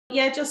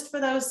yeah, just for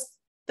those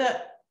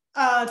that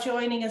are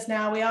joining us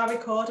now, we are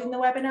recording the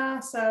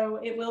webinar, so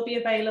it will be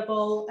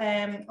available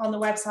on the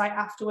website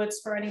afterwards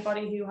for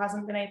anybody who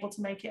hasn't been able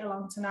to make it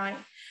along tonight.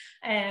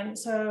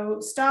 So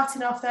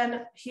starting off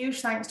then,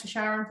 huge thanks to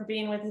Sharon for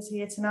being with us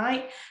here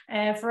tonight.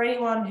 For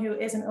anyone who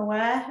isn't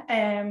aware,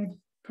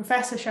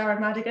 Professor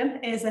Sharon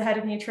Madigan is the head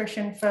of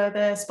nutrition for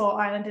the Sport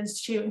Island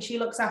Institute, and she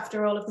looks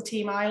after all of the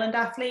Team Island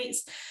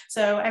athletes.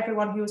 So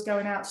everyone who was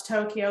going out to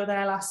Tokyo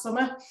there last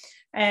summer.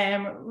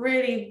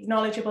 Really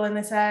knowledgeable in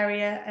this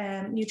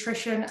area,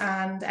 nutrition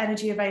and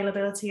energy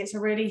availability. It's a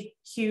really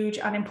huge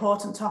and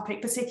important topic,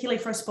 particularly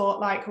for a sport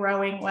like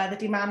rowing where the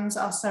demands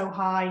are so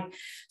high.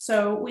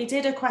 So we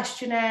did a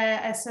questionnaire,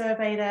 a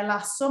survey there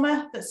last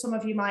summer that some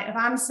of you might have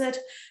answered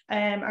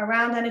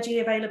around energy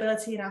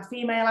availability in our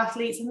female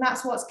athletes, and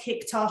that's what's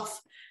kicked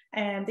off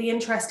the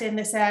interest in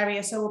this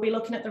area. So we'll be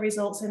looking at the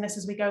results in this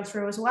as we go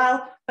through as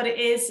well, but it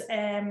is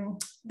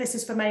this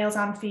is for males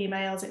and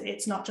females,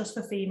 it's not just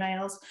for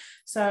females.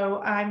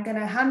 So I'm going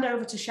to hand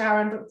over to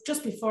Sharon, but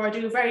just before I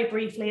do, very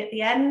briefly, at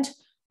the end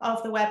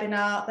of the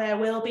webinar there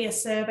will be a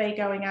survey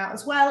going out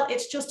as well.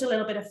 It's just a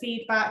little bit of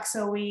feedback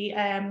so we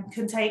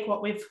can take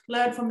what we've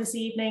learned from this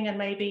evening and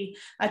maybe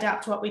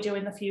adapt what we do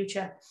in the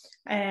future.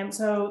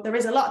 So there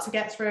is a lot to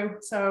get through,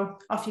 so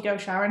off you go,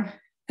 Sharon.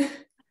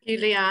 Thank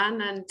you,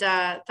 Leanne,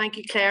 and thank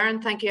you, Claire,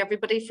 and thank you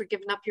everybody for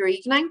giving up your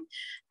evening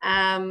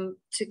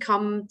to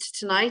come to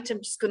tonight.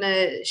 I'm just going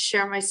to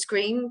share my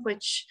screen,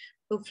 which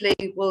hopefully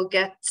will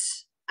get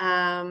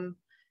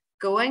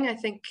going. I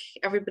think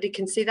everybody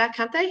can see that,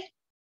 can't they?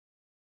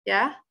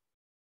 Yeah?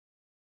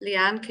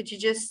 Leanne, could you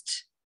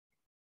just,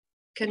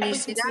 can you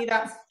see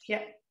that?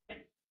 Yeah.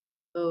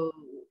 Oh,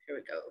 here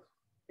we go.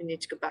 We need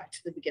to go back to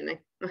the beginning.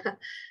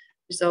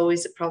 There's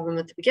always a problem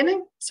at the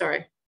beginning.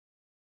 Sorry.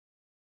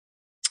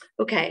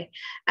 Okay,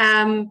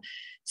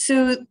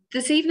 so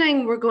this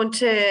evening we're going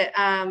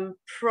to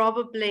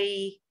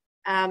probably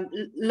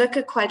look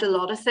at quite a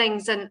lot of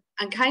things, and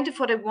kind of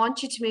what I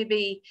want you to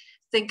maybe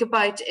think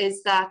about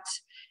is that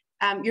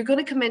you're going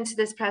to come into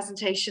this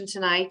presentation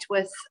tonight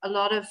with a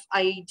lot of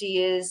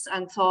ideas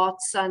and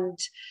thoughts, and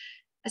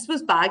I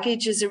suppose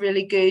baggage is a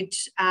really good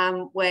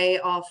way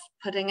of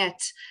putting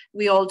it.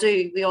 We all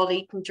do, we all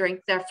eat and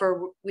drink,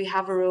 therefore we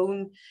have our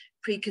own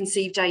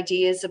preconceived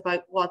ideas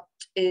about what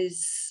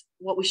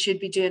we should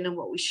be doing and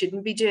what we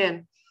shouldn't be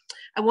doing.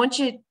 I want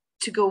you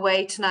to go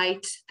away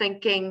tonight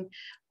thinking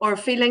or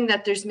feeling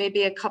that there's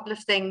maybe a couple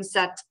of things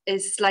that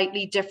is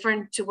slightly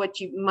different to what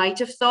you might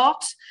have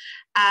thought.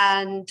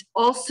 And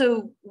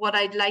also what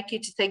I'd like you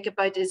to think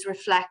about is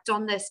reflect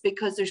on this,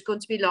 because there's going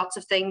to be lots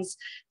of things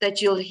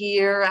that you'll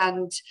hear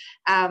and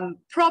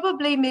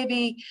probably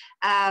maybe,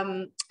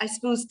 I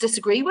suppose,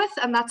 disagree with,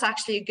 and that's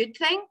actually a good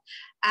thing.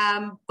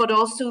 But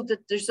also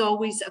that there's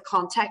always a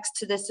context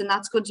to this, and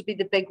that's going to be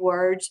the big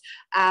word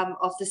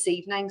of this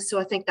evening. So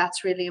I think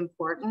that's really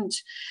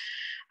important.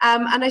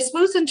 And I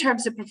suppose in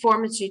terms of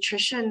performance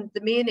nutrition,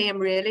 the main aim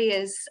really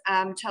is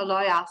to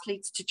allow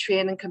athletes to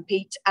train and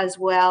compete as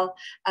well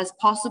as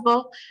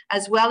possible,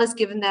 as well as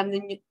giving them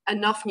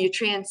enough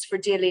nutrients for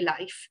daily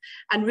life,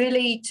 and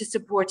really to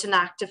support an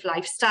active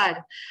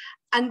lifestyle.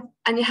 And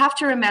you have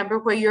to remember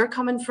where you're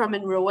coming from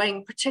in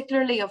rowing,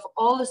 particularly of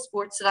all the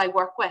sports that I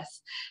work with.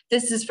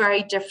 This is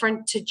very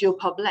different to Joe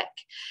Public.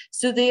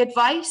 So the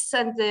advice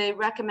and the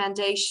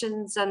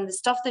recommendations and the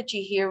stuff that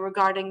you hear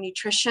regarding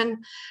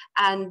nutrition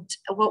and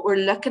what we're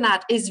looking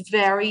at is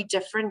very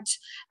different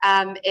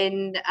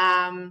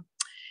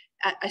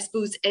I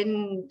suppose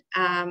in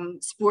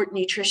sport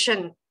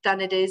nutrition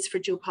than it is for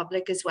Joe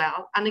Public as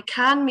well. And it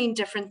can mean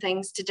different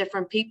things to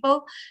different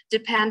people,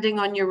 depending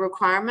on your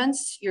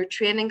requirements, your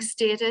training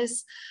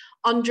status,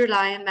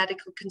 underlying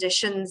medical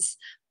conditions,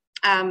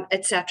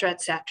 etc.,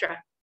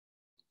 etc.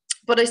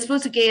 But I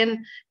suppose,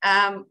 again,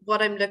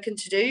 what I'm looking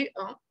to do,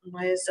 oh,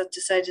 why is that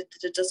decided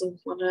that it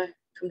doesn't want to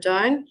come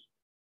down?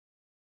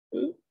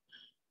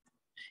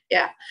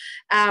 Yeah.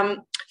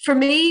 For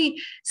me,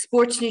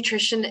 sports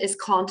nutrition is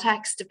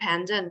context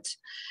dependent.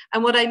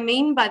 And what I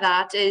mean by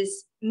that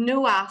is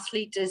no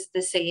athlete is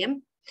the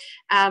same.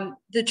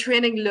 The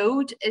training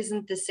load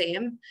isn't the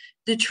same.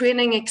 The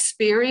training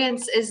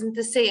experience isn't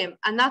the same.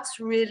 And that's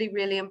really,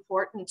 really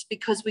important,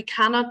 because we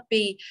cannot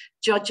be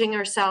judging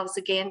ourselves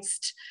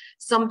against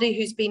somebody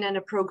who's been in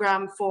a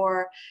program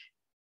for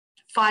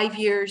 5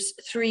 years,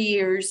 3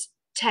 years,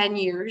 10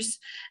 years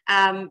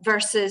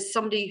versus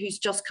somebody who's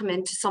just come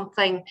into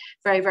something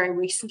very, very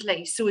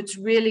recently. So it's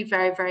really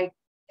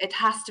it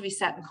has to be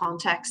set in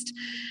context.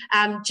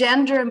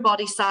 Gender and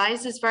body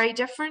size is very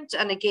different.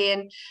 And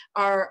again,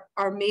 our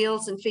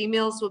males and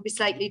females will be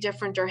slightly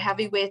different. Our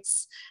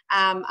heavyweights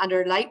and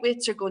our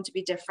lightweights are going to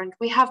be different.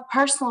 We have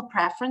personal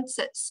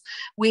preferences.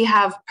 We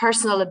have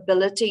personal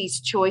abilities,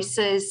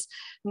 choices,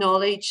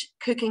 knowledge,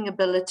 cooking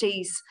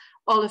abilities,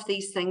 all of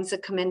these things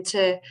that come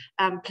into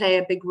play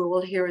a big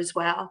role here as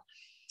well.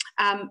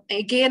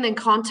 Again, in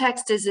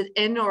context, is it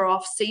in or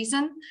off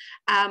season?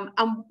 And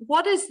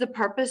what is the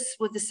purpose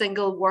with the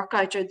single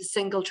workout or the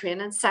single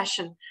training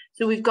session?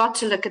 So we've got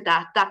to look at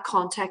that. That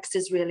context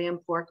is really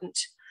important.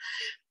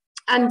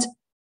 And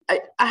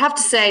I have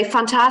to say,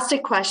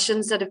 fantastic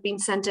questions that have been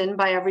sent in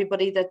by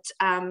everybody that,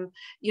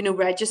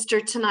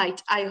 registered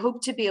tonight. I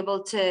hope to be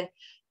able to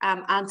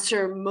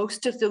answer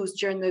most of those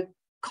during the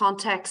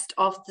context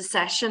of the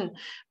session,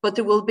 but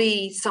there will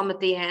be some at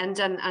the end,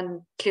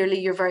 and clearly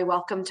you're very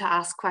welcome to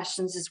ask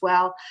questions as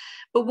well.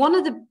 But one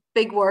of the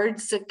big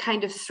words that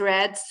kind of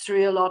threads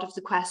through a lot of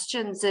the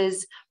questions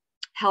is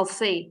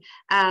healthy.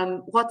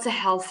 What's a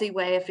healthy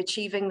way of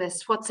achieving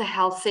this? What's a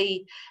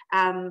healthy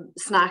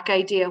snack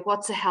idea?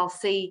 What's a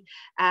healthy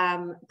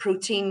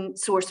protein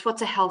source?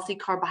 What's a healthy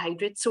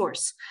carbohydrate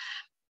source?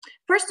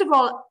 First of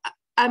all,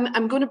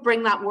 I'm going to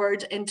bring that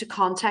word into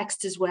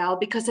context as well,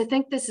 because I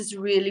think this is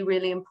really,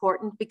 really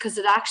important, because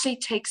it actually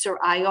takes our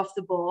eye off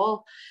the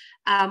ball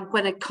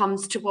when it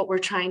comes to what we're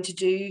trying to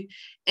do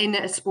in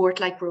a sport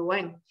like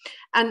rowing.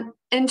 And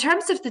in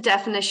terms of the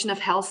definition of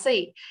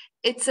healthy,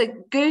 it's a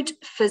good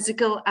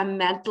physical and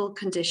mental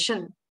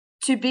condition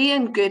to be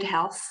in good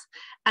health.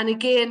 And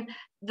again,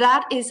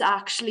 that is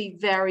actually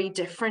very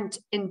different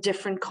in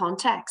different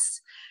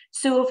contexts.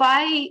 So if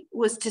I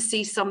was to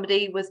see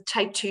somebody with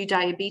type 2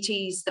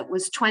 diabetes that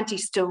was 20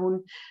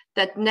 stone,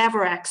 that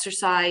never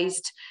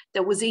exercised,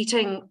 that was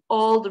eating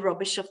all the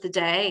rubbish of the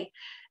day,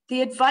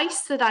 the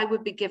advice that I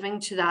would be giving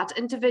to that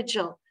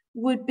individual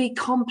would be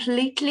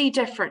completely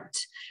different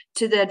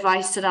to the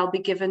advice that I'll be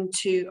given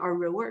to our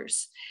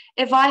rowers.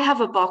 If I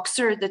have a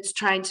boxer that's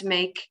trying to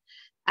make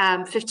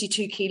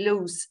 52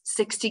 kilos,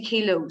 60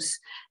 kilos,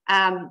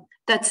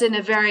 that's in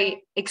a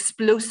very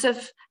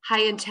explosive,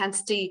 high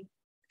intensity,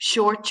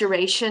 short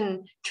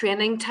duration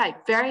training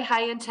type, very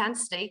high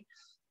intensity,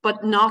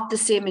 but not the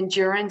same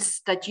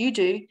endurance that you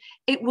do,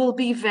 it will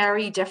be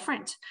very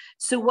different.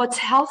 So what's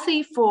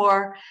healthy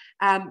for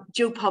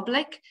Joe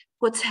Public,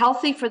 what's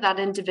healthy for that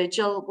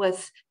individual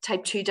with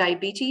type 2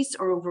 diabetes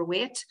or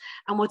overweight,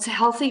 and what's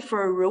healthy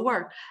for a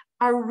rower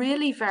are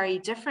really very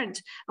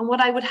different. And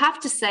what I would have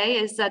to say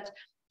is that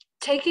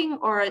taking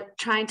or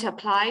trying to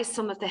apply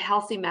some of the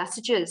healthy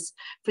messages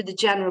for the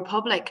general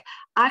public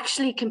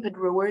actually can put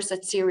rowers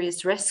at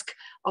serious risk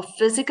of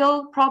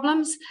physical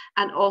problems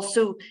and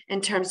also in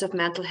terms of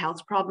mental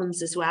health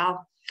problems as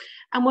well.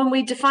 And when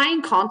we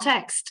define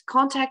context,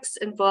 context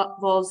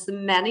involves the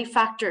many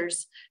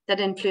factors that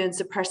influence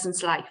a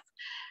person's life.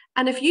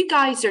 And if you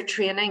guys are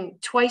training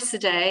twice a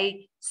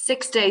day,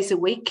 6 days a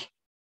week,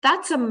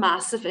 that's a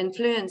massive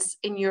influence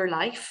in your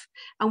life.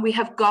 And we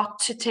have got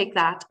to take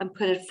that and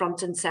put it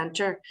front and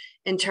center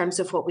in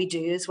terms of what we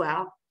do as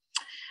well.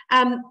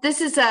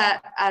 This is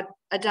a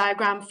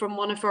diagram from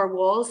one of our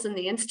walls in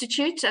the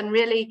Institute. And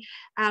really,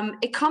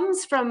 it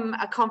comes from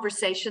a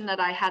conversation that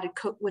I had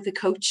with a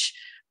coach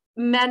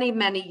many,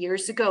 many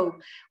years ago,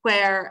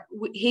 where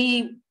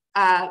we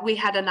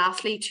had an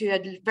athlete who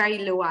had very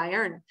low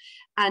iron.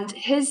 And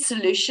his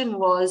solution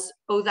was,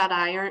 oh, that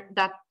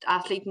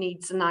athlete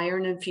needs an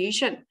iron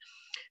infusion.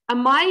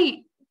 And my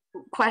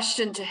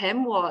question to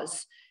him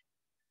was,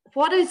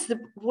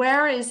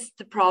 where is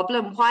the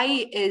problem?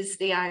 Why is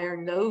the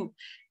iron low?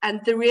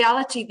 And the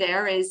reality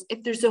there is,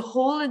 if there's a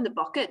hole in the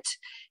bucket,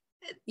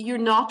 you're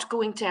not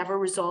going to ever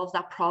resolve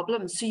that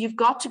problem. So you've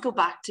got to go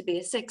back to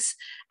basics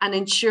and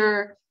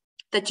ensure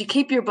that you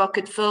keep your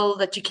bucket full,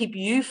 that you keep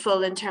you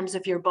full in terms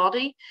of your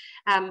body.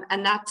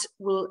 And that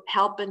will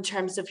help in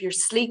terms of your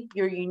sleep,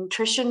 your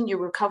nutrition, your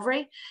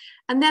recovery.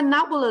 And then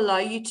that will allow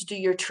you to do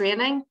your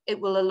training. It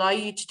will allow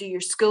you to do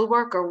your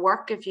schoolwork or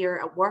work if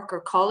you're at work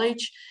or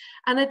college.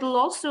 And it will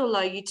also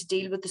allow you to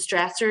deal with the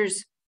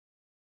stressors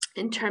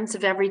in terms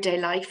of everyday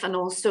life and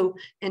also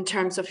in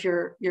terms of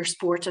your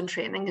sport and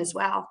training as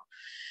well.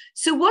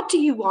 So what do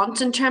you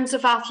want in terms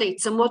of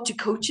athletes, and what do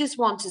coaches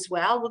want as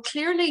well? Well,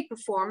 clearly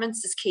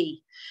performance is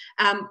key.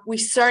 We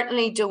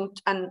certainly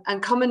don't,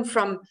 and coming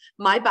from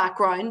my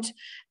background,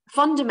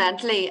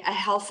 fundamentally a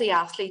healthy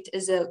athlete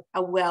is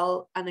a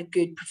well and a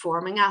good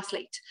performing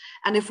athlete.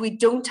 And if we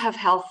don't have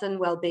health and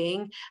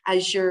well-being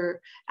as your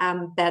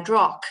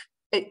bedrock,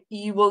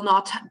 you will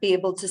not be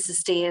able to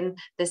sustain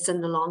this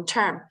in the long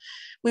term.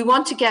 We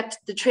want to get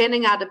the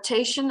training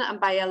adaptation, and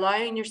by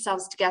allowing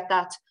yourselves to get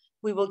that,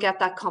 we will get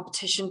that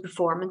competition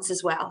performance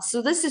as well.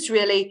 So this is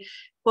really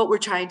what we're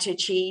trying to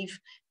achieve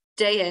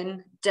day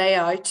in, day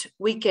out,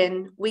 week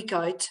in, week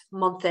out,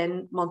 month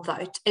in, month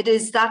out. It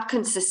is that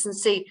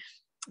consistency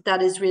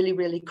that is really,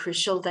 really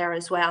crucial there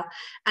as well.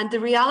 And the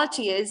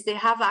reality is they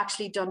have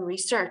actually done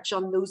research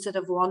on those that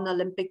have won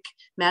Olympic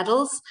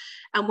medals.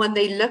 And when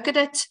they look at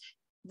it,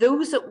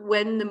 those that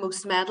win the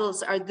most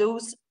medals are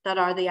those that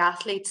are the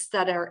athletes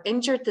that are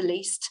injured the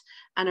least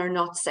and are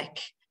not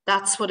sick.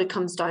 That's what it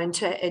comes down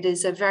to. It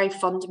is a very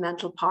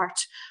fundamental part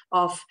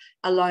of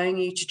allowing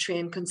you to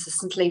train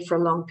consistently for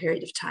a long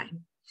period of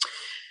time.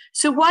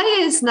 So why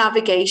is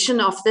navigation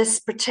of this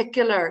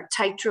particular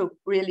tightrope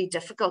really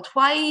difficult?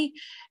 Why,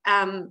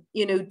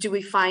 do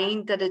we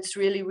find that it's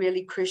really,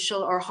 really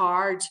crucial or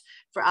hard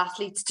for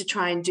athletes to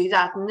try and do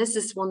that? And this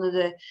is one of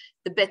the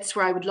bits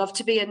where I would love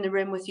to be in the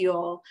room with you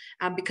all,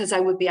 because I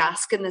would be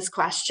asking this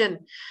question.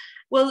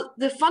 Well,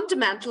 the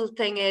fundamental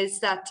thing is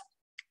that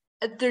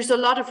there's a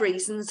lot of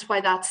reasons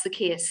why that's the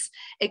case.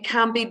 It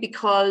can be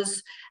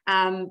because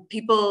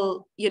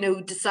people,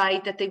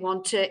 decide that they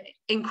want to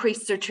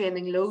increase their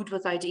training load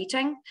without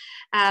eating.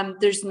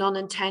 There's an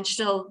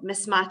unintentional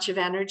mismatch of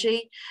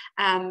energy.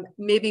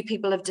 Maybe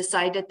people have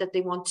decided that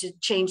they want to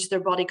change their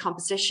body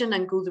composition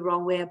and go the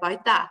wrong way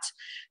about that.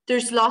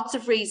 There's lots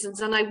of reasons,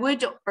 and I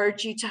would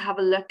urge you to have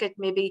a look at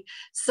maybe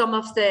some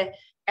of the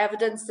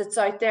evidence that's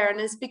out there, and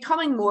is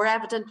becoming more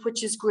evident,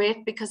 which is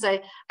great, because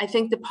I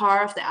think the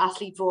power of the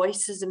athlete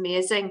voice is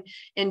amazing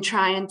in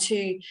trying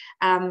to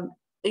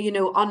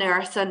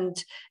unearth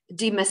and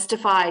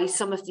demystify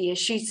some of the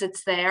issues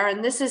that's there.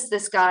 And this is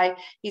this guy,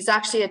 he's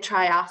actually a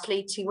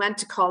triathlete, he went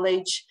to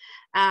college.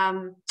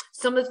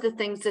 Some of the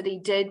things that he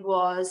did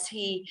was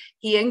he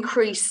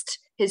increased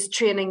his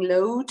training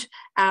load.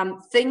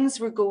 Things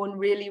were going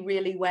really,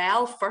 really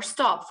well,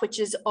 first off, which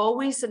is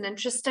always an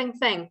interesting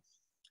thing.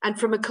 And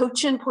from a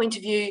coaching point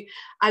of view,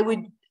 I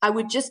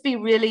would just be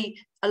really,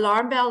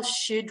 alarm bells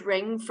should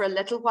ring for a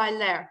little while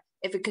there.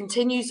 If it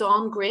continues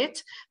on,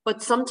 great.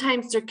 But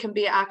sometimes there can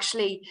be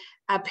actually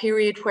a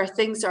period where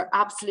things are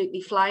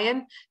absolutely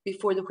flying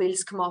before the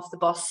wheels come off the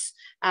bus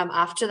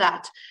after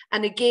that.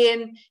 And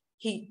again,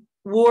 he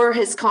wore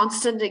his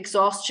constant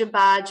exhaustion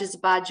badge as a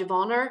badge of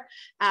honor.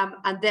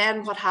 And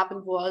then what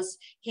happened was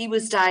he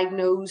was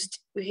diagnosed.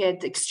 We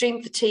had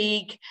extreme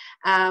fatigue,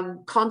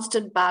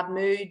 constant bad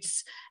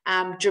moods,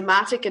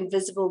 dramatic and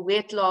visible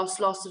weight loss,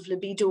 loss of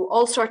libido,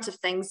 all sorts of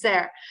things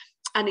there.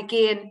 And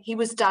again, he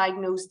was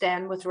diagnosed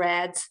then with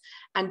RED-S,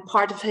 and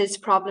part of his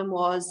problem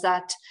was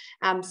that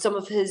some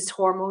of his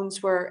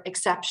hormones were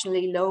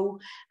exceptionally low,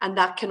 and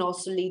that can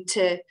also lead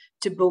to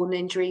bone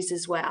injuries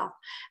as well.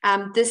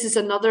 This is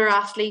another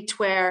athlete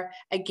where,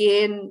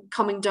 again,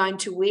 coming down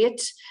to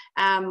weight,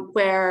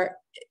 where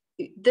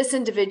this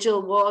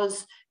individual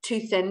was too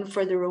thin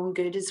for their own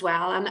good as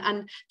well.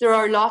 And there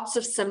are lots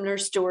of similar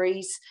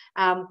stories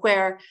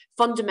where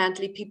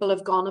fundamentally people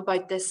have gone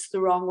about this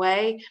the wrong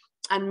way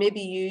and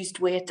maybe used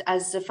weight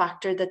as a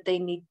factor that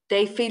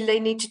they feel they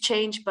need to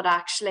change, but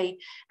actually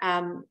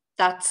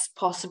that's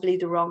possibly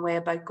the wrong way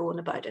about going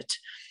about it.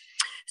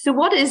 So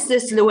what is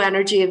this low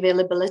energy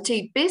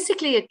availability?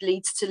 Basically, it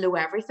leads to low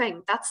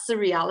everything. That's the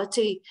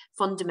reality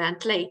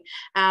fundamentally.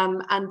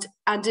 And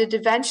it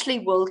eventually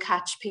will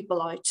catch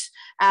people out.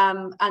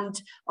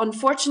 And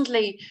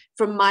unfortunately,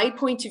 from my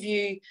point of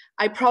view,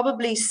 I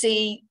probably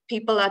see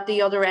people at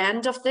the other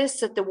end of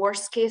this, at the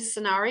worst case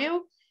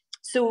scenario.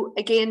 So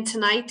again,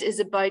 tonight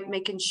is about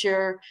making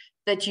sure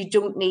that you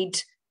don't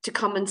need to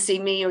come and see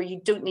me, or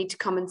you don't need to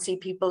come and see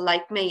people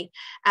like me.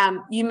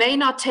 You may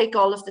not take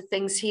all of the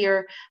things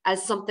here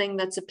as something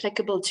that's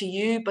applicable to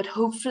you, but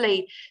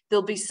hopefully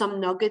there'll be some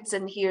nuggets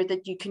in here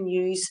that you can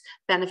use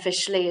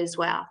beneficially as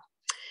well.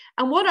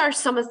 And what are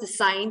some of the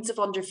signs of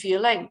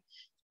underfueling?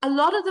 A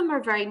lot of them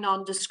are very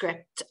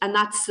nondescript, and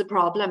that's the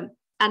problem.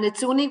 And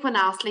it's only when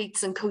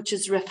athletes and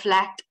coaches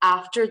reflect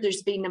after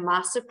there's been a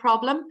massive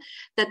problem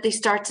that they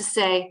start to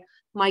say,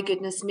 my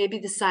goodness, maybe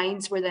the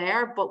signs were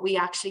there, but we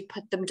actually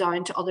put them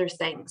down to other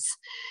things.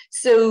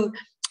 So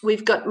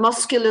we've got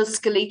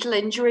musculoskeletal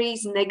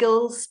injuries,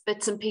 niggles,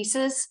 bits and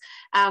pieces.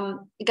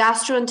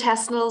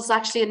 Gastrointestinal is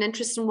actually an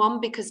interesting one,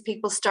 because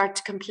people start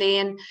to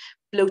complain,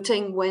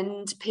 bloating,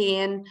 wind,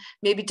 pain,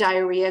 maybe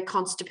diarrhea,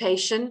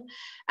 constipation.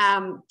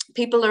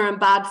 People are in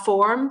bad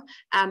form.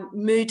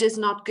 Mood is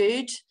not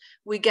good.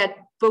 We get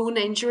bone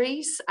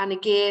injuries, and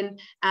again,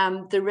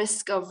 the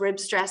risk of rib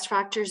stress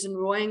fractures and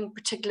rowing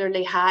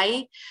particularly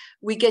high.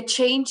 We get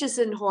changes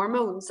in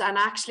hormones, and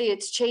actually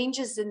it's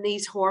changes in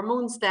these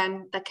hormones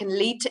then that can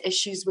lead to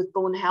issues with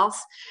bone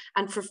health,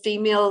 and for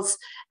females,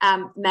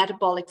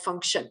 metabolic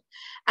function.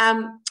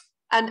 And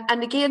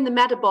again, the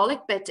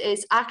metabolic bit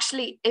is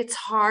actually, it's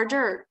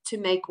harder to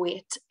make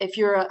weight if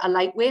you're a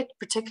lightweight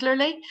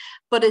particularly,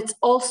 but it's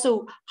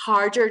also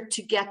harder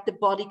to get the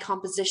body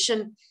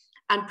composition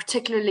and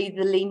particularly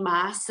the lean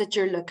mass that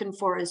you're looking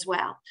for as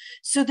well.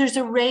 So there's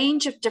a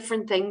range of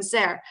different things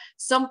there.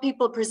 Some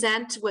people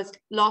present with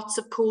lots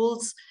of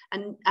colds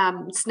and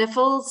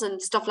sniffles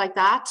and stuff like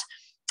that.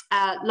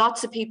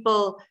 Lots of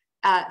people,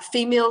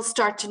 females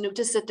start to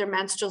notice that their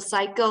menstrual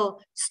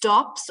cycle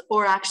stops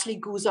or actually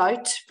goes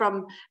out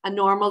from a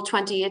normal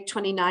 28,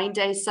 29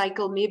 day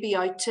cycle, maybe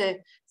out to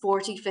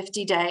 40,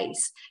 50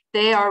 days.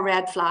 They are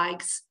red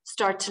flags.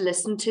 Start to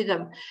listen to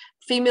them.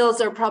 Females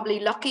are probably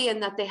lucky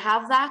in that they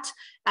have that,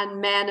 and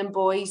men and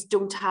boys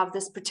don't have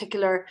this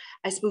particular,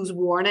 I suppose,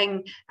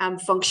 warning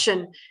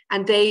function,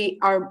 and they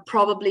are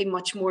probably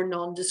much more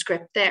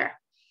nondescript there.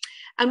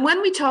 And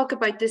when we talk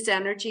about this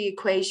energy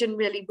equation,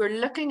 really, we're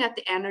looking at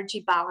the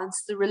energy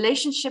balance, the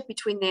relationship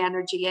between the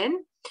energy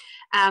in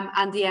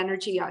and the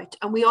energy out.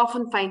 And we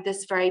often find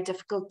this very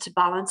difficult to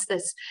balance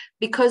this,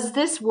 because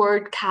this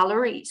word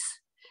calories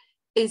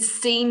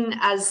is seen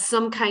as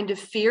some kind of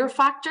fear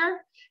factor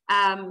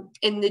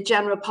in the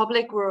general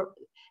public, where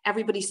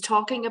everybody's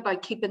talking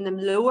about keeping them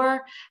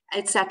lower,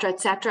 etc.,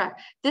 etc.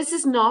 This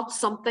is not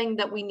something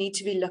that we need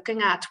to be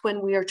looking at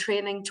when we are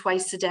training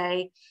twice a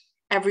day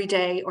every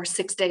day or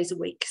 6 days a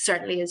week,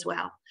 certainly as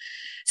well.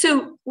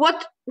 So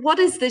what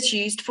is this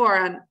used for?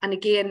 And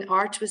again,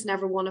 art was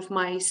never one of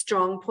my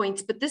strong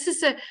points, but this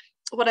is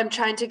what I'm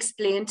trying to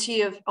explain to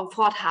you of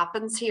what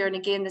happens here. And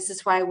again, this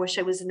is why I wish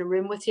I was in a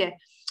room with you.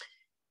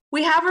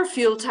 We have our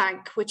fuel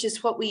tank, which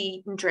is what we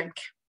eat and drink.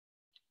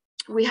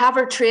 We have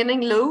our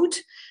training load,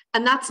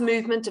 and that's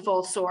movement of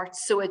all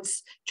sorts. So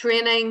it's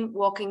training,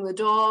 walking the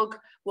dog,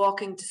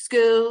 walking to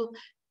school,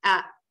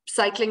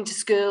 cycling to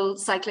school,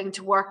 cycling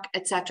to work,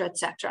 etc.,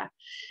 etc.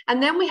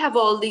 And then we have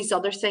all these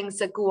other things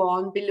that go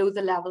on below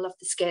the level of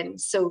the skin.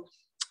 So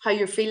how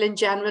you're feeling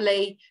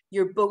generally,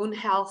 your bone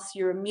health,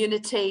 your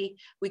immunity.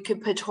 We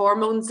could put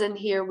hormones in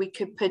here. We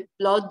could put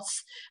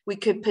bloods. We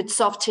could put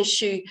soft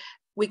tissue.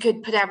 We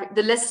could put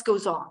the list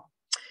goes on.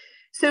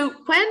 So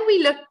when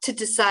we look to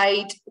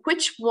decide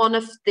which one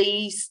of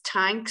these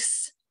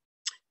tanks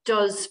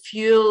does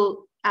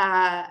fuel,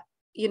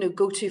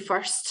 go to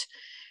first,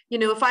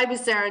 if I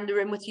was there in the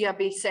room with you, I'd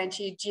be saying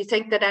to you, do you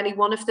think that any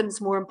one of them is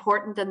more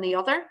important than the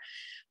other?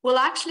 Well,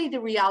 actually, the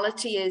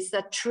reality is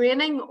that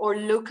training or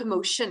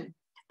locomotion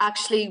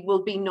actually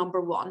will be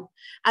number one.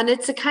 And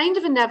it's a kind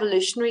of an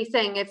evolutionary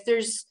thing. If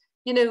there's,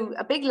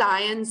 a big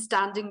lion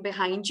standing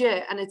behind you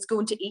and it's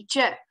going to eat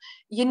you,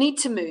 you need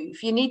to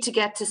move. You need to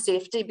get to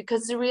safety,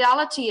 because the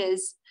reality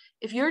is,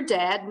 if you're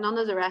dead, none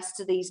of the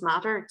rest of these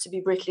matter, to be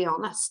brutally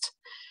honest.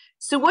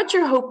 So what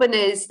you're hoping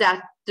is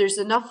that there's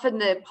enough in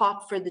the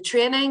pot for the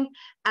training,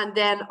 and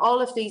then all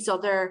of these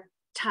other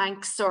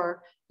tanks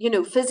or,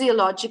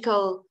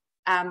 physiological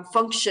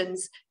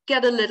functions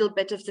get a little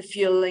bit of the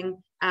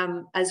fueling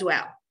as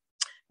well.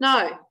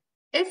 Now,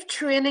 if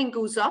training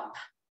goes up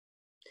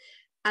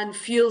and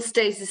fuel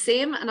stays the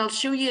same, and I'll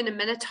show you in a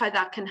minute how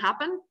that can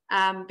happen,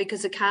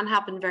 because it can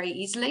happen very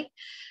easily,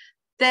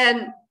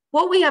 then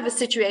what we have a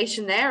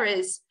situation there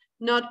is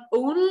not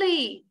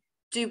only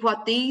do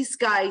what these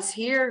guys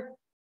here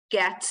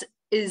get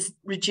is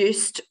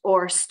reduced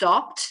or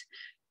stopped,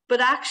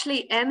 but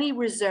actually any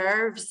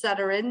reserves that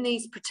are in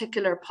these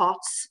particular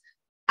pots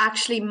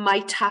actually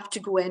might have to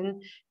go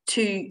in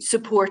to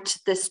support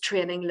this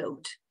training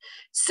load.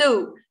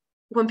 So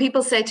when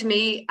people say to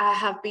me, I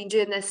have been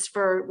doing this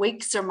for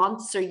weeks or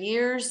months or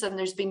years and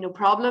there's been no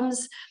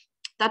problems,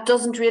 that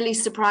doesn't really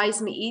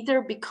surprise me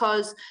either,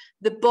 because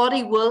the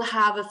body will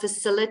have a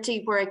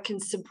facility where it can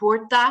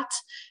support that,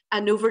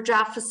 an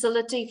overdraft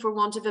facility, for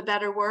want of a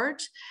better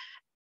word.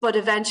 But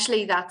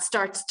eventually that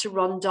starts to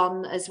run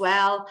down as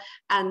well.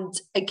 And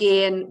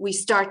again, we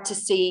start to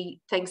see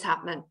things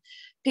happening.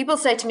 People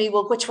say to me,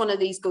 well, which one of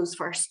these goes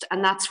first?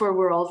 And that's where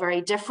we're all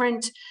very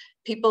different.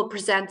 People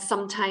present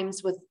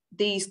sometimes with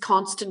these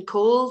constant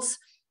colds.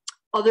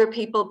 Other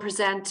people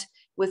present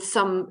with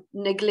some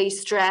niggly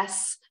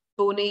stress,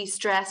 bony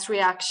stress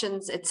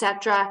reactions,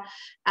 etc.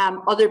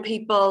 Other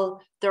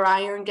people, their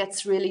iron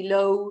gets really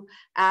low.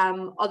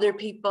 Other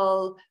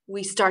people,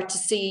 we start to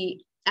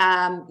see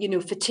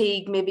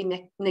fatigue,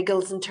 maybe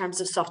niggles in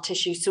terms of soft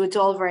tissue. So it's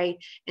all very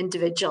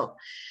individual.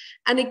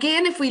 And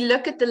again, if we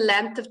look at the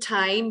length of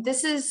time,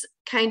 this is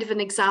kind of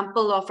an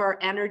example of our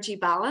energy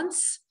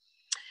balance.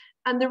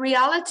 And the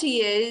reality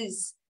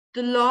is,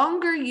 the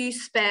longer you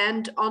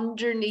spend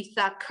underneath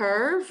that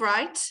curve,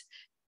 right,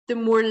 the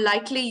more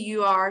likely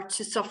you are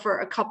to suffer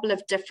a couple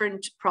of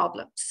different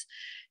problems.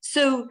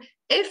 So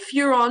if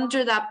you're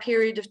under that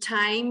period of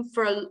time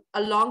for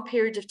a long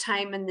period of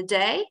time in the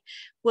day,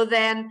 well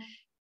then,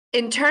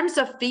 in terms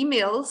of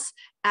females,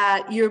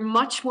 you're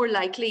much more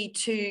likely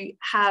to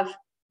have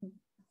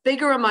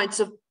bigger amounts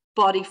of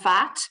body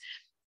fat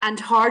and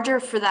harder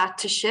for that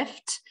to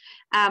shift.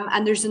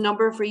 And there's a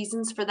number of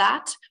reasons for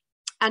that.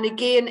 And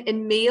again,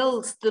 in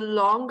males, the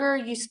longer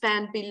you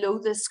spend below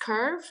this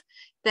curve,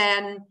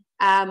 then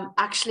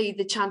actually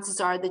the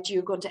chances are that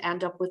you're going to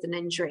end up with an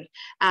injury.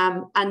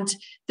 And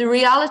the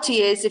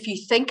reality is, if you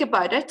think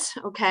about it,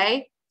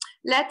 okay,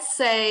 let's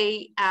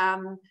say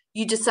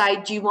you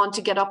decide you want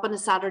to get up on a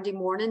Saturday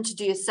morning to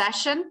do a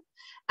session.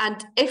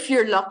 And if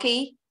you're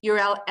lucky, your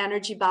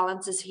energy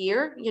balance is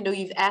here.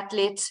 You've ate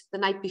late the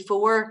night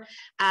before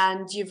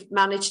and you've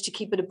managed to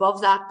keep it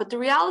above that. But the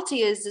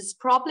reality is, it's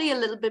probably a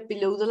little bit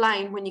below the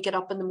line when you get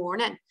up in the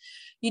morning.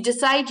 You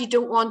decide you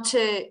don't want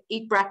to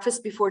eat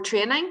breakfast before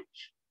training.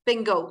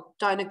 Bingo,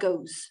 down it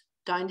goes,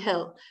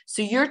 downhill.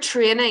 So you're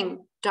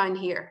training down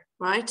here,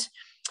 right?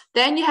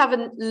 Then you have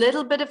a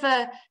little bit of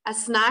a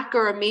snack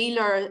or a meal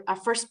or a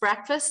first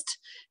breakfast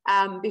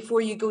before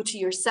you go to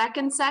your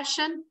second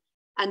session.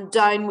 And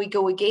down we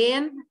go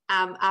again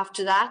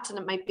after that. And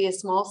it might be a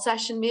small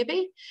session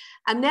maybe.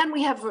 And then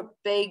we have a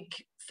big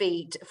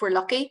feed if we're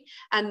lucky.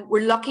 And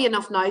we're lucky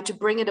enough now to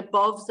bring it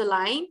above the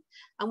line.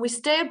 And we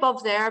stay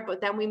above there, but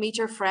then we meet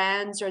our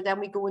friends, or then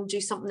we go and do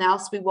something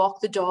else. We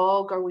walk the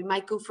dog, or we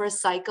might go for a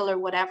cycle or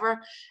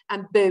whatever.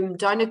 And boom,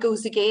 down it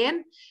goes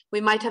again. We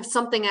might have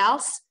something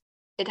else.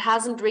 It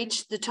hasn't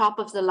reached the top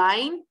of the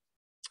line.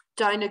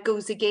 Down it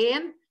goes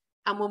again.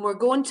 And when we're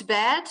going to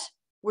bed,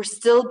 we're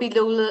still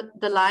below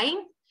the line.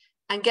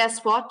 And guess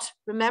what?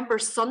 Remember,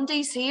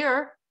 Sunday's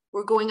here.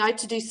 We're going out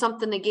to do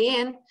something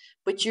again,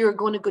 but you're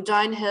going to go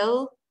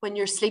downhill when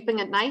you're sleeping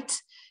at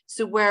night.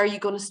 So where are you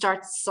going to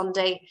start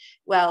Sunday?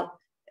 Well,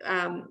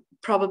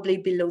 probably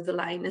below the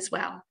line as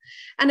well.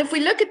 And if we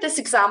look at this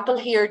example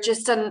here,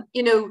 just on,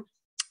 you know,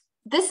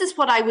 this is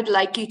what I would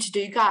like you to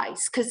do,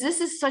 guys, because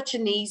this is such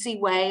an easy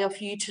way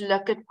of you to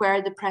look at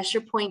where the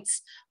pressure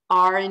points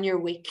are in your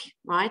week,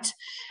 right?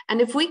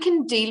 And if we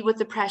can deal with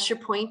the pressure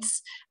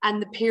points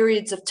and the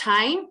periods of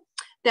time,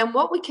 then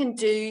what we can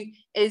do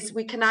is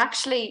we can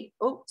actually,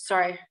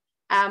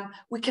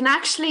 we can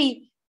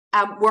actually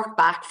work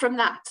back from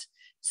that.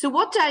 So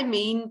what do I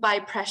mean by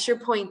pressure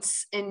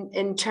points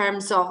in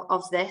terms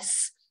of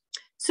this?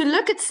 So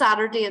look at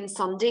Saturday and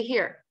Sunday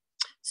here.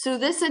 So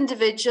this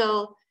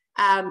individual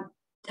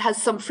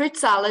has some fruit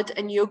salad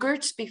and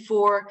yogurt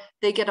before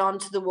they get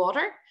onto the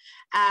water.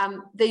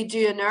 They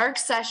do an erg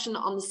session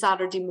on the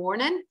Saturday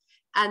morning,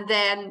 and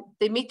then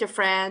they meet their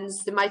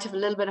friends. They might have a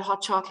little bit of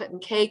hot chocolate and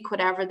cake,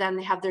 whatever, then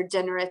they have their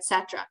dinner,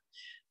 etc.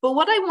 But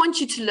what I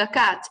want you to look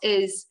at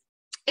is,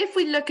 if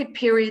we look at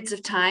periods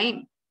of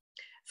time,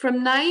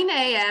 from 9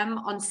 a.m.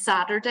 on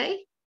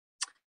Saturday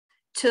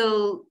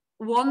till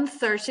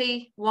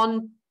 1:30,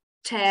 1:10,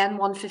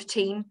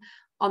 1:15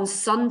 on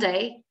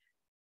Sunday,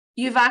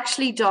 you've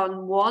actually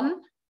done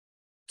 1,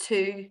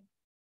 2,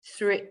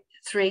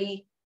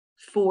 3,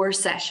 4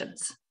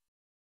 sessions.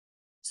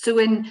 So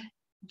in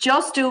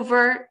just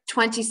over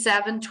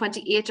 27,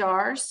 28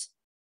 hours,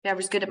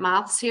 whoever's good at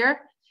maths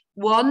here,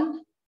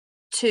 1,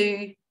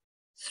 2,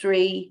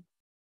 3,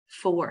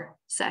 4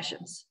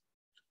 sessions.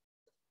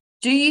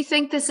 Do you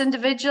think this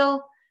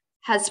individual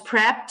has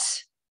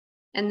prepped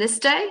in this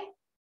day?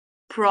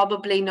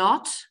 Probably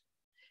not.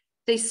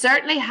 They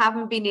certainly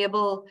haven't been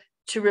able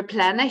to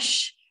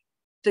replenish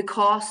the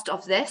cost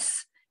of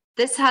this.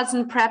 This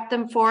hasn't prepped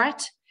them for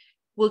it.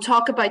 We'll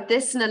talk about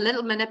this in a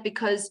little minute,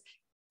 because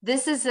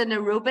this is an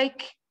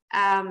aerobic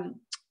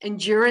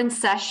endurance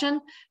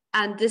session,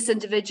 and this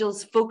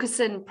individual's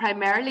focusing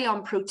primarily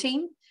on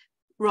protein.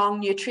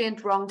 Wrong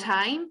nutrient, wrong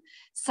time.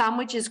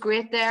 Sandwich is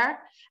great there.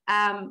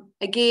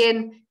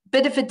 Again,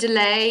 bit of a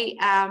delay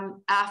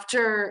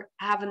after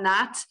having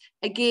that.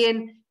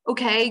 Again,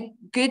 okay,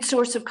 good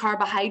source of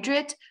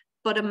carbohydrate,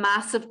 but a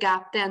massive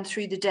gap then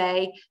through the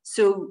day.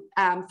 So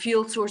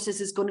fuel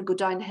sources is going to go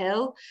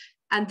downhill.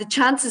 And the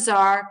chances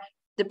are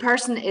the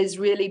person is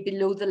really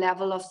below the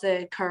level of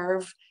the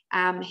curve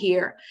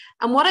here.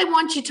 And what I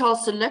want you to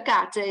also look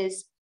at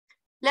is,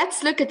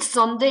 let's look at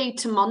Sunday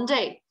to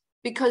Monday,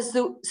 because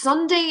the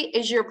Sunday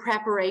is your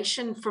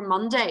preparation for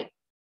Monday.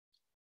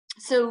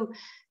 So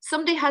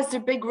somebody has their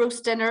big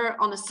roast dinner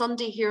on a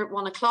Sunday here at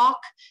 1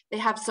 o'clock. They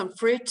have some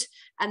fruit,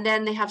 and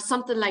then they have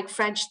something like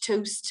French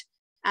toast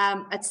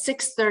at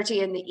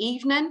 6:30 in the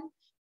evening.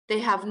 They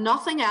have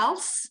nothing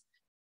else.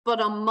 But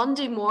on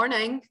Monday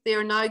morning, they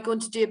are now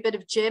going to do a bit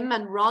of gym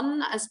and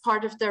run as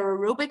part of their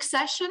aerobic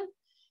session.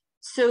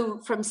 So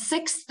from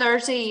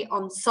 6:30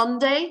 on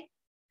Sunday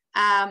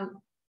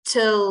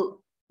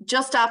till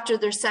just after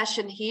their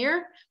session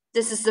here,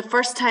 this is the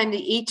first time they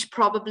eat,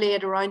 probably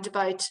at around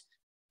about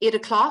 8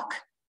 o'clock.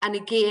 And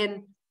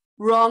again,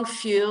 wrong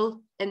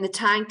fuel in the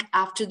tank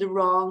after the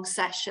wrong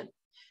session.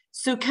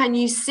 So can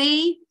you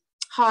see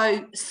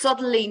how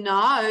subtly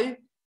now,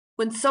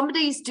 when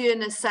somebody's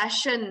doing a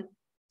session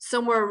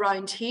somewhere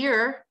around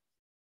here,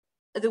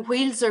 the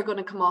wheels are going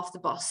to come off the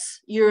bus.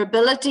 Your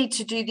ability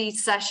to do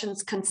these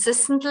sessions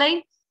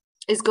consistently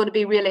is going to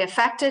be really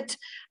affected,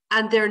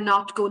 and they're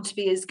not going to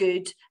be as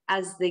good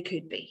as they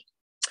could be.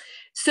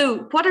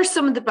 So what are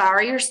some of the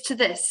barriers to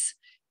this?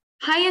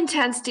 High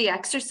intensity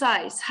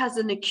exercise has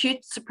an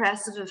acute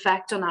suppressive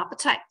effect on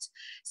appetite.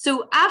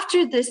 So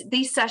after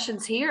these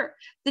sessions here,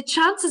 the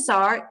chances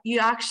are you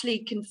actually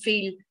can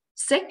feel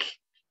sick,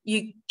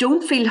 you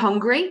don't feel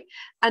hungry,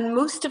 and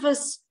most of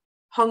us,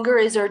 hunger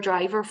is our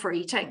driver for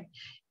eating.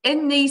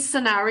 In these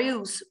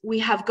scenarios, we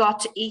have got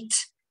to eat,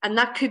 and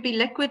that could be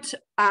liquid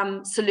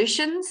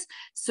solutions.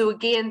 So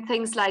again,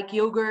 things like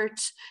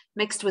yogurt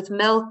mixed with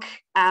milk,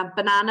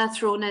 banana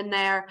thrown in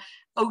there,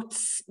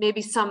 oats,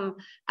 maybe some,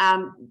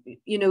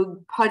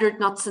 powdered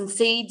nuts and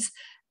seeds.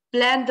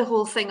 Blend the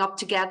whole thing up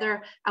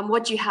together, and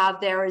what you have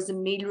there is a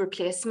meal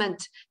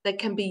replacement that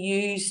can be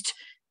used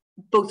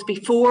both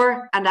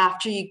before and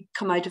after you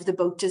come out of the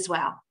boat as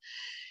well.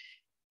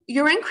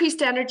 Your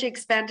increased energy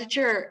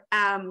expenditure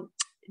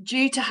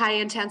due to high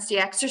intensity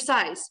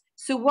exercise.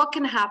 So what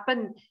can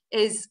happen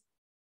is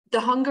the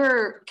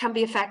hunger can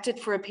be affected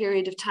for a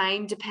period of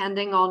time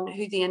depending on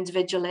who the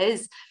individual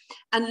is.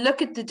 And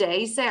look at the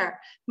days there.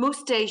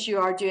 Most days you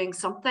are doing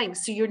something,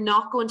 so you're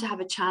not going to have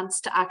a chance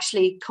to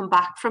actually come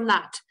back from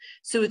that.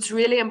 So it's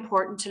really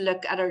important to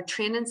look at our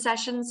training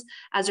sessions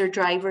as our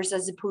drivers,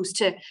 as opposed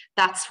to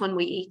that's when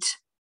we eat.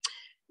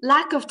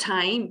 Lack of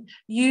time.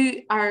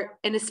 You are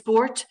in a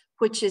sport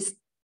which is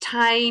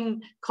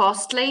time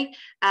costly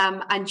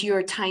and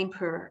you're time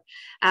poor.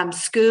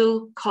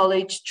 School,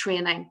 college,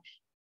 training.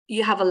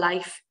 You have a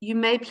life, you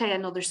may play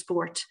another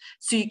sport.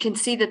 So you can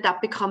see that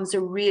that becomes a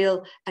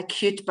real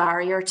acute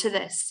barrier to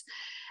this.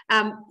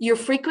 Your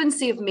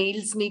frequency of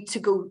meals need to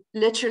go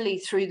literally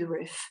through the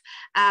roof.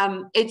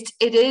 It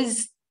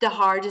is the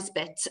hardest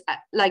bit.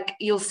 Like,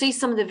 you'll see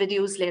some of the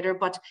videos later,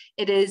 but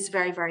it is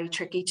very, very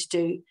tricky to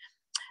do.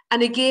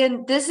 And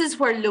again, this is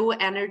where low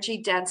energy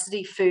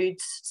density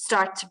foods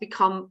start to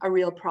become a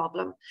real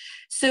problem.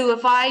 So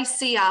if I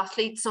see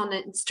athletes on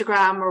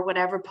Instagram or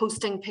whatever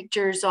posting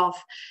pictures of,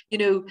 you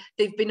know,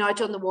 they've been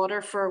out on the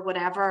water for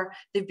whatever,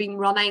 they've been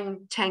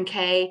running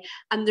 10K,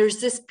 and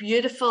there's this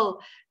beautiful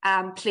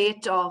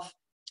plate of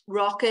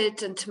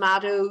rocket and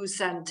tomatoes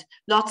and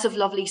lots of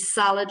lovely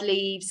salad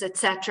leaves,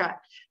 etc.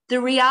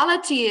 The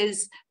reality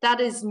is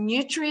that is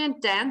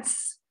nutrient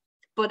dense,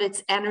 but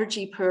it's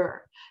energy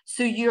poor.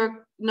 So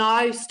you're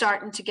now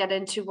starting to get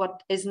into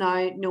what is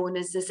now known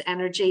as this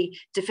energy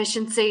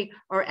deficiency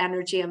or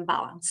energy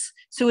imbalance.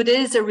 So it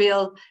is a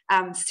real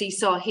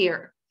seesaw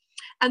here.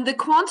 And the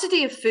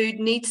quantity of food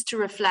needs to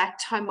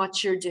reflect how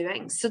much you're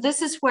doing. So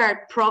this is where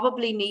it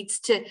probably needs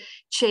to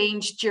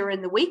change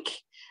during the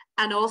week,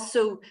 and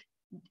also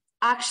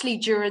actually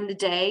during the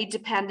day,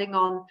 depending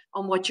on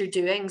what you're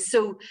doing.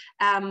 So,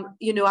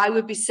 you know, I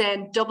would be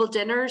saying double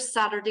dinners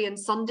Saturday and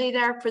Sunday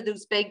there for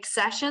those big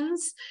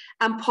sessions,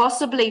 and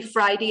possibly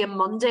Friday and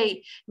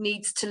Monday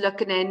needs to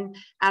looking in,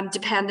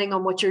 depending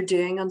on what you're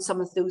doing on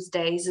some of those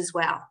days as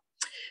well.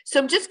 So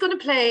I'm just going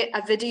to play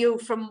a video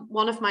from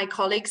one of my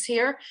colleagues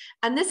here.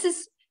 And this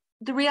is,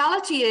 the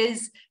reality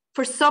is,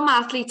 for some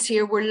athletes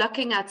here, we're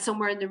looking at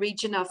somewhere in the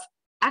region of,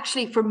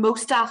 actually, for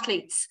most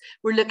athletes,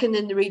 we're looking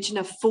in the region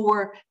of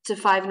 4,000 to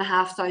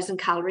 5,500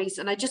 calories.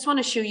 And I just want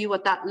to show you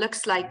what that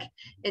looks like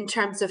in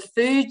terms of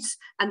foods,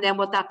 and then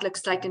what that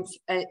looks like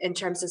in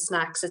terms of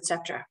snacks,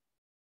 etc.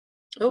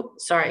 Oh,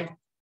 sorry.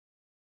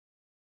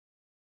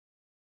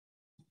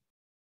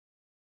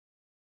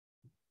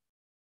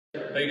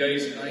 Hey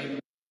guys, I'm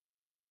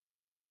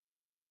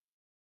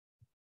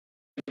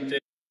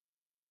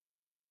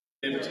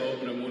David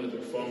Tobin. I'm one of the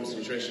performance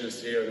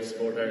nutritionists here at the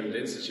Sport Ireland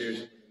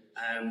Institute.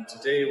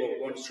 Today what we're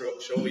going to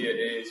show you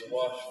is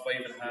what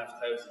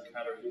 5,500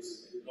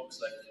 calories looks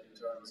like in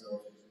terms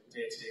of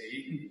day-to-day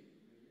eating.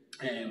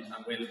 And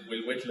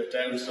we'll whittle it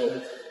down.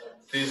 So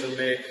these will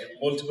make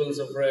multiples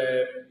of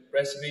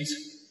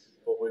recipes,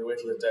 but we'll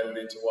whittle it down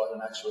into what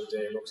an actual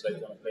day looks like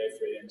on a plate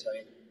for you in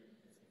time.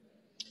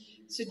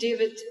 So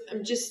David,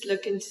 I'm just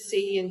looking to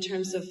see in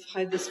terms of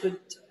how this would,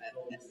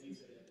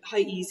 how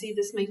easy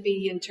this might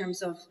be in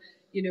terms of,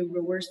 you know,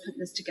 rowers putting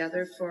this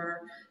together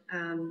for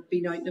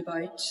being out and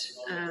about,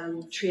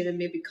 training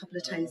maybe a couple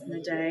of times in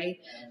the day,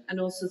 and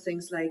also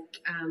things like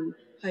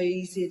how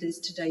easy it is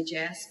to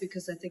digest,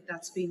 because I think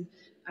that's been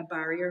a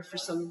barrier for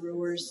some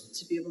rowers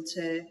to be able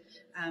to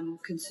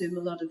consume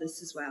a lot of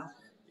this as well.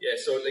 Yeah,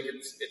 so like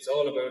it's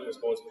all about, I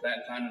suppose,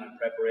 planning and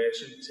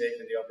preparation,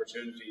 taking the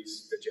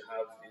opportunities that you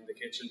have in the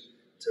kitchen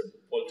to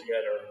pull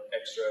together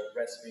extra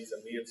recipes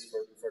and meals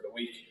for the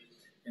week.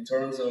 In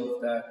terms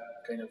of that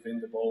kind of in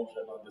the boat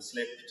and on the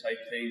slip type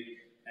thing,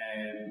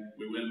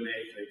 we will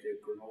make like a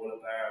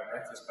granola bar, a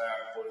breakfast bar,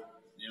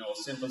 but you know,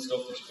 simple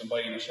stuff that you can buy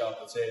in a shop,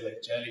 let's say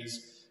like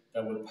jellies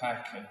that will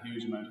pack a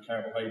huge amount of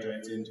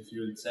carbohydrates into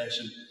fuel the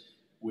session,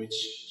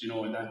 which, you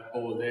know, in that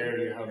bowl there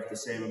you have the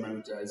same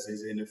amount as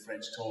is in a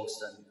French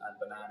toast and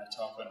banana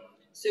topping.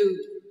 So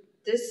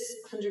this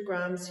 100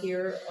 grams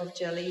here of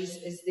jellies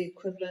is the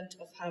equivalent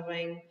of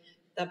having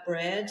that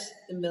bread,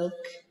 the milk,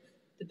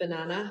 the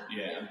banana.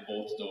 Yeah, and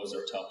both those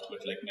are topped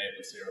with like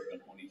maple syrup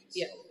and honey.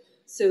 Yeah.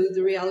 So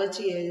the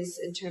reality is,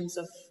 in terms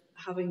of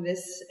having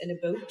this in a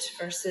boat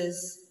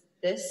versus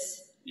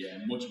this. Yeah,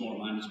 much more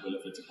manageable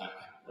if it's a pack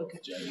of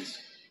jellies.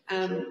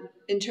 Sure.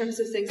 In terms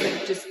of things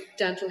like just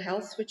dental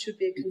health, which would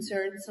be a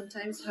concern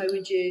sometimes, how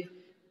would you,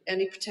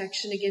 any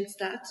protection against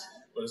that?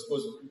 Well, I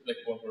suppose like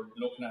what we're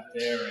looking at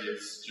there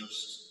is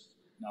just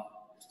not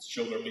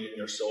sugar being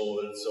your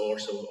sole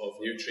source of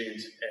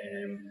nutrient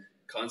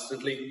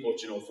constantly,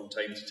 but you know, from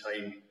time to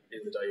time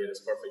in the diet is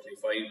perfectly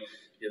fine.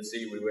 You'll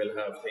see we will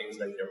have things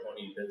like your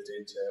honey built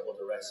into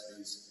other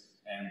recipes,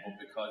 but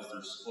because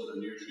there's other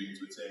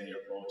nutrients, we'd say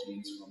your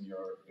proteins from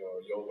your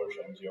yogurt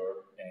and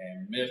your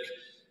milk,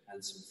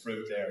 and some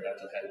fruit there,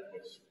 that'll help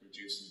with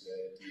reducing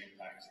the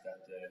impact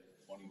that the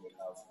honey would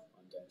have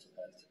on dental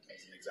health,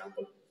 as an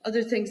example.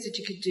 Other things that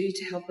you could do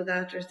to help with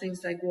that are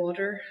things like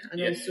water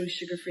and also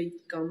sugar-free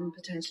gum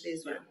potentially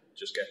as well. Yeah,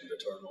 just getting the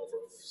turnover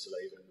of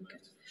saliva in the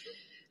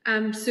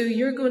mouth. Sure. So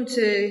you're going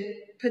to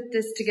put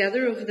this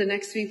together over the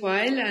next wee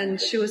while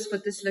and show us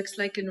what this looks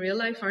like in real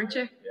life, aren't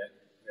you?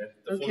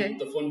 Yeah.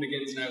 The fun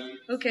begins now.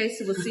 Okay,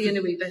 so we'll see you in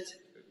a wee bit.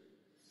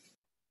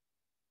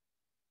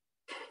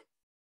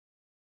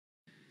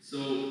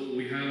 So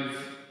we have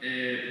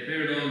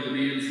prepared all the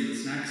meals and the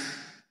snacks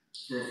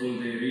for a full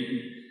day of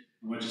eating.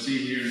 And what you see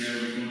here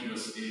now in front of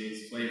us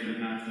is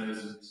 5,500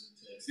 to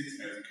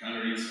 6,000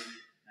 calories.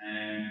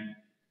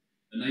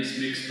 A nice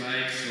mixed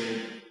bag, so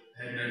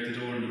heading out the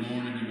door in the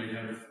morning you might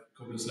have a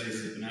couple of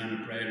slices of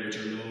banana bread which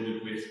are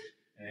loaded with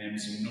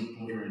some nut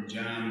butter and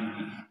jam,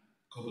 and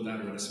couple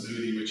that with a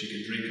smoothie which you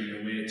can drink on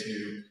your way to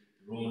the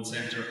rowing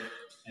centre.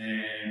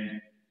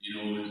 You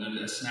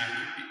know, a snack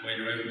while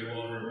you're out in the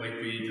water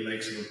might be the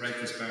likes of a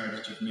breakfast bar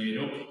that you've made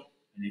up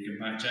and you can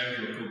batch out,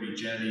 or it could be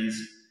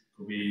jellies,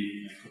 Could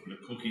be a couple of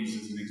cookies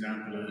as an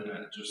example,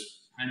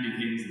 just handy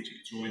things that you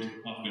can throw into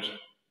the pocket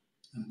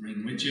and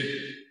bring with you.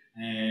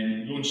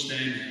 Lunch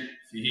then,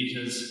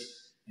 fajitas,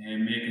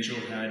 making sure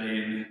to add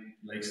in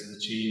the likes of the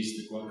cheese,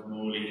 the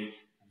guacamole,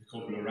 and a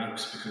couple of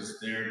wraps, because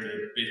they're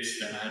the bits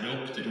that add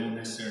up. They don't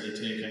necessarily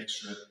take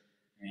extra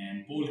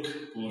bulk,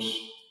 but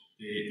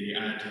they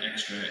add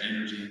extra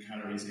energy and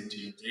calories into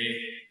your day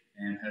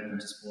and helping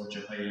to support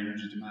your high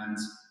energy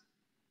demands.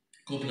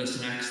 A couple of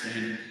snacks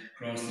then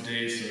across the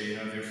day, so you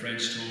have your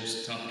French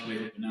toast topped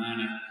with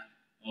banana,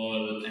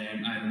 all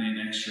adding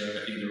in extra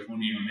either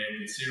honey or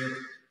maple syrup.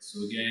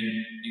 So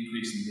again,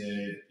 increasing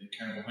the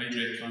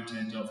carbohydrate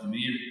content of the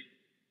meal.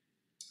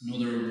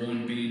 Another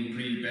one being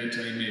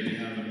pre-bedtime, maybe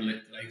having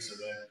the likes of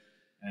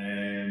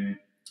an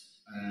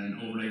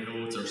overnight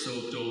oats or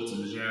soaked oats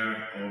in a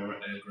jar, or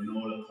a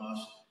granola pot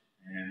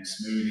and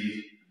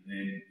smoothie. And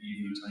then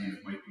evening time,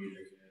 it might be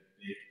like a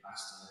baked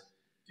pasta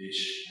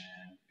dish,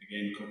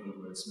 again coupled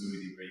with a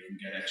smoothie where you can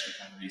get extra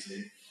calories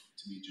in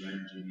to meet your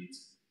energy needs.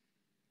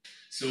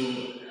 So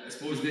I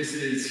suppose this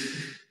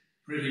is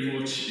pretty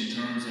much in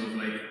terms of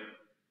like,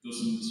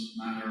 doesn't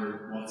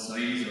matter what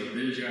size or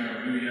build you are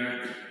or who you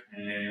are. I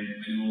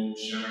know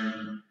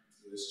Sharon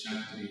was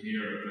chatting to me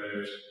here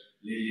about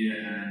Lydia,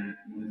 and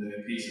one of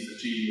the pieces that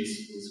she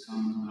was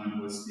commenting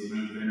on was the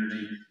amount of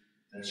energy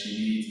that she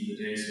needs in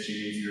the day. So she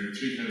needs nearly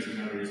 3,000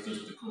 calories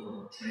just to cover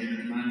her training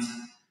demands.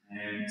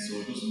 So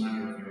it doesn't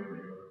matter if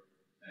you're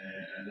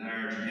a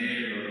large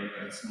male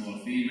or a small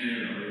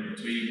female or in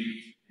between,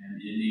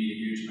 you need a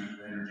huge amount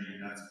of energy,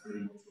 and that's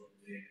pretty much what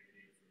we're aiming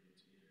for you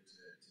to be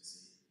able to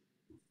see.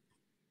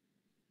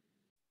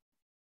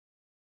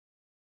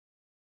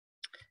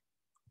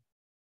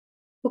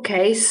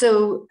 Okay,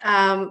 so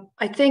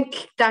I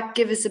think that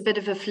gives us a bit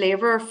of a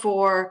flavour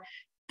for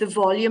the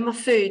volume of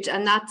food,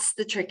 and that's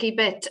the tricky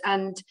bit.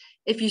 And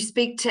if you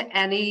speak to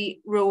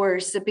any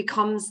rowers, it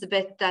becomes the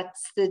bit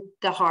that's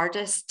the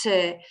hardest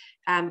to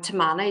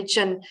manage.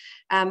 And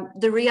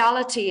the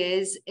reality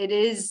is,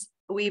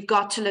 we've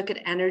got to look at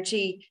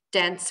energy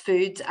dense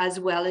foods as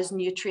well as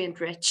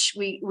nutrient rich.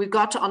 We've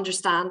got to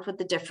understand what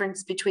the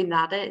difference between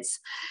that is.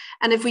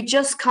 And if we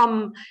just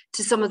come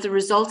to some of the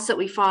results that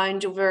we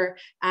found over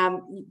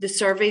the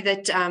survey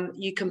that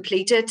you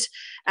completed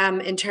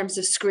in terms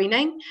of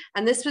screening,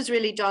 and this was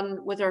really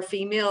done with our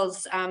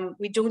females.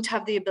 We don't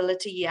have the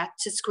ability yet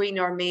to screen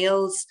our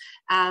males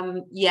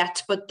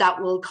yet, but that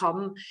will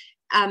come.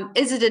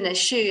 Is it an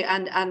issue?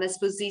 And I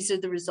suppose these are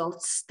the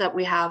results that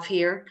we have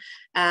here,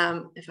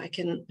 if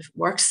it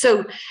works.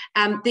 So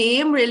the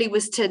aim really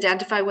was to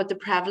identify what the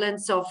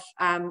prevalence of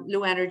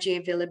low energy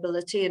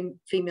availability in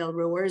female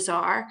rowers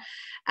are.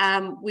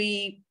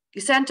 We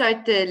sent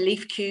out the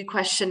LEAF-Q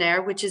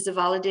questionnaire, which is a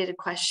validated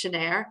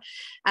questionnaire,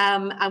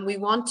 and we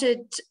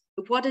wanted,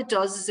 what it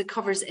does is it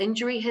covers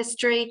injury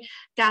history,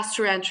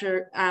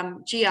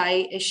 gastroenterology,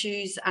 GI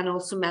issues, and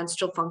also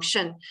menstrual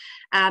function.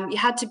 You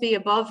had to be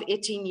above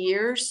 18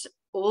 years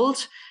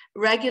old,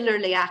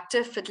 regularly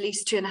active, at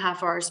least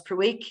 2.5 hours per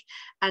week.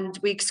 And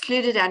we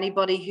excluded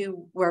anybody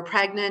who were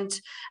pregnant,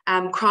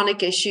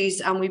 chronic issues,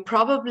 and we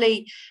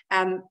probably,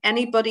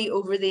 anybody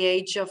over the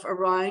age of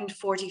around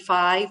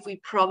 45, we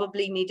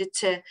probably needed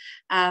to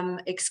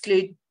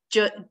exclude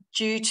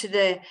due to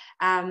the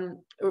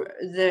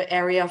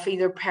area of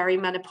either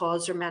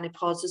perimenopause or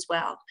menopause as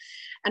well.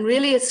 And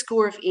really a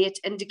score of 8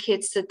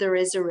 indicates that there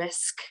is a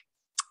risk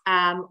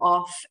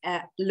of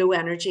low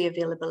energy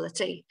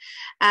availability.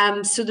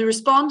 So the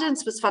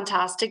respondents was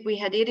fantastic. We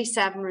had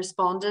 87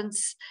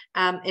 respondents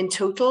in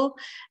total.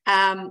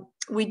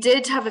 We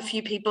did have a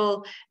few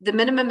people, the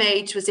minimum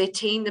age was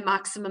 18, the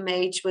maximum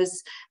age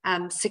was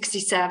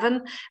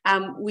 67.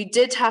 We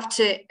did have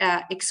to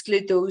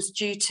exclude those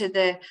due to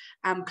the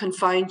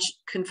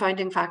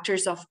confounding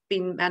factors of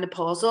being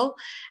menopausal.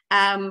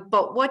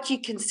 But what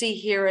you can see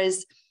here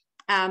is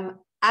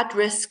at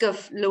risk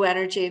of low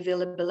energy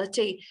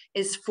availability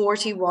is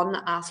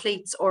 41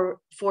 athletes, or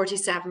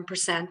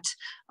 47%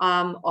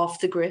 of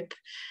the group.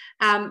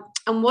 And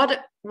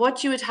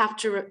what you would have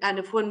to, and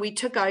if when we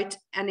took out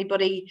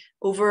anybody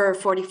over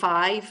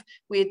 45,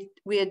 we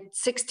had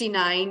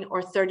 69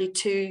 or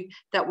 32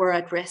 that were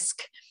at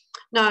risk.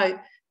 Now,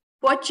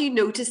 what you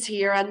notice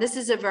here, and this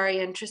is a very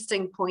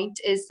interesting point,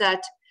 is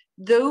that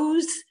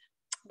those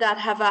that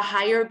have a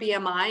higher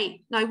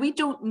BMI, now we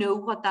don't know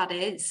what that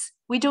is.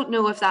 We don't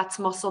know if that's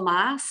muscle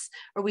mass,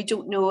 or we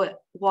don't know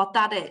what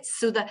that is.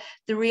 So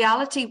the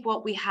reality,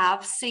 what we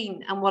have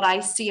seen, and what I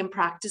see in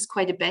practice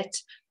quite a bit,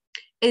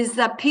 is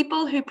that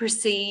people who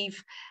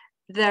perceive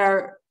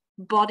their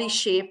body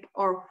shape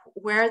or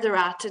where they're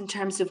at in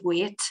terms of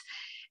weight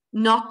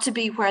not to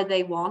be where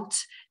they want,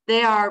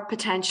 they are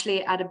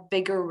potentially at a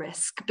bigger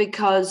risk,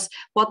 because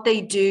what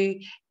they do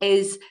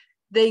is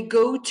they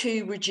go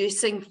to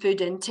reducing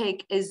food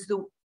intake as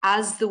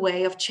the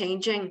way of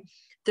changing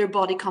their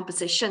body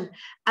composition.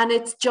 And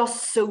it's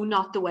just so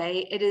not the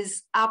way. It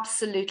is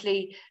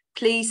absolutely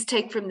please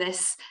take from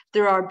this,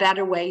 there are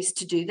better ways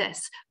to do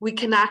this. We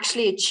can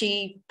actually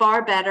achieve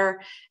far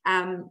better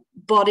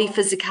body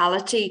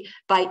physicality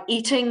by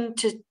eating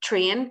to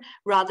train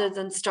rather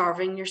than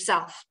starving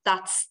yourself.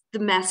 That's the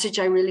message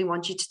I really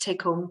want you to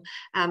take home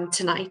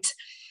tonight.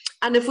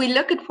 And if we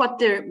look at what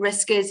the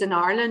risk is in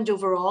Ireland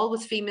overall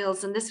with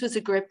females, and this was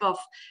a group of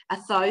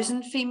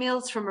 1,000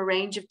 females from a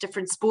range of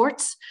different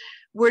sports,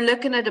 we're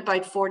looking at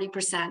about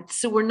 40%.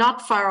 So we're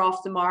not far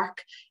off the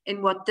mark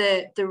in what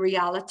the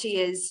reality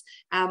is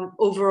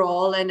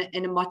overall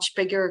in a much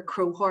bigger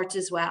cohort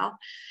as well.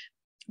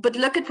 But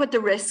look at what the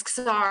risks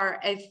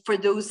are for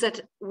those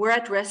that were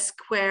at risk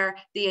where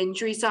the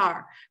injuries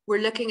are.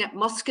 We're looking at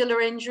muscular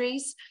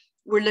injuries,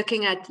 we're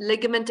looking at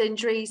ligament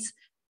injuries,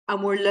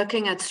 and we're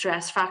looking at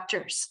stress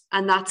factors.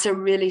 And that's a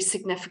really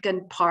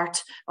significant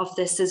part of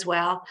this as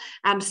well.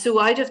 So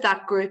out of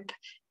that group,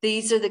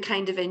 these are the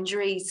kind of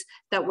injuries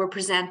that we're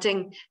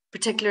presenting,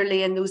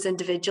 particularly in those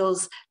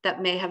individuals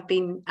that may have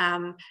been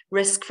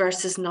risk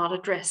versus not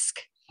at risk.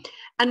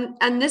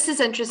 And this is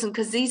interesting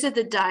because these are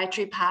the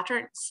dietary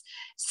patterns.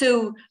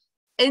 So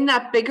in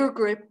that bigger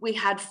group, we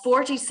had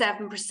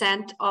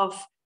 47%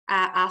 of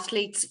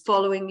athletes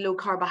following low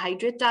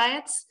carbohydrate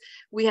diets.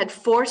 We had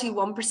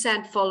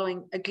 41%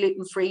 following a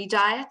gluten-free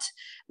diet.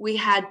 We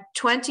had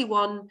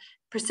 21%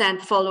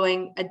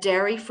 following a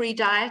dairy-free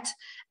diet.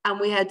 And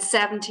we had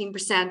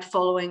 17%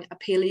 following a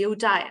paleo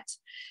diet.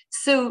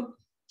 So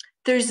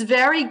there's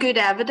very good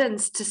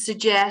evidence to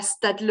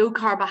suggest that low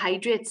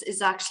carbohydrates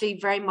is actually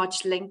very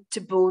much linked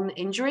to bone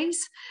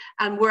injuries.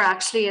 And we're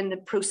actually in the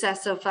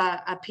process of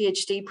a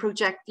PhD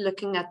project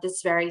looking at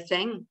this very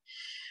thing.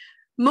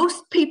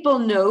 Most people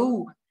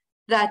know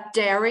that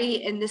dairy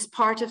in this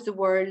part of the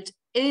world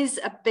is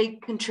a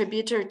big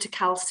contributor to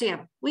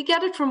calcium. We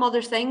get it from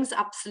other things,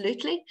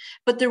 absolutely.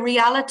 But the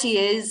reality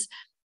is,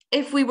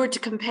 if we were to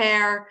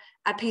compare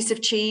a piece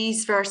of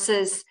cheese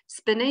versus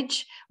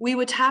spinach, we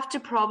would have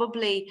to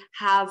probably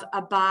have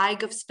a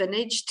bag of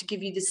spinach to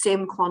give you the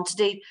same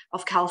quantity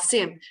of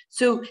calcium.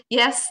 So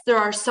yes, there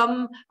are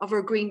some of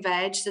our green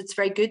veg that's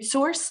very good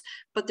source,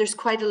 but there's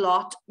quite a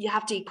lot. You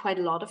have to eat quite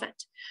a lot of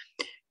it.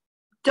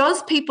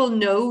 Does people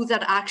know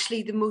that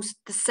actually the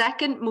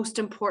second most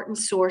important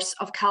source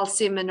of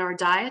calcium in our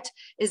diet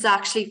is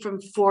actually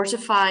from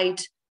fortified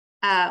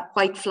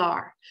white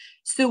flour?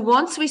 So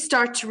once we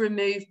start to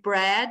remove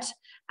bread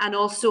and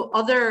also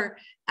other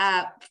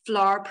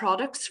flour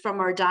products from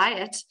our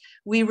diet,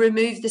 we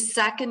remove the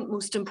second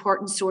most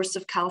important source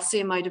of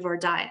calcium out of our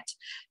diet.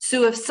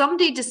 So if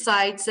somebody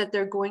decides that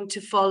they're going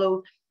to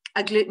follow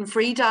a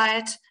gluten-free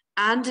diet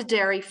and a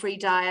dairy-free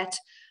diet,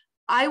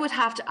 I would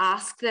have to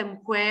ask them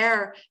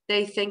where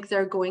they think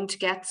they're going to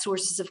get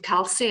sources of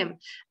calcium.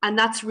 And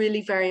that's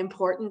really very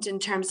important in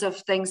terms of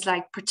things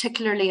like,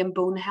 particularly in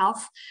bone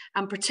health,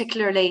 and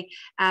particularly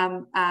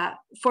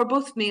for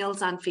both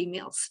males and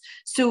females.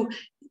 So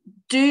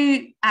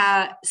do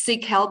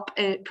seek help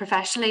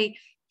professionally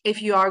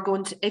if you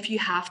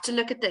have to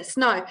look at this.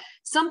 Now,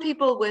 some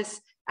people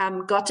with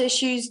gut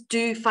issues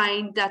do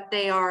find that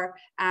they are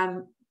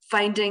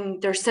finding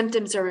their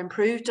symptoms are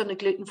improved on a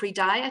gluten-free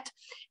diet.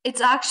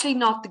 It's actually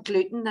not the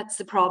gluten that's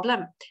the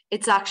problem.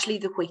 It's actually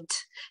the wheat.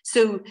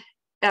 So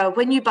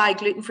when you buy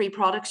gluten-free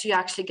products, you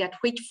actually get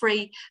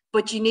wheat-free,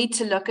 but you need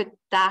to look at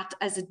that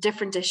as a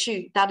different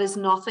issue. That is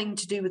nothing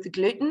to do with the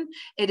gluten.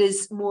 It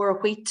is more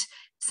a wheat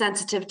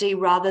sensitivity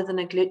rather than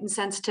a gluten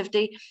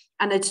sensitivity,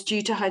 and it's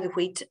due to how the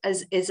wheat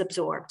is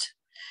absorbed.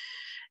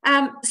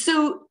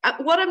 So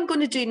what I'm going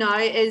to do now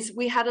is,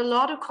 we had a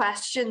lot of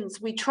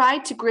questions. We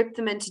tried to group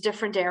them into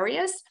different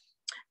areas.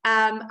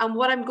 And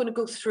what I'm going to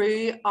go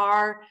through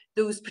are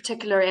those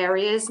particular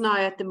areas now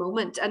at the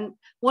moment. And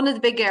one of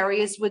the big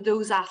areas were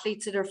those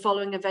athletes that are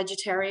following a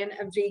vegetarian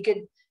and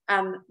vegan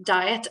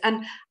diet.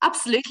 And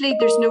absolutely,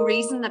 there's no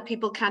reason that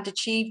people can't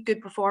achieve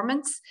good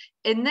performance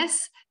in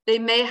this. They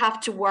may have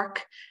to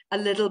work a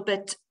little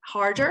bit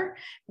harder.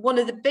 One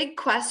of the big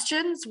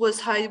questions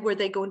was, how were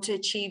they going to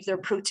achieve their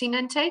protein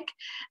intake?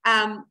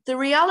 The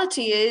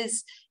reality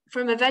is,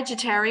 from a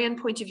vegetarian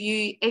point of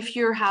view, if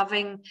you're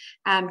having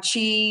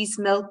cheese,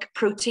 milk,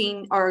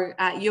 protein, or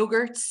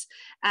yogurts,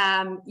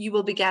 you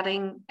will be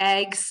getting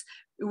eggs,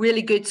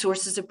 really good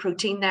sources of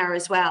protein there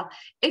as well.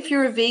 If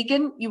you're a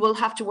vegan, you will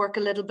have to work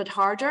a little bit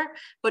harder,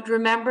 but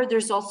remember,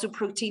 there's also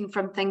protein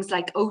from things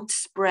like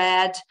oats,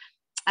 bread,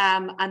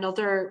 and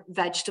other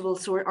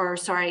vegetables,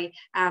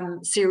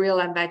 cereal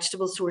and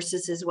vegetable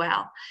sources as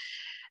well.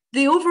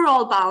 The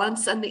overall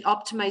balance and the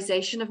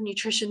optimization of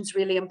nutrition is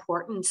really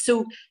important.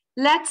 So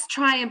let's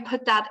try and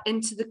put that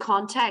into the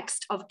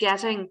context of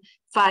getting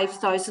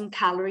 5,000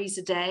 calories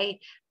a day.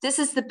 This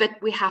is the bit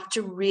we have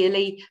to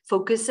really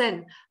focus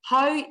in.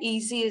 How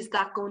easy is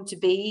that going to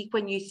be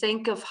when you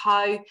think of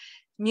how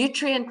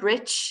nutrient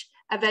rich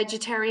a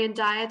vegetarian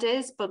diet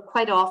is, but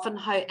quite often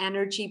how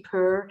energy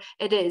poor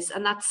it is?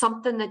 And that's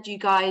something that you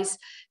guys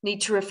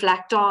need to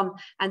reflect on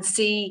and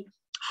see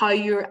how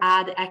you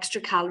add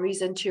extra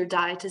calories into your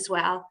diet as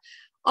well.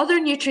 Other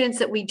nutrients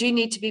that we do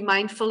need to be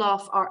mindful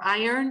of are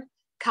iron,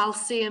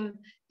 calcium,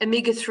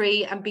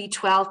 omega-3 and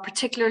B12,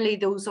 particularly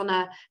those on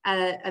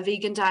a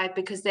vegan diet,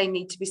 because they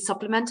need to be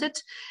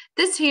supplemented.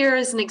 This here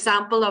is an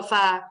example of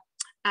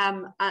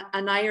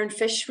an iron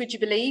fish, would you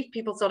believe?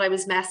 People thought I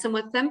was messing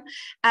with them.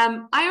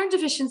 Iron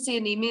deficiency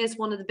anemia is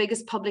one of the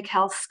biggest public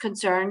health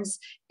concerns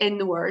in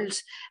the world,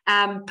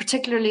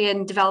 particularly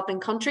in developing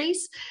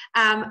countries.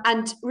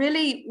 And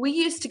really, we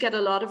used to get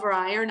a lot of our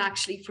iron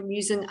actually from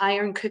using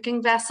iron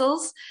cooking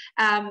vessels.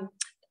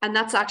 And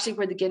that's actually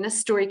where the Guinness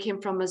story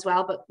came from as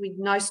well. But we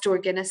now store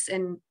Guinness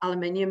in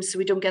aluminium, so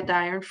we don't get the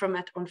iron from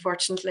it,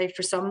 unfortunately,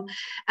 for some.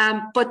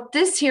 But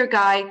this here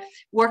guy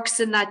works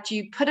in that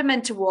you put him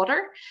into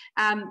water,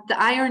 the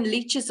iron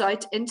leaches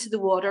out into the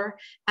water,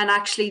 and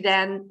actually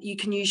then you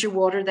can use your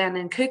water then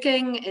in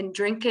cooking, in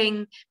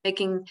drinking,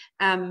 making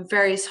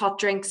various hot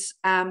drinks,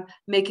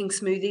 making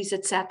smoothies,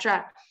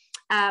 etc.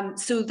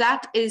 So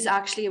that is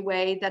actually a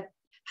way that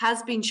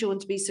has been shown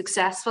to be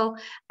successful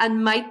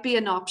and might be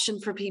an option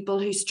for people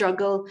who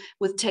struggle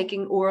with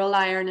taking oral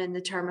iron in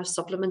the term of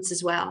supplements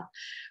as well.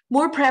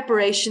 More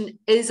preparation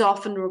is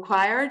often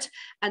required,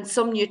 and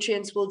some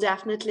nutrients will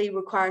definitely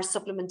require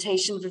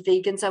supplementation for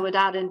vegans. I would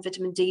add in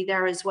vitamin D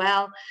there as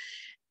well.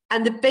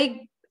 And the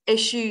big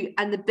issue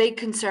and the big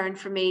concern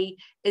for me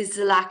is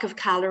the lack of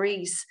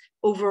calories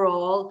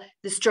overall,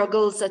 the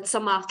struggles that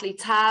some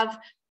athletes have.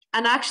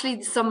 And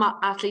actually, some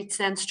athletes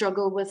then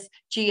struggle with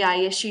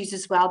GI issues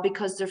as well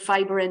because their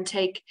fiber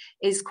intake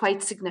is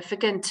quite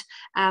significant.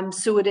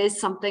 So it is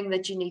something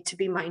that you need to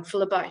be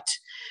mindful about.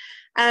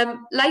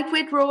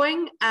 Lightweight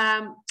rowing,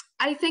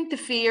 I think the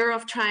fear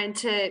of trying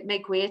to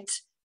make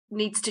weight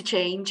needs to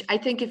change. I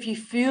think if you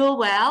fuel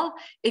well,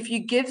 if you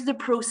give the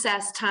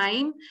process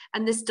time,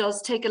 and this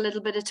does take a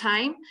little bit of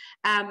time,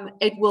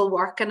 it will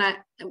work. And I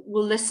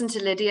will listen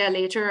to Lydia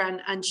later,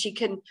 and she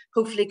can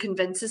hopefully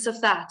convince us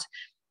of that.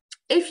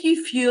 If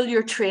you fuel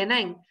your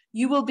training,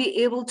 you will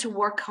be able to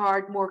work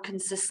hard more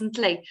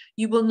consistently.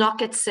 You will not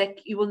get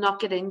sick. You will not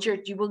get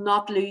injured. You will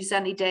not lose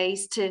any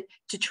days to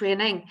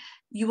training.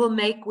 You will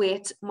make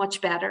weight much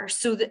better.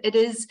 So that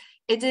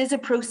it is a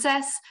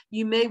process.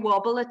 You may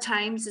wobble at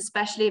times,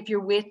 especially if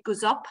your weight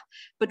goes up.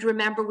 But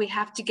remember, we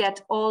have to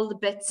get all the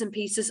bits and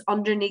pieces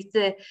underneath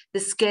the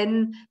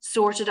skin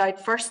sorted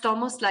out first,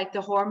 almost like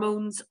the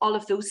hormones, all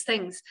of those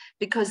things,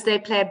 because they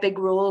play a big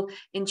role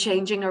in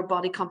changing our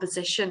body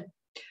composition.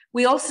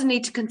 We also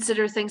need to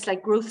consider things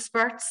like growth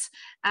spurts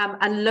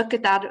and look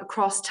at that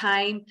across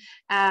time.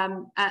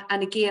 And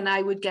again,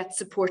 I would get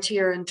support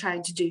here in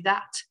trying to do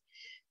that.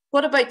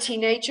 What about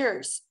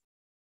teenagers?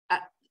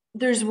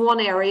 There's one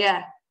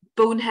area: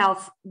 bone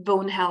health,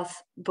 bone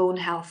health, bone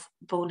health,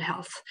 bone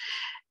health.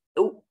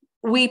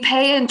 We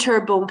pay into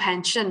our bone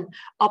pension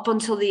up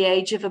until the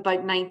age of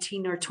about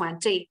 19 or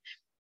 20.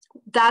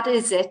 That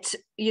is it.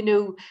 You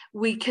know,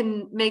 we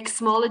can make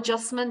small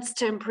adjustments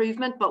to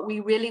improvement, but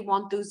we really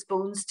want those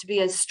bones to be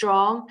as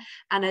strong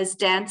and as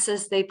dense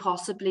as they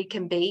possibly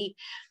can be.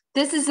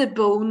 This is a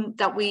bone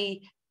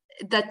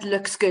that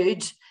looks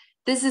good.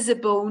 This is a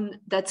bone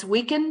that's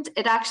weakened.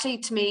 It actually,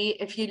 to me,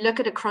 if you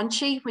look at a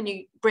crunchy, when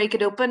you break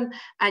it open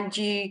and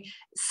you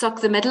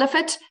suck the middle of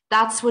it,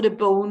 that's what a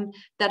bone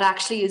that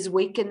actually is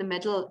weak in the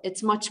middle.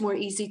 It's much more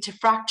easy to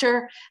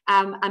fracture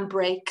and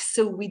break.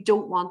 So we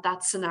don't want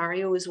that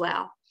scenario as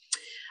well.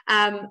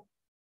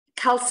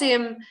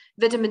 Calcium,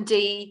 vitamin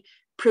D,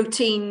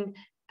 protein,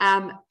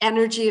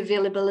 energy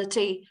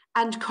availability,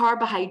 and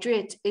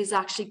carbohydrate is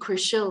actually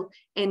crucial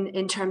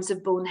in terms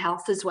of bone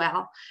health as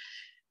well.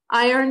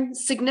 Iron,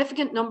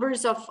 significant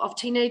numbers of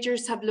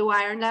teenagers have low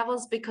iron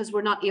levels because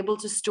we're not able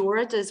to store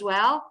it as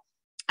well.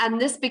 And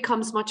this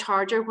becomes much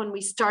harder when we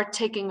start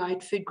taking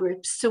out food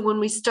groups. So when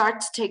we start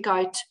to take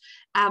out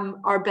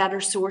our better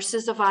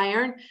sources of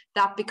iron,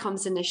 that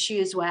becomes an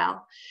issue as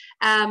well.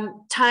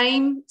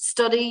 Time,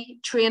 study,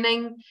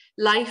 training,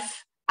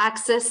 life,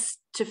 access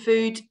to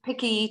food,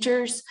 picky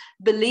eaters,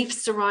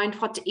 beliefs around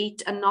what to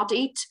eat and not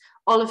eat,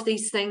 all of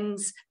these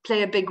things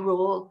play a big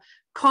role.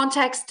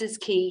 Context is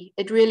key.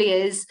 It really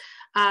is.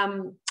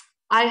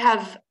 I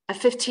have a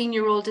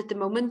 15-year-old at the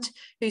moment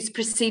who's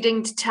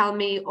proceeding to tell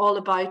me all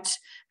about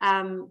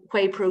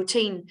whey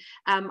protein.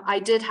 I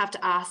did have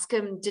to ask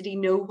him, did he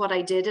know what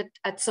I did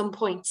at some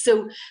point?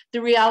 So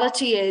the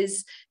reality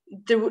is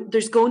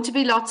there's going to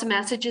be lots of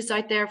messages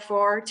out there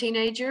for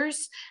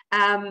teenagers.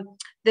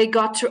 They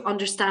got to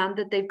understand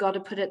that they've got to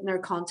put it in their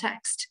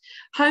context.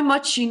 How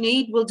much you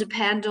need will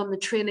depend on the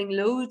training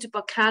load,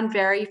 but can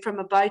vary from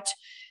about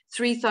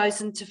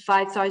 3,000 to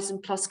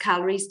 5,000 plus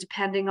calories,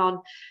 depending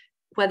on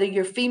whether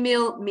you're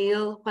female,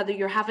 male, whether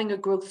you're having a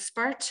growth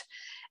spurt.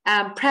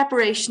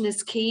 Preparation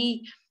is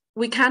key.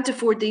 We can't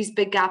afford these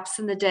big gaps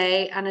in the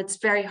day, and it's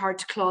very hard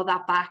to claw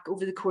that back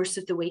over the course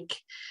of the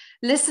week.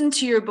 Listen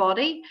to your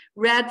body.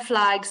 Red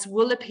flags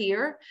will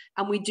appear,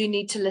 and we do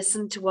need to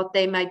listen to what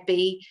they might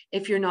be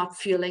if you're not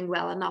fueling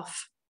well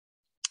enough.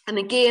 And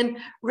again,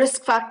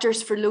 risk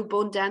factors for low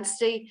bone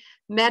density,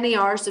 many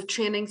hours of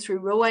training through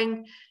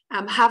rowing,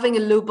 having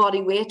a low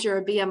body weight or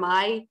a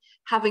BMI,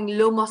 having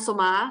low muscle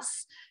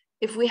mass,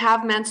 If we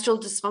have menstrual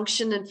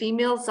dysfunction in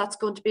females, that's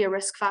going to be a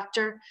risk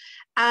factor.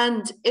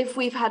 And if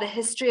we've had a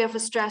history of a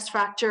stress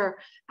fracture,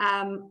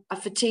 a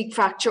fatigue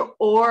fracture,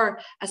 or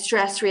a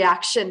stress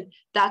reaction,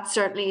 that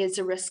certainly is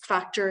a risk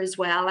factor as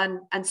well.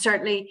 And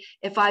certainly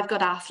if I've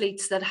got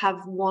athletes that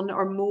have one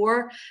or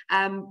more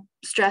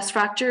stress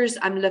fractures,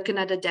 I'm looking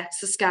at a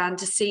DEXA scan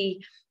to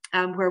see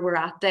where we're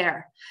at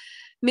there.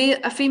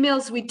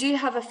 Females, we do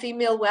have a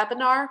female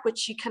webinar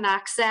which you can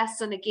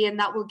access, and again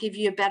that will give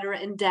you a better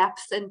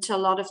in-depth into a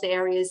lot of the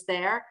areas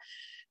there.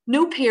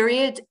 No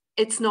period,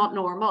 it's not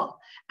normal.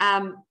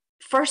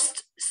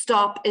 First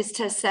stop is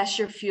to assess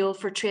your fuel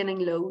for training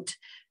load.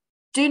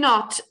 Do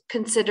not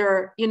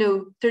consider, you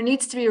know, there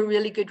needs to be a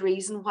really good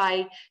reason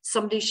why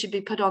somebody should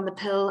be put on the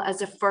pill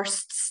as a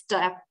first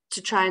step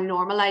to try and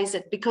normalize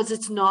it, because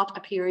it's not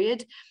a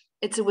period.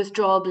 It's a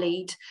withdrawal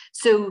bleed.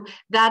 So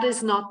that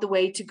is not the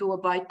way to go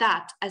about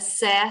that.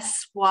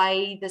 Assess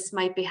why this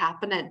might be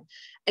happening.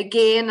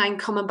 Again, I'm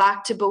coming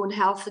back to bone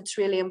health. It's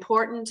really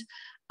important.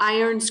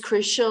 Iron's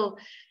crucial.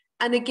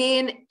 And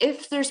again,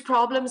 if there's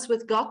problems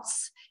with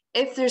guts,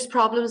 if there's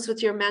problems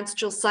with your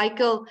menstrual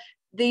cycle,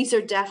 these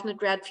are definite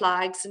red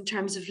flags in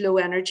terms of low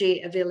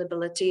energy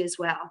availability as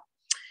well.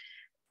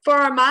 For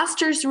our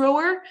masters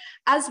rower,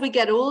 as we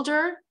get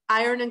older,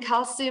 iron and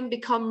calcium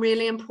become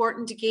really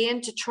important again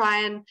to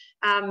try and,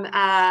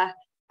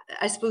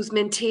 I suppose,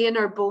 maintain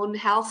our bone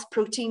health.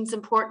 Protein's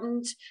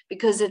important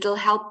because it'll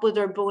help with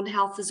our bone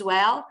health as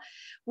well.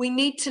 We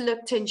need to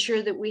look to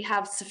ensure that we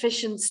have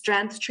sufficient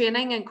strength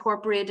training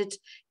incorporated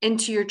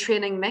into your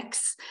training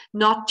mix,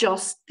 not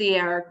just the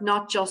air,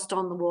 not just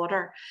on the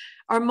water.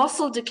 Our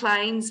muscle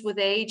declines with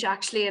age,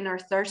 actually in our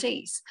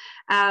 30s.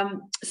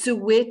 So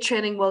weight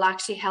training will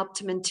actually help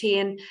to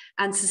maintain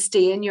and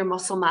sustain your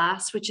muscle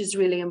mass, which is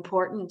really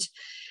important.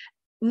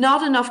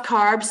 Not enough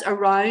carbs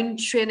around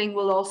training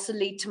will also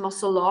lead to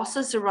muscle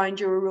losses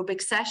around your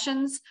aerobic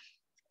sessions.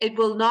 It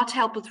will not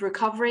help with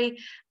recovery,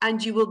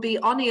 and you will be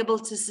unable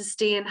to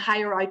sustain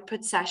higher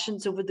output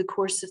sessions over the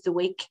course of the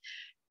week.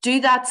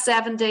 Do that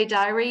 7-day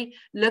diary.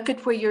 Look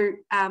at where your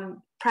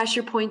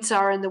pressure points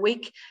are in the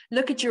week.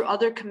 Look at your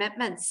other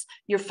commitments,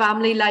 your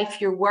family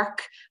life, your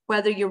work,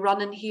 whether you're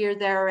running here,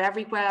 there, or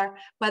everywhere,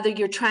 whether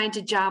you're trying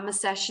to jam a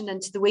session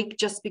into the week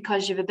just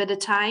because you have a bit of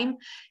time.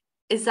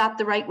 Is that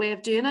the right way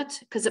of doing it?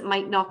 Because it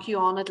might knock you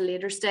on at a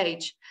later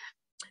stage.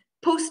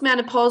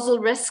 Postmenopausal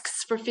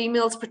risks for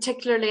females,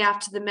 particularly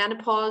after the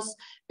menopause,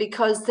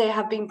 because they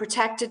have been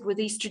protected with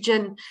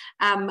estrogen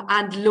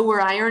and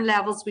lower iron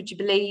levels, would you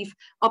believe,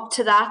 up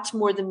to that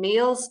more than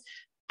males.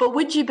 But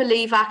would you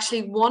believe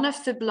actually one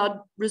of the blood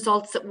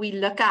results that we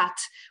look at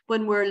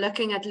when we're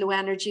looking at low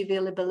energy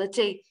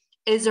availability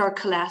is our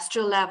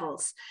cholesterol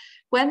levels.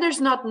 When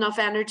there's not enough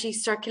energy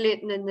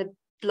circulating in the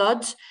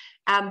blood,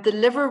 the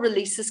liver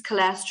releases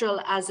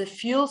cholesterol as a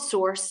fuel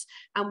source,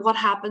 and what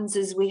happens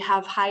is we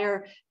have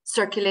higher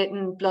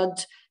circulating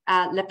blood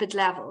lipid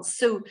levels.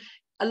 So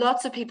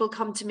lots of people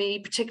come to me,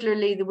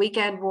 particularly the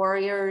weekend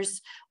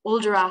warriors,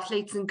 older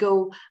athletes, and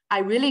go, I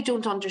really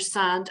don't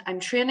understand. I'm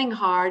training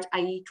hard,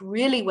 I eat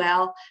really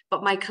well,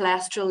 but my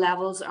cholesterol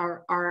levels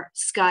are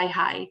sky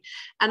high.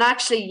 And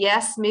actually,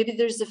 yes, maybe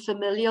there's a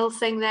familial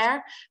thing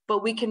there,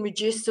 but we can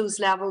reduce those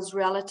levels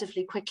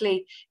relatively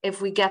quickly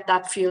if we get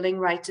that fueling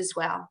right as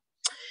well.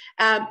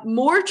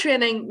 More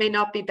training may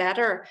not be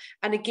better.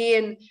 And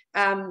again,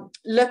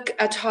 look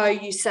at how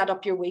you set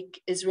up your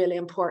week is really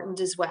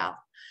important as well.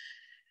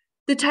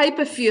 The type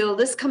of fuel,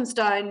 this comes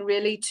down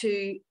really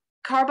to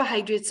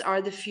carbohydrates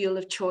are the fuel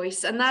of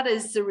choice. And that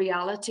is the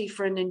reality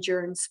for an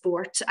endurance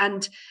sport.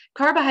 And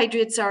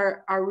carbohydrates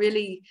are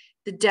really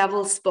the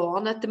devil's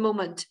spawn at the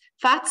moment.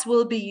 Fats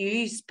will be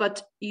used,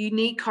 but you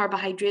need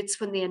carbohydrates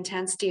when the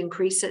intensity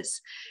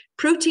increases.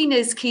 Protein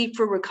is key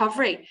for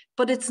recovery,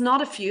 but it's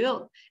not a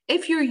fuel.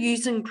 If you're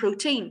using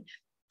protein,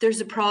 there's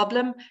a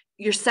problem.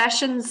 Your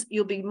sessions,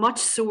 you'll be much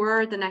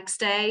sore the next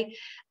day.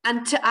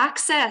 And to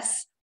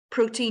access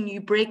protein,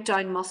 you break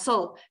down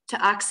muscle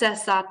to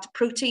access that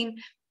protein.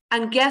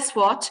 And guess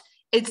what?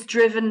 It's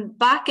driven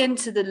back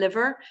into the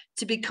liver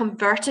to be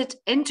converted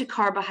into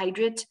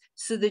carbohydrate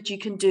so that you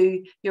can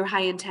do your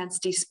high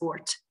intensity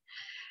sport.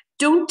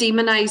 Don't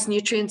demonize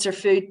nutrients or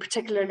food,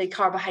 particularly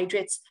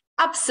carbohydrates.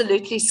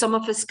 Absolutely, some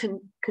of us can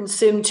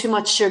consume too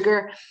much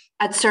sugar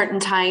at certain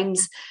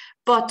times,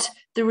 but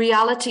the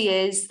reality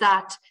is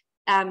that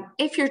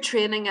if you're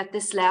training at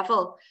this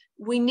level,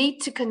 we need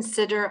to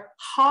consider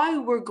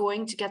how we're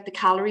going to get the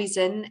calories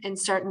in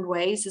certain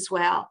ways as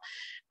well.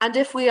 And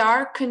if we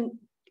are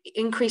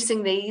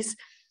increasing these,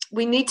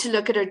 we need to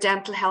look at our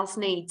dental health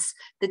needs,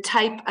 the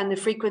type and the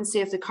frequency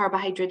of the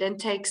carbohydrate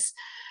intakes.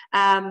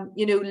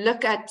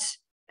 Look at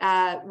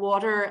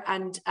water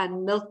and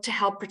milk to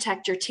help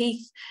protect your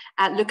teeth.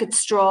 Look at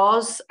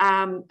straws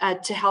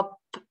to help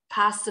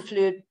pass the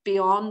fluid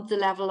beyond the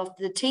level of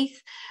the teeth,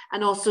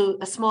 and also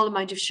a small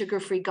amount of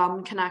sugar-free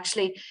gum can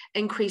actually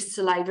increase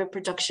saliva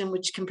production,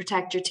 which can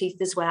protect your teeth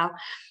as well.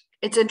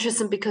 It's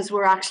interesting because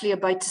we're actually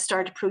about to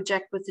start a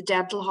project with the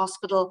dental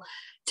hospital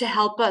to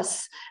help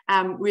us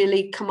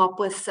really come up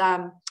with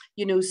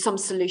you know, some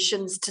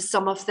solutions to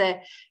some of the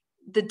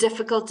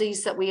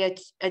difficulties that we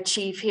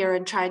achieve here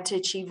in trying to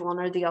achieve one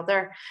or the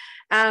other.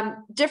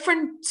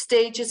 Different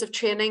stages of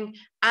training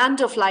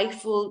and of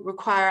life will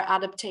require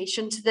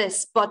adaptation to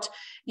this, but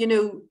you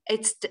know,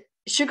 it's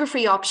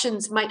sugar-free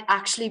options might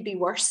actually be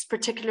worse,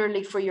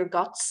 particularly for your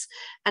guts.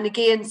 And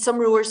again, some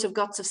rowers have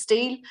guts of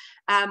steel,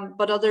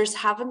 but others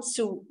haven't.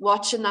 So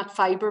watching that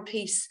fiber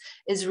piece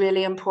is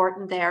really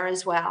important there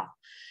as well.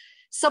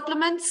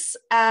 Supplements,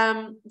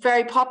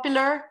 very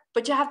popular,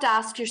 but you have to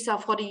ask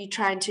yourself, what are you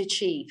trying to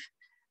achieve?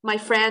 My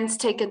friend's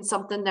taking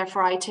something,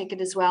 therefore I take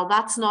it as well.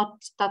 That's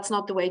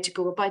not the way to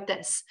go about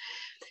this.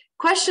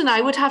 Question I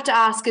would have to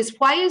ask is,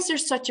 why is there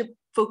such a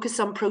focus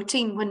on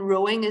protein when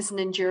rowing is an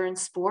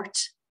endurance sport?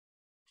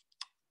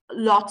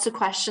 Lots of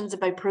questions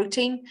about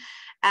protein.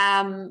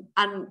 And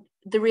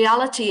the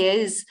reality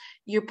is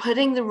you're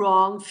putting the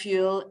wrong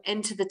fuel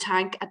into the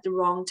tank at the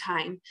wrong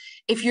time.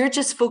 If you're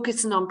just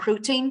focusing on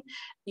protein,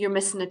 you're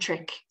missing a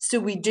trick. So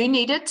we do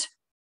need it.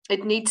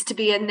 It needs to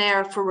be in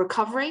there for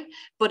recovery,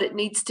 but it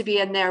needs to be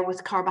in there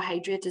with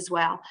carbohydrate as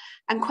well.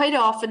 And quite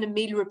often a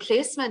meal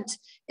replacement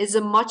is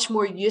a much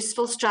more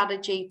useful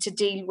strategy to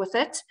deal with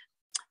it,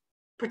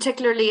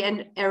 particularly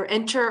in our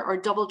inter or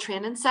double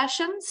training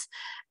sessions.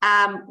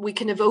 We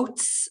can have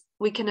oats,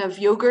 we can have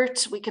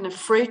yogurt, we can have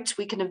fruit,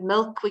 we can have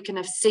milk, we can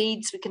have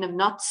seeds, we can have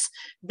nuts,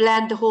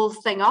 blend the whole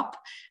thing up.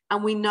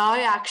 And we now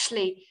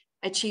actually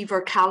achieve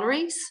our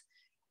calories.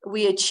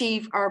 We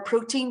achieve our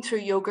protein through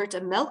yogurt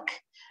and milk.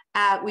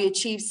 We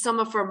achieve some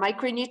of our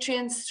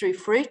micronutrients through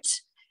fruit.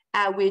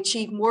 We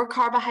achieve more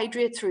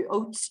carbohydrate through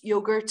oats,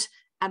 yogurt,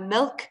 and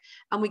milk.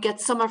 And we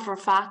get some of our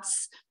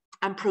fats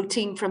and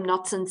protein from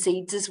nuts and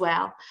seeds as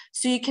well.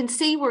 So you can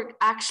see we're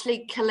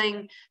actually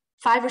killing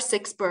 5 or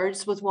 6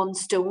 birds with one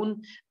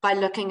stone by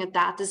looking at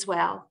that as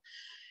well.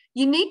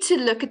 You need to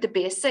look at the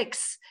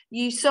basics.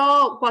 You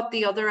saw what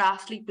the other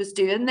athlete was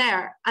doing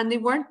there, and they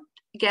weren't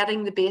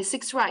getting the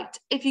basics right.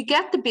 If you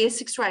get the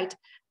basics right,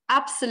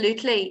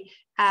 absolutely,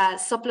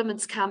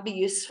 supplements can be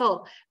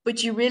useful,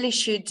 but you really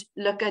should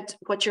look at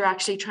what you're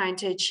actually trying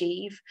to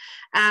achieve.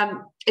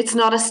 It's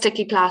not a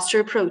sticky plaster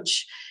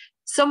approach.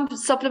 Some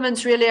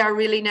supplements really are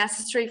really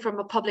necessary from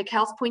a public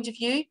health point of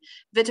view.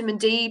 Vitamin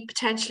D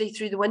potentially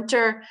through the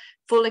winter,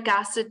 folic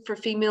acid for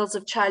females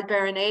of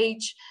childbearing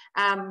age,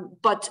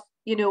 but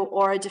you know,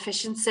 or a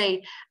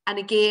deficiency. And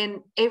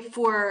again, if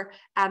we're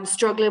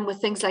struggling with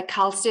things like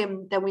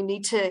calcium, then we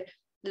need to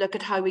look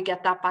at how we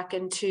get that back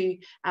into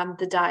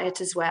the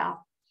diet as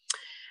well.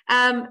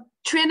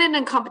 Training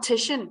and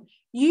competition.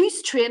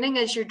 Use training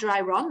as your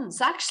dry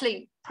runs.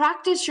 Actually,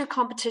 practice your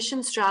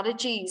competition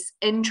strategies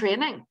in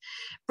training.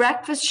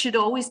 Breakfast should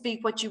always be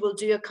what you will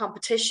do at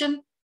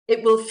competition.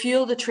 It will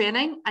fuel the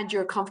training and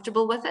you're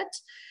comfortable with it.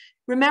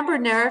 Remember,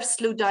 nerves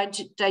slow down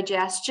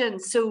digestion.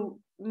 So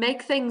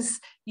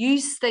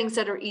use things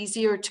that are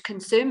easier to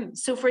consume.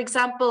 So for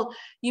example,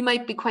 you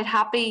might be quite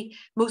happy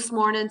most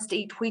mornings to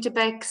eat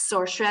Weetabix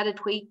or shredded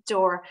wheat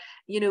or,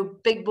 you know,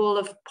 big bowl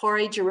of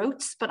porridge or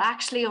oats, but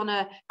actually on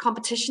a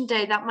competition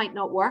day, that might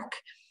not work.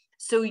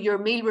 So your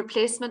meal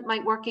replacement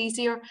might work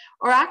easier,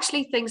 or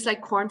actually things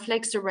like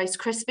cornflakes or Rice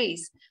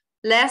Krispies.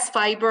 Less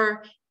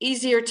fiber,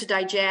 easier to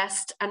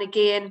digest, and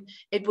again,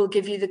 it will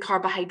give you the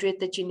carbohydrate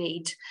that you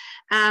need.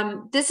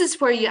 This is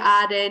where you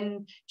add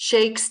in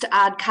shakes to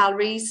add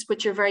calories,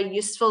 which are very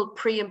useful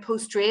pre and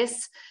post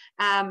race,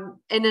 in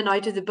and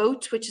out of the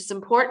boat, which is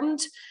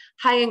important.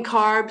 High in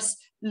carbs,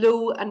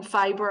 low in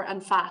fiber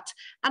and fat.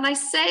 And I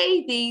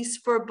say these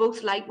for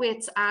both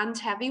lightweights and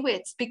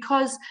heavyweights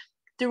because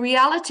the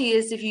reality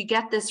is if you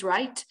get this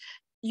right,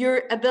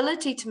 your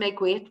ability to make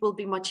weight will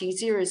be much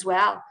easier as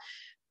well.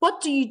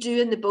 What do you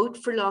do in the boat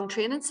for long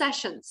training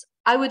sessions?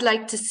 I would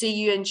like to see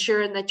you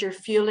ensuring that you're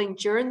fueling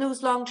during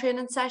those long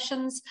training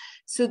sessions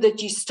so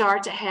that you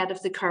start ahead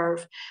of the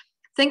curve.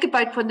 Think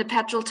about when the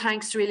petrol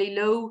tank's really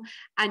low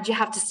and you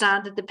have to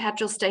stand at the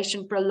petrol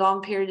station for a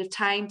long period of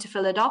time to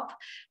fill it up.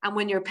 And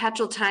when your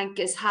petrol tank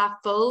is half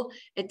full,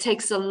 it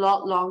takes a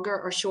lot longer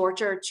or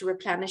shorter to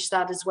replenish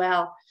that as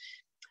well.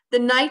 The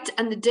night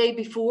and the day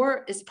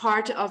before is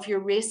part of your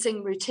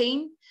racing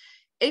routine.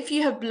 If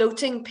you have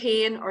bloating,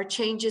 pain, or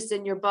changes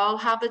in your bowel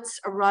habits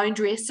around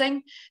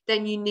racing,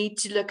 then you need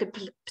to look at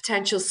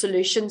potential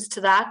solutions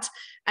to that,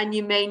 and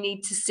you may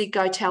need to seek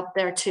out help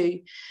there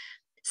too.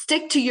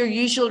 Stick to your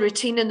usual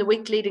routine in the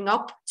week leading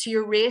up to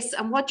your race,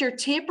 and what your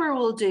taper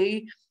will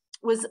do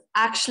was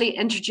actually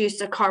introduce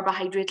a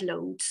carbohydrate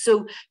load.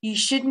 So you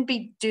shouldn't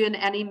be doing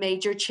any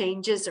major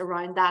changes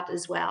around that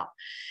as well.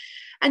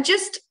 And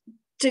just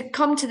to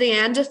come to the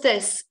end of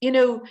this, you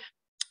know,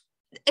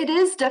 it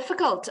is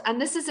difficult, and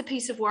this is a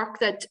piece of work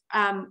that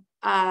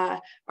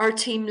our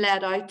team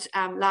led out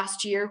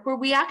last year, where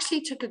we actually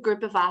took a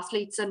group of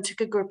athletes and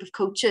took a group of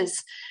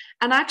coaches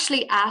and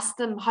actually asked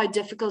them how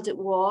difficult it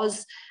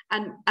was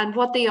and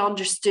what they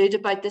understood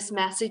about this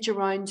message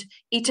around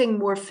eating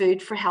more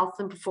food for health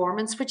and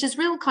performance, which is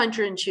real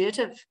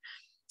counterintuitive.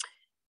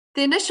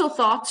 The initial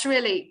thoughts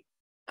really,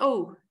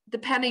 oh, the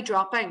penny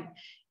dropping.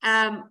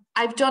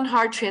 I've done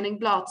hard training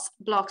blocks.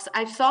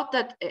 I've thought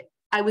that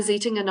I was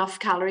eating enough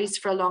calories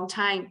for a long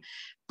time,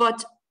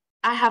 but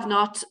I have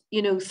not,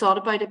 thought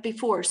about it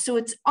before. So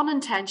it's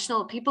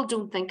unintentional. People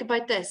don't think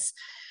about this.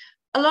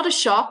 A lot of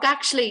shock,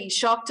 actually,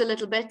 shocked a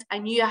little bit. I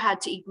knew I had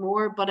to eat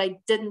more, but I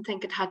didn't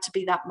think it had to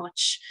be that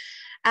much.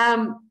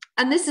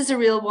 And this is a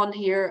real one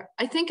here.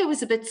 I think I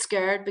was a bit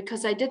scared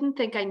because I didn't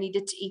think I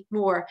needed to eat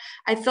more.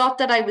 I thought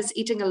that I was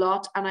eating a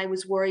lot and I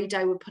was worried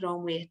I would put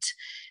on weight.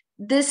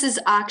 This is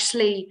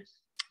actually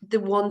the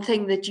one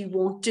thing that you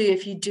won't do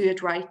if you do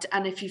it right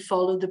and if you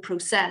follow the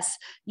process.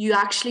 You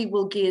actually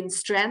will gain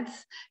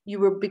strength.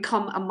 You will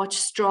become a much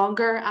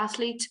stronger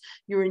athlete.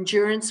 Your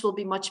endurance will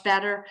be much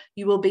better.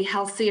 You will be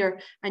healthier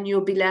and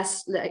you'll be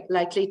less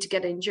likely to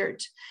get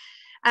injured.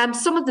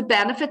 Some of the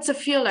benefits of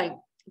fueling.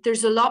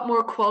 There's a lot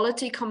more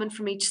quality coming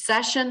from each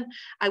session.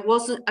 I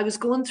wasn't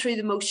going through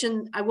the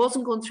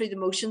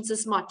motions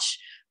as much.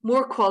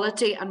 More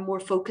quality and more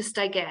focused,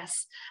 I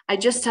guess. I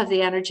just have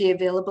the energy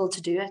available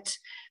to do it.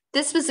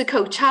 This was a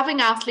coach.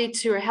 Having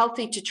athletes who are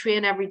healthy to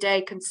train every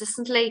day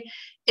consistently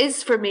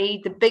is, for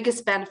me, the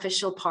biggest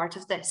beneficial part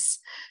of this.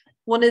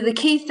 One of the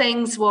key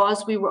things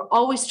was we were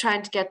always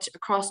trying to get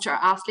across to our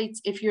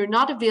athletes, if you're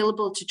not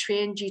available to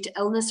train due to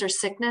illness or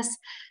sickness,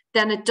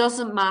 then it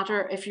doesn't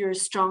matter if you're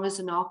as strong as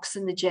an ox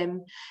in the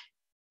gym.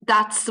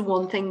 That's the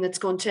one thing that's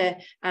going to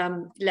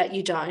let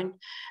you down.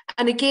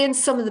 And again,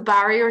 some of the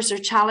barriers or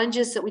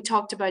challenges that we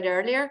talked about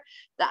earlier,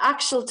 the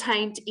actual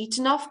time to eat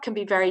enough can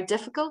be very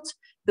difficult.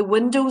 The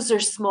windows are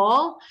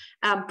small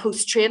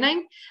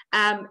post-training.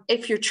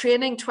 If you're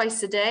training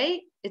twice a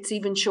day, it's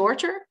even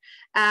shorter.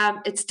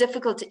 It's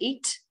difficult to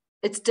eat.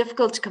 It's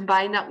difficult to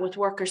combine that with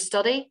work or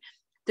study.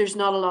 There's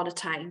not a lot of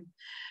time.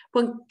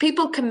 When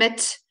people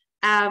commit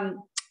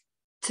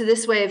to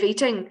this way of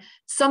eating,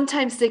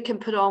 sometimes they can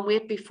put on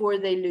weight before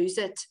they lose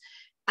it.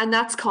 And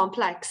that's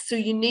complex. So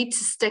you need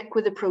to stick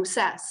with the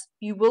process.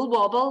 You will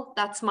wobble,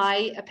 that's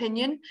my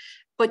opinion,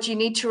 but you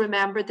need to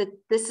remember that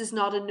this is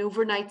not an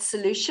overnight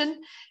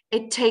solution.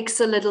 It takes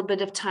a little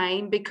bit of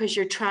time because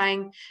you're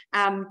trying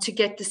to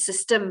get the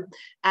system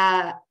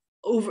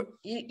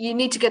you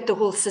need to get the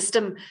whole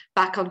system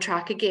back on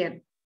track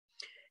again.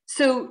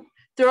 So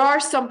there are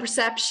some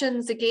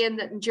perceptions, again,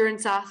 that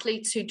endurance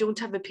athletes who don't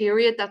have a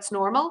period, that's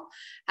normal.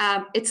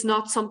 It's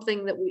not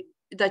something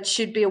that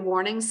should be a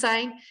warning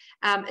sign.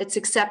 It's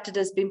accepted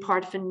as being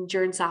part of an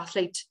endurance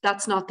athlete.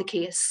 That's not the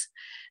case.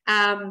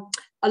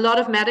 A lot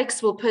of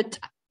medics will put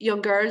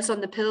young girls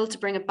on the pill to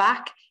bring it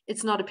back.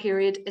 It's not a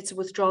period, it's a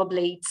withdrawal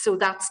bleed. So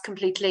that's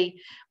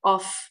completely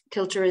off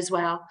kilter as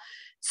well.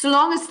 So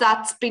long as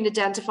that's been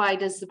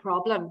identified as the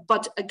problem,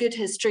 but a good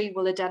history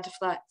will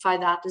identify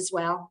that as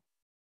well.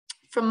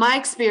 From my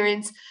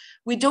experience,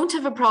 we don't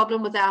have a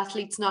problem with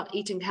athletes not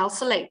eating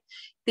healthily.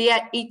 They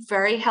eat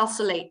very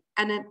healthily,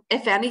 and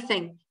if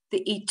anything,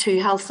 they eat too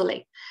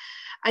healthily.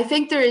 I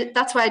think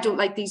that's why I don't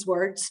like these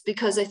words,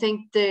 because I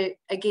think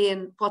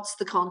again, what's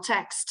the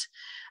context?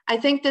 I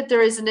think that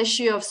there is an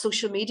issue of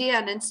social media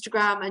and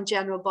Instagram and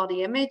general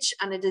body image,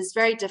 and it is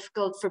very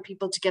difficult for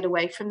people to get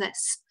away from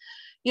this.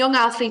 Young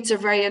athletes are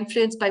very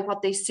influenced by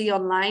what they see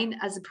online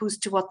as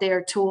opposed to what they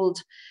are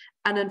told.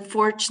 And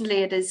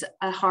unfortunately, it is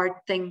a hard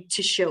thing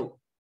to show.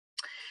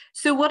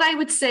 So what I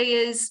would say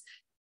is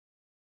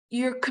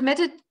you're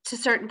committed to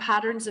certain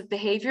patterns of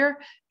behavior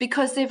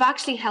because they've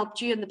actually helped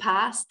you in the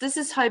past. This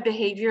is how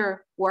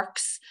behavior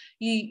works.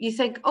 You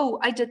think, oh,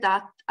 I did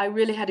that. I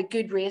really had a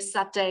good race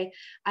that day.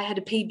 I had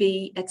a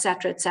PB,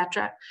 etc.,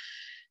 etc.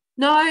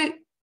 Now,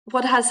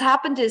 what has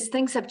happened is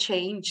things have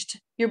changed.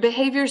 Your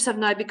behaviors have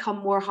now become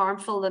more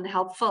harmful than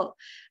helpful.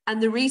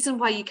 And the reason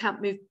why you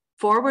can't move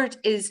forward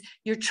is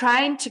you're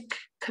trying to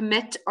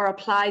commit or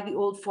apply the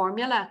old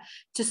formula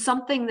to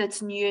something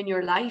that's new in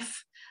your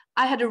life.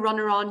 I had a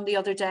runner on the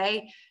other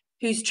day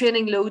whose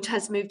training load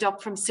has moved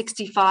up from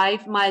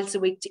 65 miles a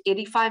week to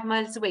 85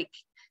 miles a week.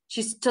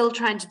 She's still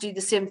trying to do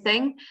the same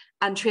thing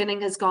and training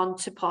has gone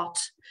to pot.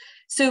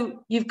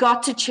 So you've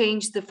got to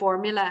change the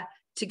formula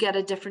to get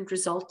a different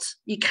result.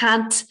 You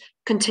can't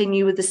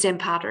continue with the same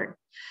pattern.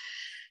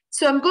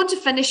 So I'm going to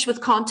finish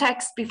with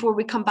context before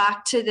we come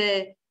back to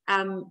the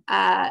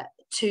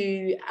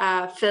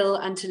Phil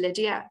and to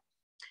Lydia.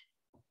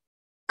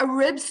 A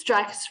rib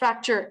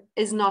fracture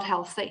is not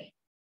healthy.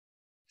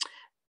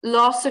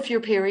 Loss of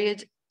your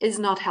period is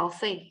not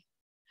healthy.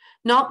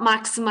 Not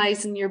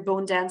maximizing your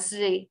bone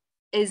density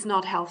is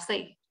not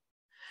healthy.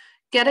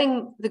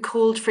 Getting the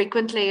cold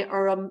frequently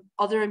or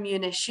other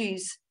immune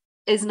issues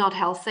is not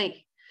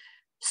healthy.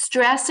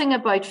 Stressing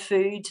about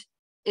food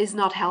is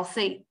not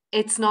healthy.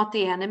 It's not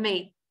the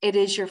enemy, it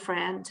is your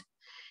friend.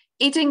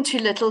 Eating too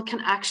little can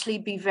actually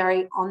be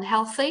very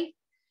unhealthy.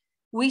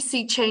 We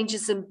see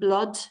changes in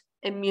blood,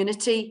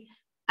 immunity,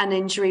 and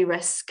injury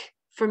risk.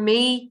 For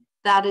me,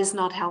 that is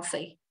not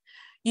healthy.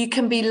 You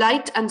can be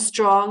light and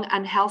strong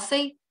and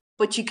healthy,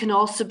 but you can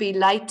also be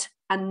light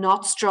and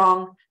not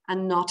strong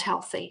and not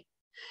healthy.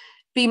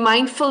 Be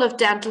mindful of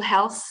dental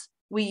health.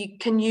 We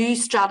can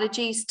use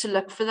strategies to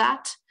look for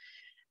that.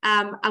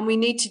 And we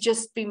need to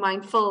just be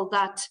mindful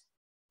that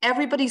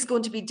everybody's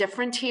going to be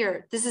different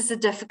here. This is the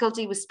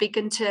difficulty with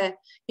speaking to,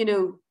 you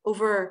know,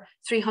 over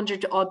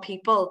 300 odd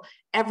people.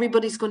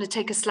 Everybody's going to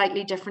take a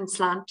slightly different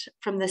slant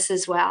from this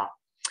as well.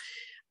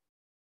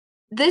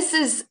 This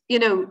is, you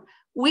know,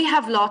 we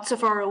have lots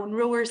of our own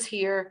rowers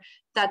here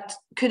that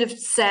could have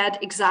said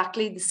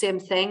exactly the same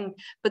thing,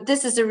 but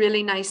this is a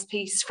really nice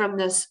piece from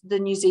the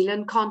New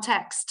Zealand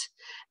context.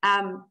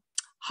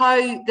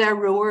 How their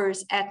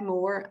rowers ate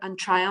more and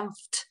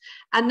triumphed.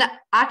 And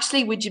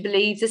actually, would you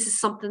believe this is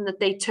something that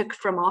they took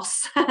from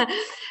us?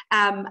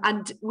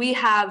 And we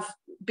have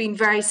been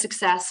very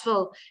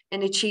successful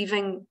in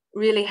achieving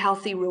really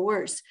healthy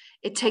rowers.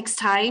 It takes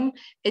time,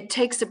 it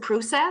takes a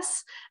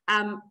process,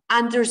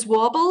 and there's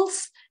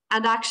wobbles.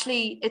 And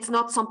actually, it's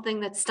not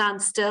something that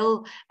stands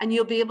still. And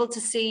you'll be able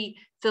to see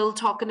Phil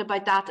talking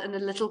about that in a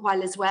little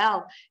while as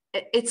well.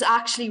 It's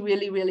actually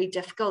really, really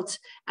difficult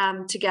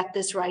to get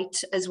this right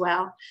as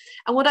well.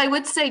 And what I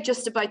would say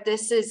just about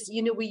this is,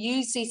 you know, we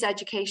use these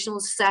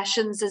educational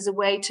sessions as a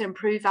way to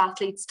improve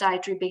athletes'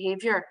 dietary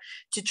behaviour,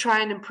 to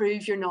try and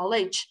improve your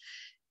knowledge.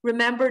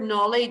 Remember,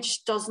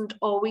 knowledge doesn't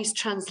always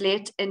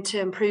translate into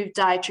improved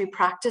dietary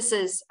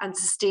practices and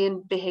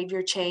sustained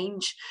behaviour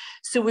change.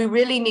 So we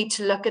really need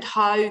to look at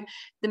how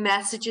the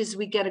messages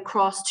we get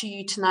across to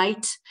you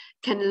tonight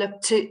can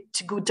look to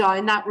go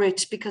down that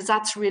route, because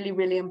that's really,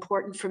 really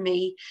important for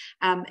me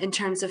in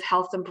terms of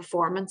health and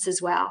performance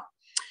as well.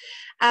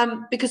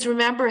 Because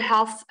remember,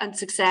 health and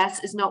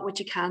success is not what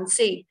you can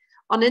see.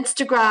 On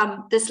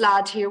Instagram, this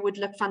lad here would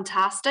look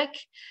fantastic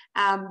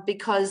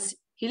because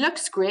he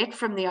looks great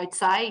from the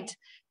outside,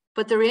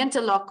 but there ain't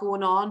a lot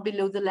going on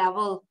below the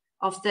level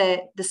of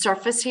the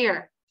surface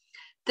here.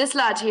 This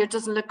lad here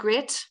doesn't look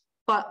great,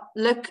 but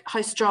look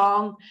how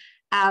strong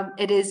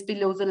it is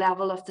below the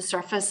level of the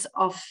surface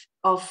of,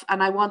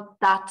 and I want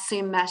that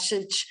same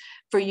message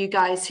for you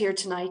guys here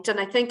tonight. And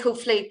I think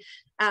hopefully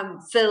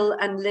Phil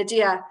and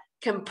Lydia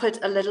can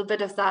put a little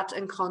bit of that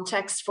in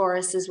context for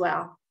us as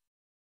well.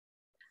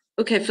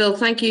 Okay, Phil,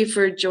 thank you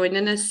for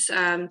joining us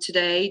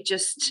today.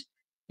 Just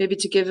maybe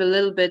to give a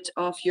little bit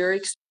of your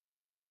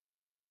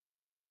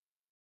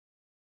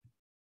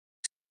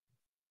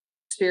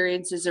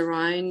experiences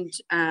around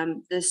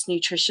this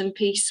nutrition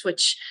piece,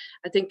 which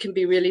I think can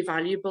be really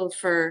valuable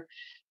for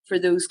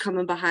those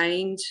coming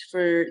behind,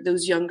 for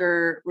those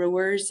younger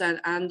rowers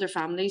and their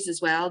families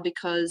as well,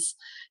 because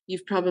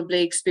you've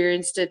probably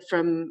experienced it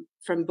from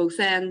both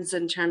ends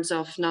in terms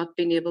of not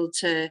being able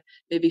to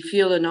maybe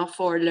feel enough,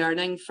 or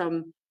learning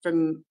from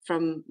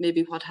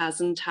maybe what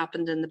hasn't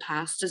happened in the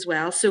past as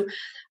well. So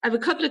I have a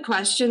couple of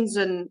questions,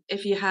 and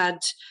if you had,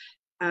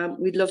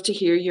 we'd love to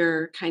hear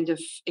your kind of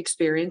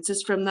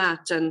experiences from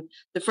that. And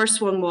the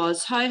first one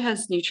was, how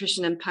has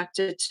nutrition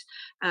impacted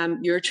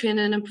your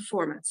training and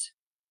performance?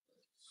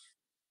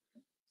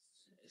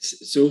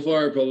 So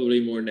far,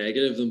 probably more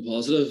negative than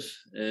positive.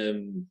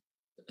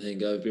 I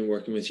think I've been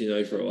working with you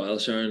now for a while,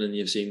 Sharon, and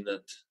you've seen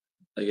that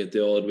I get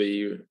the odd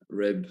wee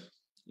rib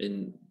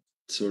in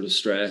sort of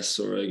stress,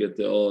 or I get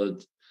the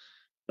odd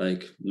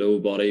like low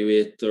body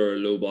weight or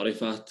low body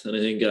fat, and I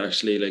think it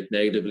actually like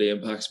negatively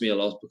impacts me a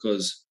lot,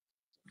 because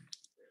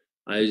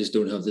I just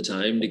don't have the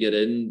time to get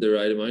in the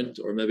right amount,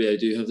 or maybe I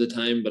do have the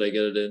time but I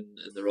get it in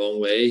the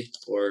wrong way.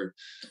 Or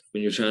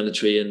when you're trying to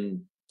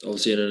train,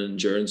 obviously in an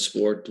endurance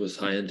sport with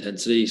high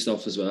intensity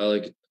stuff as well,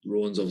 like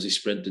rowing's obviously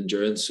sprint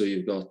endurance, so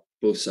you've got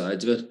both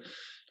sides of it.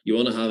 You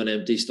want to have an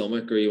empty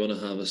stomach, or you want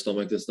to have a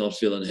stomach that's not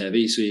feeling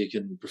heavy, so you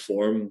can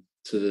perform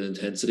to the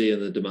intensity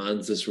and the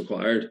demands that's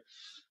required.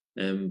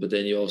 But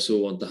then you also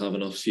want to have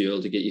enough fuel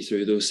to get you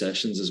through those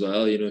sessions as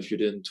well. You know, if you're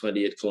doing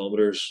 28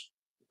 kilometers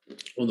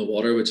on the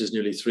water, which is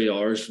nearly 3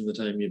 hours from the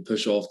time you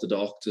push off the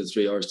dock to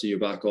 3 hours till you're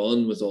back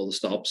on, with all the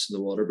stops and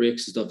the water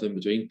breaks and stuff in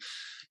between,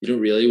 you don't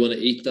really want to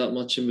eat that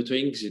much in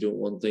between, because you don't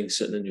want things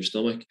sitting in your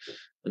stomach,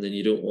 and then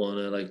you don't want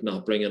to like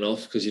not bring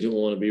enough, because you don't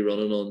want to be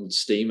running on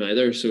steam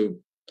either. So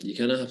you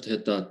kind of have to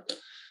hit that.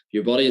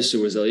 Your body is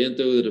so resilient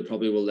though that it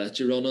probably will let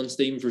you run on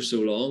steam for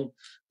so long.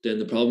 Then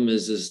the problem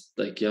is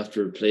like you have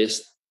to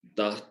replace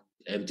that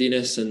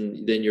emptiness,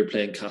 and then you're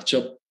playing catch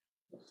up,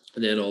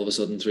 and then all of a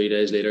sudden 3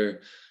 days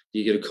later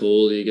you get a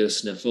cold, you get a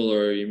sniffle,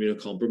 or you're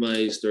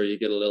immunocompromised, or you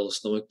get a little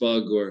stomach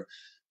bug, or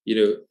you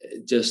know,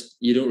 just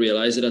you don't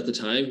realize it at the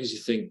time, because you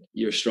think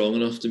you're strong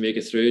enough to make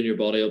it through and your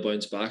body will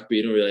bounce back, but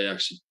you don't really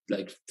actually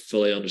like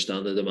fully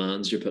understand the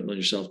demands you're putting on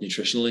yourself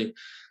nutritionally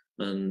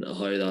and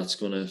how that's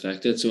going to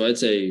affect it. So I'd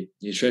say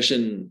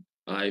nutrition,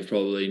 I've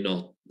probably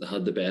not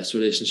had the best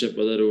relationship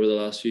with it over the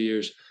last few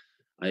years.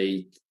 I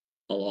eat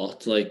a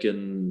lot, like,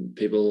 and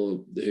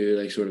people who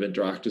like sort of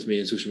interact with me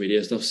in social media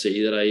and stuff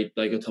see that I eat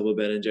like a tub of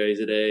Ben and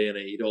Jerry's a day, and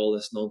I eat all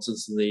this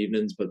nonsense in the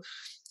evenings, but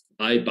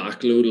I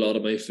backload a lot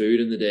of my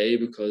food in the day,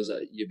 because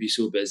you'd be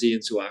so busy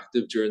and so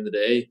active during the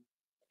day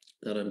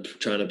that I'm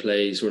trying to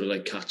play sort of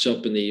like catch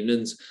up in the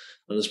evenings,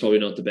 and it's probably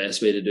not the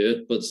best way to do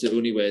it, but it's the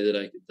only way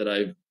that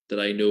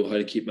I know how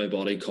to keep my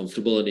body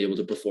comfortable and able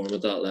to perform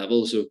at that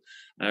level. So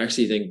I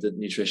actually think that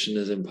nutrition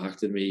has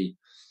impacted me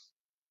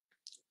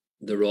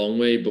the wrong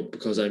way, but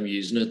because I'm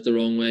using it the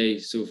wrong way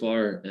so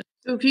far.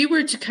 So if you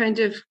were to kind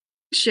of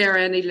share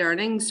any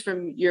learnings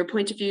from your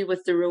point of view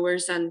with the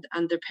rowers and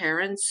their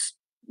parents,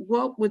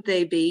 what would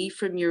they be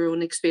from your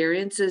own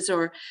experiences?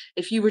 Or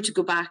if you were to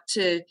go back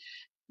to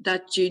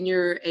that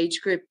junior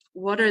age group,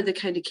 what are the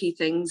kind of key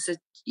things that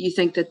you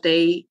think that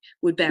they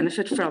would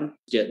benefit from?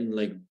 Getting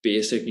like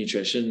basic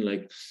nutrition,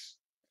 like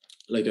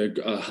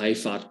a high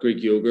fat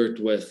Greek yogurt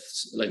with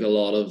like a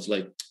lot of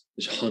like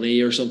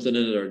honey or something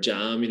in it, or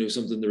jam,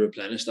 something to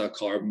replenish that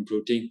carb and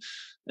protein.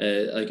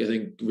 Like I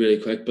think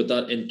really quick, but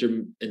that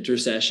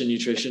inter-session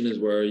nutrition is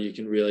where you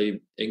can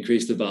really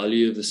increase the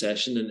value of the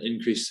session and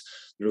increase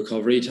the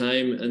recovery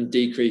time and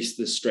decrease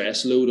the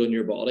stress load on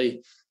your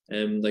body.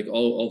 Like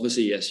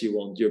obviously, yes, you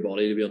want your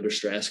body to be under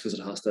stress because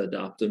it has to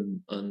adapt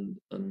and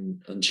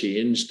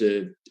change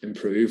to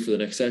improve for the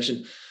next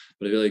session.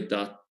 But I feel like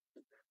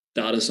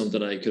that is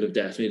something I could have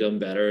definitely done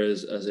better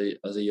as a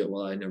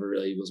well, I never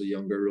really was a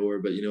younger rower,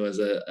 but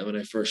when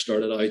I first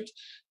started out,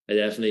 I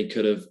definitely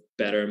could have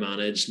better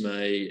managed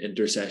my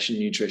inter-session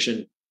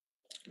nutrition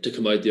to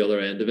come out the other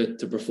end of it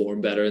to perform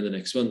better in the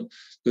next one.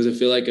 Because I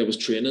feel like I was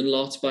training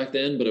lots back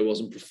then, but I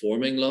wasn't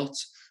performing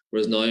lots.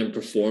 Whereas now I'm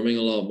performing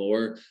a lot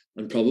more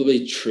and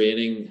probably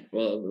training.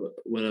 Well,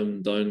 when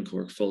I'm down in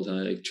Cork full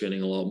time, like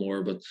training a lot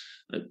more, but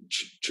I'm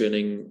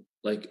training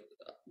like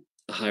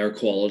a higher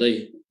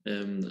quality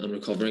and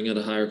recovering at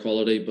a higher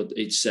quality. But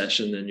each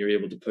session, then you're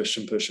able to push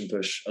and push and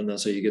push, and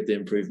that's how you get the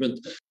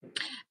improvement.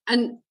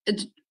 And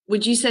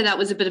would you say that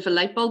was a bit of a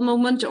light bulb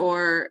moment,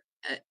 or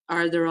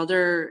are there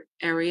other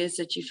areas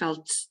that you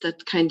felt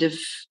that kind of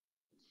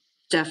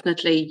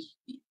definitely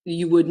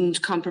you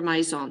wouldn't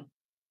compromise on?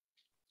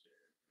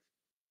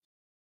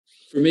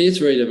 For me, it's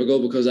very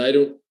difficult because I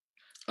don't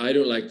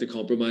like to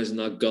compromise in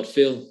that gut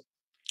feel.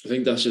 I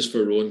think that's just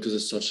for rowing because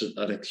it's such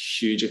a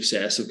huge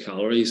excess of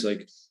calories.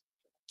 Like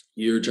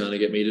you're trying to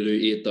get me to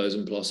do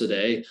 8,000 plus a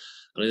day.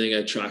 And I think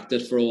I tracked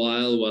it for a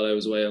while I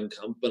was away on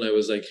camp, and I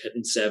was like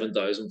hitting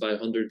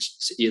 7,500,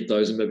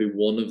 8,000 maybe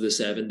one of the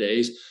 7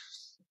 days.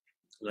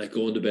 Like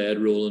going to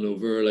bed, rolling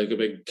over like a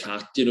big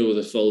cat, with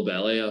a full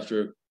belly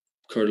after a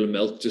curdle of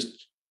milk,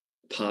 just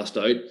passed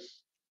out.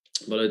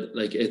 But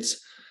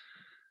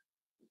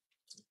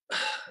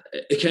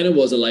it kind of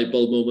was a light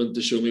bulb moment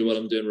to show me what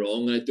I'm doing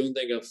wrong. And I don't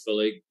think I've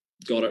fully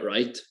got it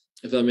right,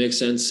 if that makes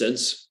sense,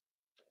 since.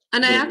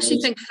 And I actually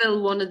think,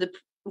 Phil, one of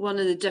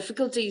the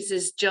difficulties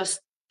is just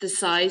the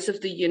size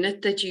of the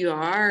unit that you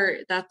are.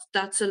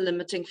 That's a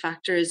limiting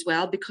factor as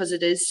well, because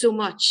it is so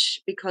much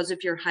because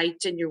of your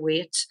height and your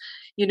weight,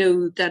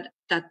 that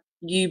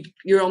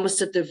you're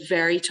almost at the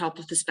very top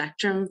of the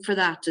spectrum for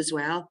that as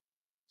well.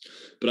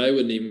 But I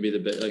wouldn't even be the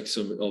bit like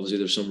obviously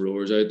there's some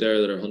rowers out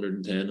there that are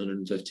 110,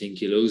 115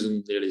 kilos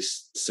and nearly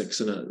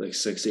 6'8",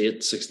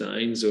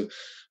 6'9". So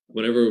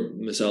whenever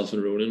myself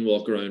and Ronan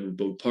walk around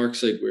boat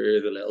parks, like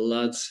we're the little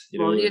lads,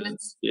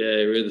 units.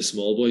 Yeah, we're the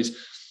small boys.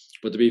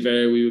 But to be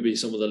fair, we would be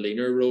some of the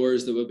leaner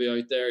rowers that would be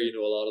out there. A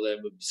lot of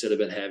them would sit a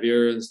bit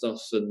heavier and stuff,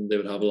 and they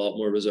would have a lot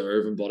more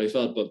reserve and body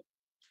fat. But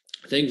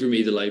I think for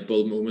me, the light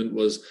bulb moment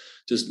was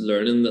just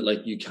learning that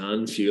like you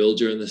can fuel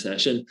during the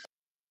session.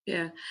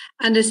 Yeah,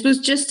 and I suppose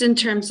just in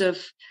terms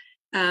of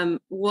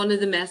one of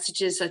the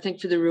messages I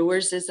think for the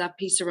rowers is that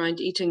piece around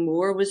eating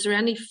more. Was there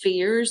any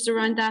fears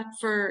around that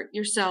for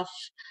yourself,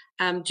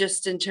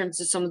 just in terms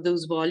of some of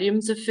those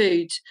volumes of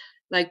food?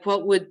 Like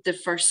what would the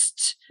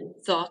first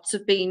thoughts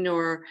have been,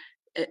 or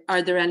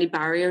are there any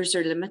barriers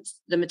or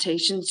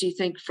limitations, do you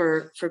think,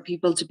 for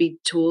people to be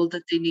told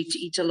that they need to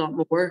eat a lot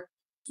more,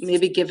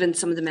 maybe given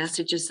some of the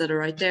messages that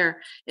are out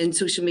there in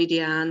social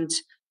media and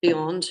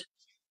beyond?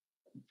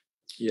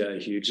 Yeah,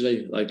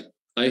 hugely. Like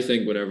I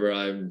think whenever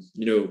I'm,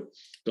 got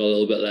a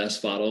little bit less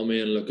fat on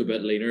me and look a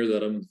bit leaner,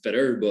 that I'm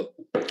fitter, but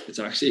it's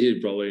actually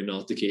probably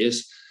not the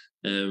case.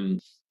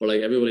 But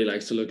like everybody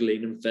likes to look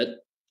lean and fit.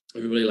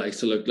 Everybody likes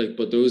to look like,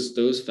 but those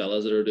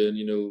fellas that are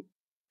doing,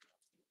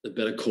 a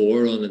bit of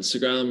core on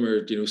Instagram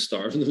or,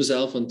 starving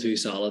themselves on 2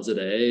 salads a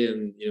day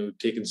and,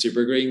 taking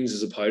super greens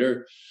as a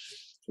powder.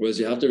 Whereas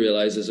you have to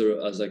realize as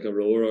like a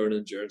rower or an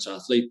endurance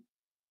athlete,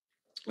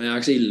 I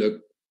actually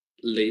look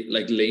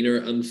like leaner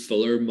and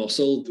fuller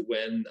muscled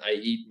when I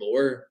eat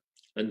more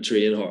and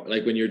train hard.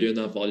 Like when you're doing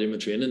that volume of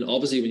training,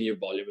 obviously when your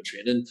volume of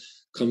training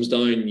comes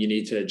down, you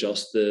need to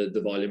adjust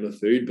the volume of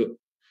food, but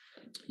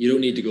you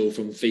don't need to go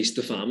from feast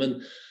to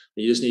famine.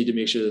 You just need to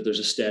make sure that there's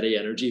a steady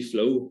energy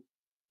flow.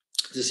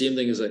 It's the same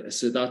thing as like I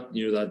said, that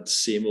that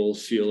same old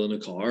fuel in a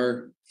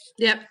car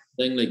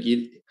thing. Like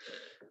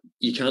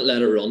you can't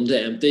let it run to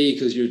empty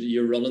because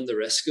you're running the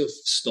risk of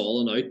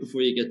stalling out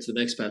before you get to the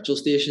next petrol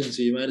station.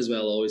 So you might as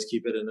well always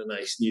keep it in a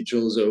nice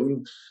neutral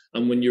zone.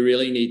 And when you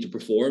really need to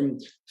perform,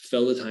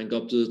 fill the tank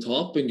up to the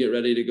top and get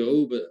ready to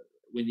go. But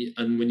when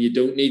you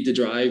don't need to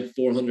drive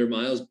 400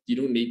 miles, you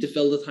don't need to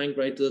fill the tank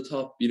right to the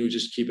top.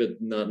 Just keep it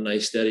in that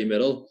nice steady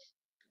middle.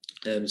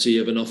 So you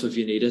have enough if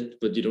you need it,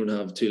 but you don't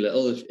have too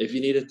little if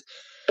you need it.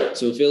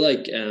 So I feel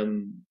like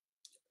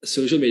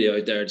social media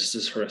out there just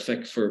is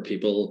horrific for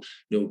people,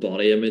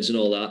 body image and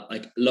all that.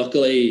 Like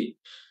luckily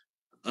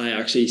I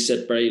actually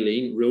sit very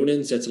lean.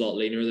 Ronan sits a lot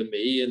leaner than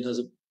me and has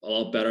a a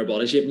lot better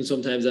body shape, and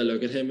sometimes I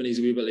look at him and he's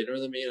a wee bit leaner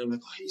than me, and I'm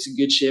like, oh, he's in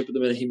good shape at the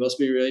minute, he must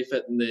be really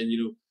fit. And then,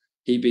 you know,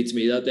 he beats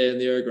me that day in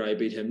the erg, or I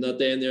beat him that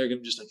day in the erg, and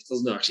I'm just like, it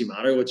doesn't actually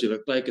matter what you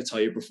look like, it's how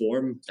you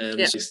perform.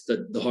 Yeah. So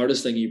the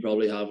hardest thing you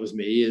probably have with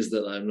me is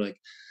that I'm like,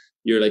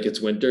 you're like,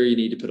 it's winter, you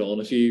need to put on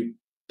a few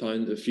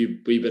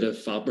wee bit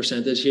of fat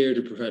percentage here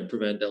to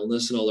prevent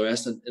illness and all the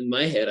rest. And in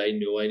my head, I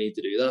know I need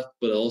to do that,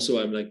 but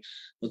also I'm like,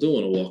 I don't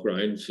want to walk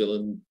around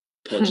feeling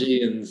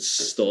pudgy and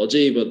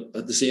stodgy, but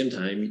at the same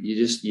time,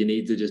 you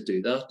need to just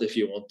do that if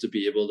you want to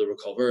be able to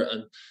recover.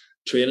 And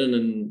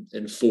training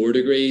in 4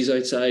 degrees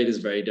outside is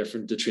very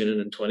different to training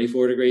in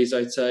 24 degrees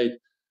outside.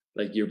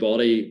 Like your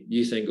body,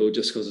 you think, oh,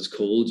 just because it's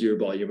cold, your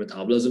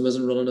metabolism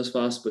isn't running as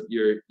fast, but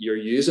you're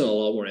using a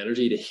lot more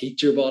energy to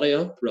heat your body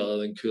up rather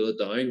than cool it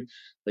down.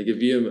 Like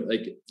if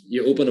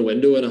you open a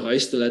window in a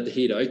house to let the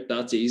heat out,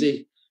 that's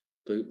easy.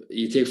 But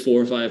you take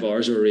 4 or 5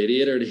 hours of a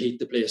radiator to heat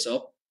the place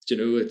up. You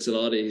know, it's a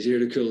lot easier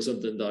to cool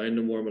something down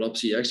and warm it up.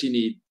 So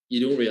you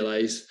don't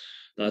realize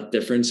that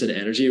difference in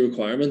energy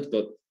requirement,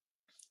 but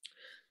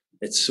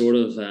it's sort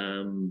of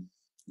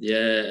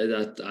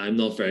that I'm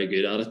not very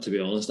good at it, to be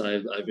honest.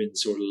 I've been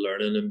sort of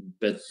learning a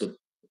bit, but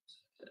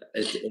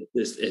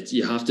it's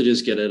you have to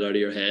just get it out of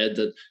your head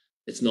that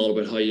it's not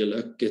about how you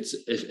look. It's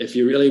if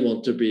you really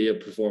want to be a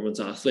performance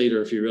athlete,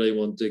 or if you really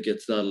want to get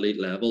to that elite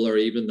level, or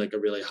even like a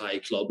really high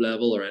club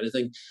level or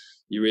anything,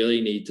 you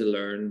really need to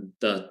learn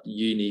that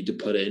you need to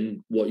put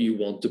in what you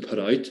want to put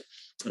out.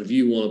 And if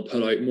you want to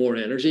put out more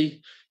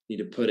energy, you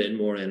need to put in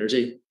more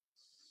energy.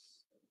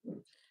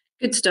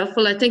 Good stuff.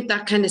 Well, I think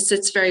that kind of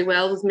sits very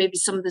well with maybe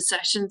some of the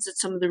sessions that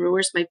some of the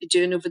rowers might be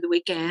doing over the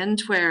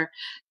weekend, where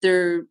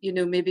they're, you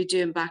know, maybe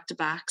doing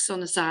back-to-backs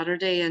on a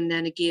Saturday and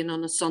then again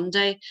on a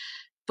Sunday,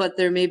 but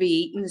they're maybe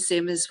eating the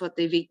same as what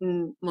they've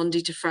eaten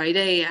Monday to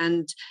Friday.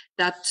 And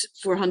that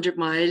 400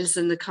 miles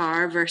in the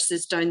car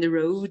versus down the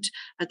road,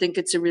 I think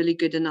it's a really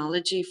good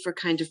analogy for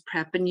kind of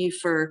prepping you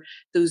for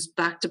those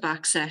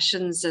back-to-back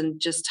sessions and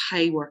just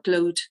high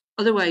workload.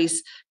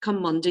 Otherwise,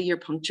 come Monday, you're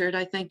punctured,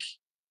 I think.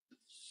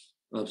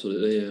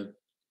 Absolutely, yeah.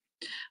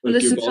 Well,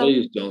 like listen,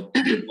 your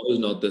body's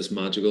not this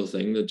magical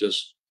thing that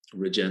just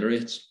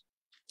regenerates.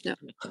 No.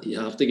 You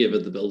have to give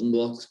it the building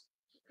blocks.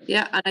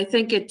 Yeah, and I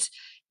think it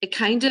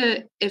kind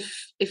of,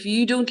 if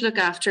you don't look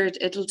after it,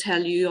 it'll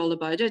tell you all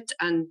about it,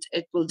 and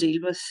it will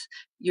deal with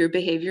your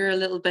behavior a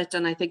little bit.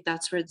 And I think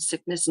that's where the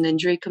sickness and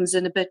injury comes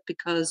in a bit,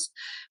 because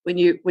when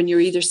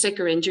you're either sick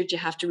or injured, you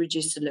have to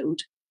reduce the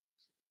load.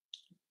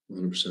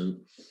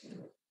 100%.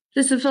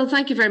 Listen, Phil,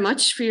 thank you very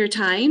much for your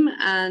time,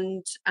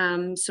 and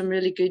some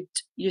really good,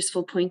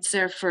 useful points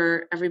there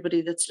for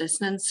everybody that's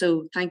listening.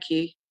 So thank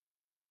you.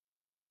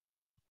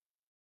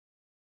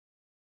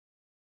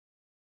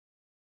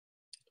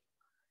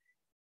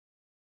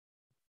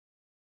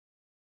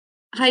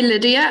 Hi,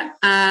 Lydia.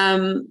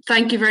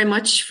 Thank you very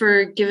much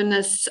for giving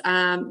us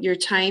your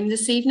time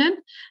this evening.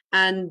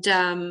 And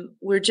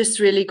we're just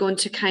really going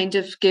to kind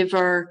of give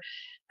our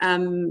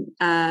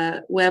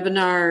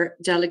webinar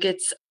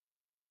delegates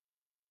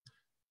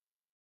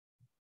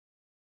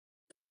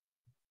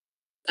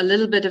a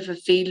little bit of a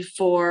feel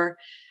for,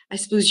 I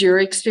suppose, your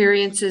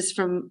experiences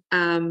from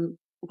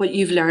what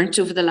you've learned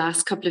over the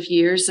last couple of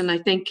years. And I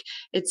think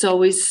it's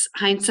always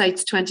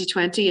hindsight's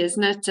 2020,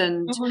 isn't it?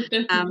 And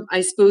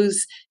I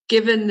suppose,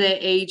 given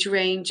the age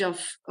range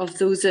of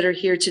those that are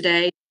here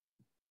today,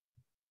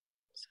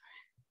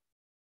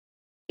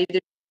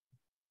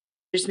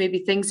 there's maybe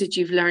things that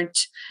you've learned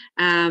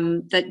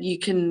that you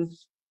can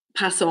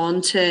pass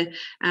on to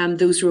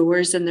those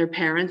rowers and their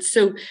parents.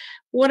 So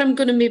what I'm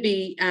going to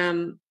maybe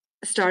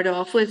start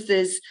off with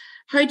is,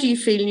 how do you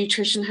feel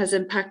nutrition has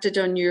impacted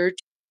on your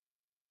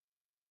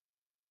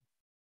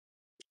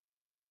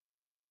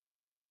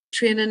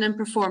training and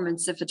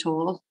performance, if at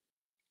all?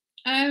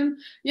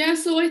 Yeah,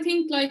 so I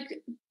think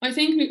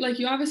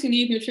you obviously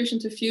need nutrition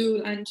to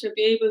fuel and to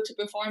be able to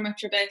perform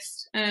at your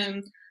best.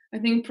 I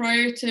think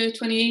prior to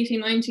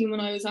 2018-19, when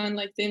I was on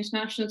like the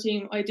international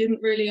team, I didn't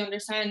really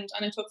understand,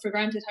 and I took for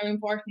granted how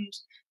important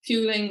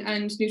fueling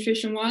and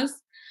nutrition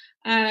was.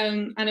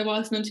 And it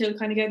wasn't until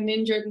kind of getting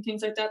injured and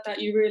things like that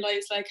that you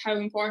realize like how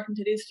important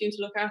it is for you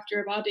to look after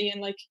your body,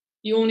 and like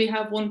you only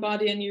have one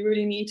body and you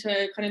really need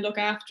to kind of look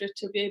after it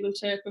to be able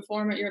to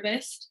perform at your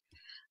best.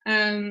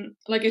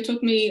 Like it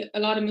took me a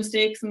lot of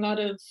mistakes and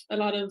a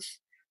lot of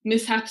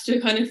mishaps to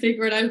kind of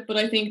figure it out, but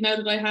I think now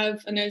that I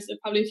have, and there's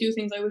probably a few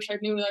things I wish I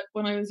knew that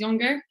when I was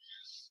younger,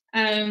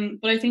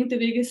 but I think the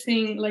biggest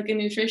thing like in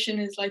nutrition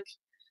is like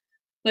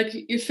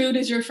your food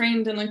is your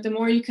friend, and like the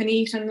more you can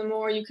eat and the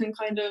more you can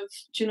kind of,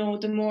 you know,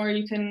 the more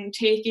you can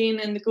take in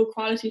and the good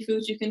quality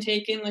foods you can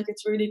take in, like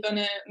it's really going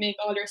to make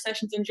all your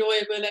sessions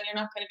enjoyable, and you're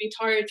not going to be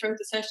tired throughout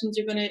the sessions.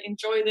 You're going to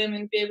enjoy them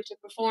and be able to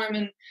perform,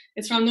 and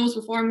it's from those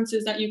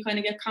performances that you kind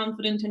of get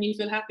confident and you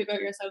feel happy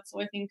about yourself. So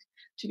I think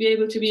to be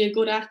able to be a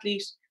good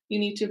athlete, you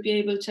need to be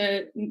able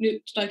to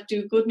like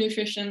do good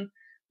nutrition,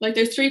 like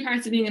there's 3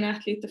 parts of being an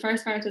athlete. The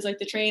first part is like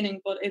the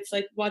training, but it's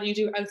like what do you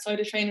do outside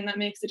of training that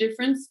makes the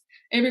difference.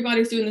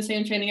 Everybody's doing the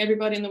same training,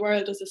 everybody in the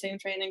world does the same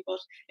training, but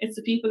it's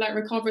the people that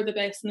recover the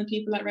best and the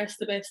people that rest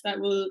the best that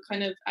will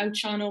kind of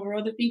outshine over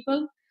other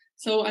people.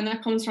 So, and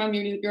that comes from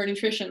your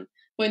nutrition.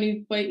 By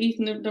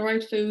eating the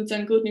right foods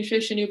and good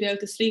nutrition, you'll be able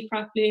to sleep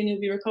properly and you'll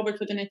be recovered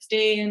for the next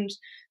day. And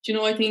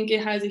I think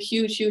it has a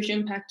huge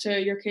impact to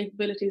your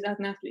capabilities as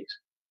an athlete.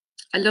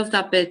 I love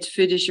that bit,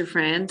 food is your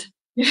friend.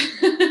 Yeah,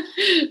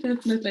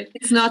 definitely.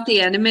 It's not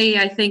the enemy.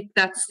 I think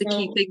that's the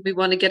key thing we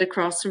want to get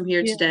across from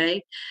here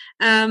today.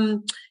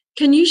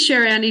 Can you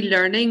share any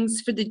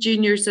learnings for the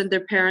juniors and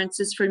their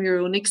parents from your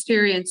own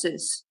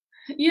experiences?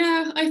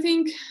 Yeah, I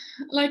think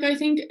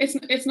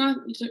it's not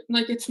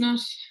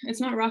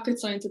rocket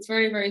science. It's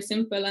very, very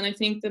simple. And I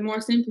think the more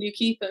simple you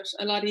keep it,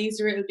 a lot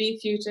easier it'll be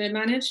for you to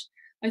manage.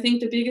 I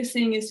think the biggest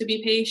thing is to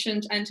be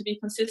patient and to be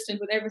consistent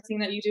with everything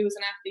that you do as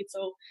an athlete.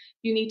 So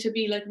you need to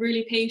be like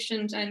really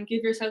patient and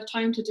give yourself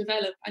time to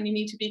develop, and you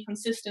need to be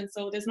consistent.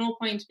 So there's no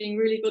point being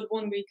really good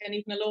one week and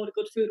eating a load of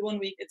good food one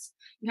week.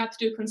 You have to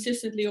do it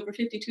consistently over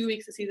 52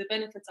 weeks to see the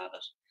benefits of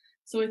it.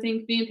 So I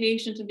think being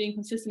patient and being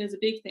consistent is a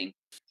big thing.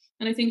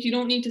 And I think you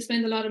don't need to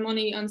spend a lot of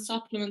money on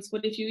supplements,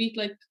 but if you eat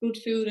like good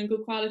food and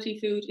good quality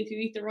food, if you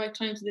eat the right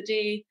times of the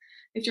day,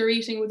 if you're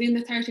eating within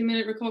the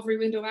 30-minute recovery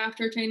window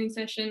after a training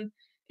session,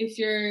 if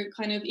you're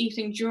kind of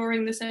eating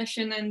during the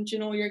session and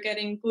you're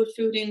getting good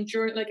food in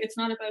during, like it's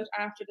not about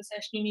after the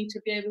session, you need to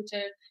be able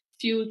to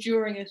fuel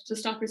during it to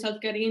stop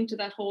yourself getting into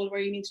that hole where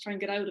you need to try and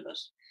get out of it.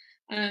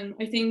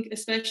 I think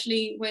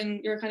especially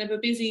when you're kind of a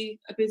busy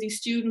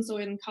student, so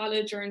in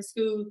college or in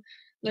school,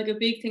 like a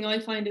big thing I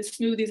find is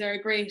smoothies are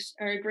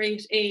a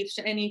great aid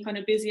to any kind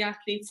of busy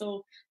athlete.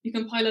 So you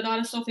can pile a lot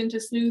of stuff into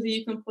smoothie.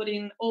 You can put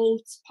in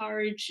oats,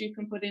 porridge, you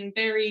can put in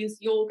berries,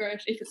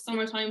 yogurt. If it's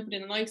summertime, put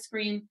in an ice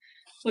cream,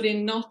 put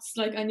in nuts,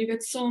 and you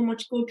get so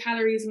much good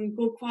calories and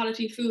good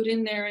quality food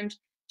in there. And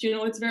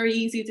it's very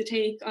easy to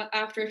take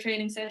after a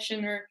training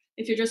session, or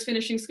if you're just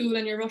finishing school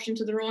and you're rushing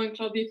to the rowing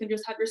club, you can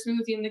just have your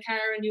smoothie in the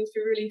car and you'll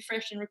feel really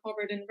fresh and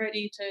recovered and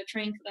ready to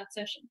train for that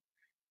session.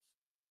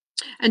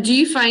 And do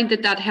you find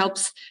that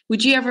helps?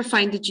 Would you ever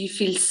find that you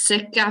feel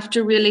sick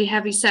after really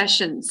heavy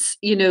sessions,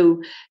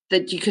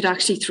 that you could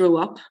actually throw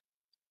up?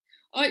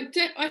 I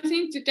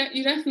think that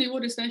you definitely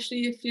would,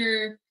 especially if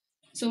you're,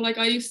 so like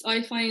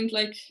I find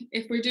like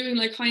if we're doing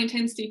like high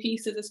intensity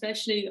pieces,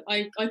 especially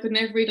I could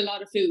never eat a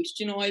lot of food.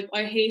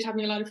 I hate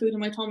having a lot of food in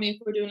my tummy if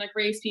we're doing like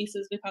race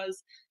pieces,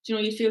 because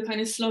you feel kind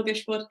of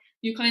sluggish, but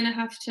you kind of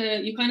have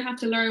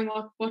to learn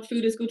what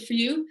food is good for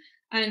you.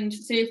 And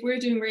say if we're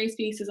doing race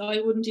pieces,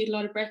 I wouldn't eat a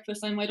lot of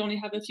breakfast. I might only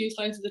have a few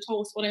slices of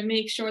toast, but I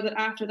make sure that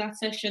after that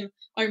session,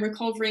 I'm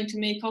recovering to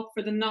make up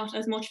for the not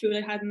as much food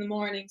I had in the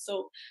morning.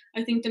 So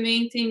I think the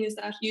main thing is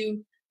that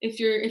if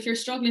you're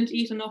struggling to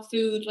eat enough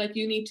food, like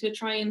you need to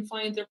try and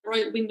find the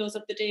right windows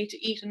of the day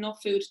to eat enough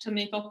food to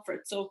make up for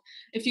it. So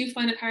if you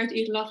find it hard to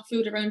eat a lot of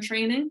food around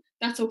training,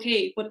 that's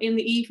okay. But in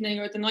the evening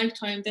or the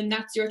nighttime, then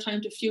that's your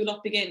time to fuel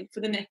up again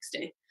for the next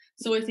day.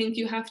 So I think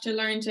you have to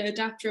learn to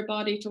adapt your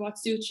body to what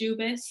suits you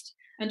best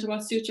and to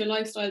what suits your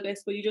lifestyle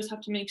best, but you just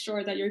have to make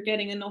sure that you're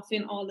getting enough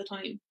in all the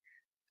time.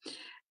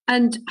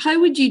 And how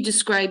would you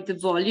describe the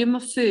volume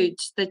of food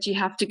that you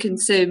have to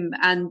consume,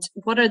 and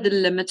what are the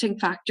limiting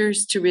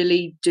factors to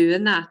really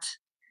doing that?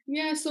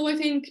 Yeah, so I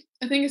think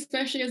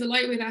especially as a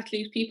lightweight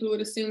athlete, people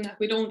would assume that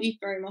we don't eat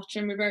very much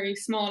and we're very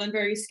small and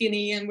very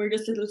skinny and we're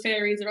just little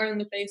fairies around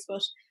the place.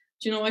 But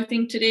I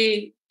think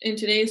in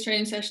today's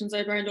training sessions,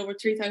 I burned over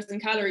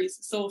 3,000 calories.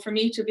 So for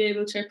me to be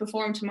able to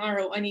perform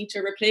tomorrow, I need to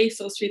replace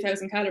those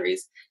 3,000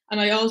 calories. And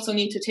I also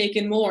need to take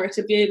in more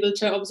to be able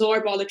to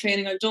absorb all the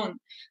training I've done.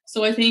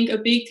 So I think a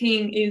big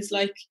thing is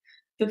like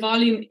the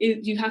volume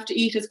you have to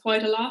eat is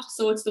quite a lot.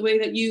 So it's the way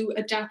that you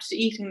adapt to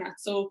eating that.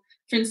 So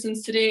for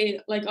instance, today,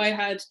 like I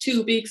had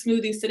 2 big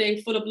smoothies today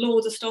full of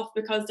loads of stuff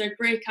because they're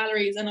great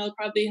calories, and I'll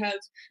probably have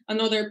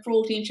another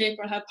protein shake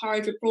or I'll have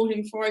porridge with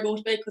protein before I go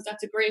to bed, because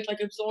that's a great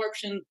like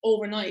absorption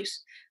overnight,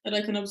 that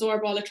I can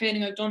absorb all the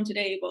training I've done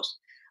today. But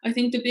I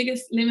think the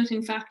biggest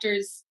limiting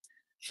factors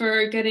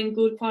for getting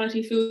good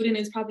quality food in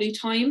is probably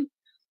time.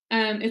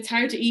 It's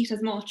hard to eat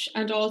as much,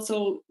 and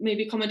also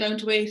maybe coming down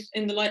to weight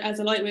as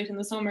a lightweight in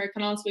the summer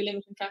can also be a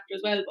limiting factor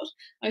as well.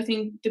 But I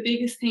think the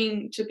biggest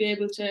thing to be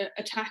able to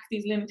attack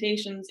these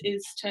limitations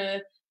is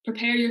to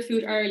prepare your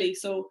food early.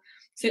 So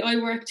say I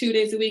work 2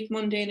 days a week,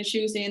 Monday and a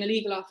Tuesday in a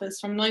legal office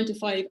from 9 to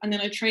 5, and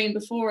then I train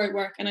before I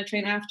work and I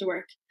train after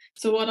work.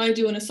 So what I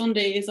do on a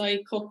Sunday is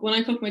when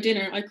I cook my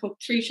dinner, I cook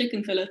 3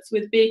 chicken fillets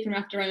with bacon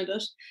wrapped around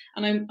it.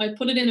 And I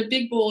put it in a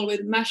big bowl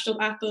with mashed up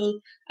apple,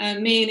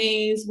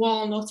 mayonnaise,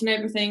 walnuts and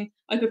everything.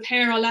 I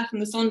prepare all that on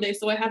the Sunday,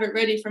 so I have it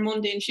ready for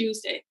Monday and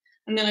Tuesday.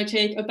 And then I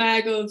take a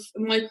bag of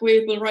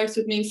microwavable rice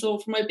with me. So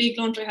for my big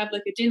lunch, I have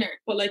like a dinner.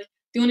 But like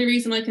the only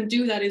reason I can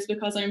do that is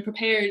because I'm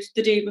prepared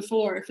the day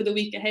before for the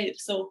week ahead.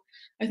 So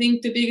I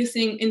think the biggest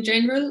thing in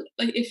general,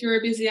 like if you're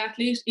a busy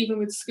athlete, even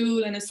with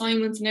school and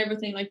assignments and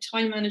everything, like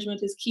time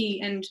management is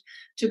key. And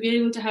to be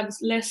able to have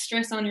less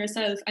stress on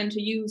yourself and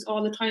to use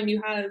all the time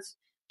you have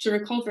to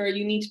recover,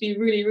 you need to be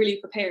really, really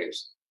prepared.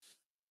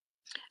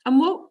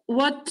 And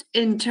what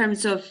in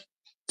terms of,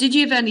 did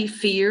you have any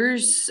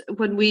fears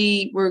when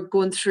we were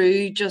going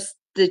through just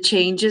the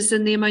changes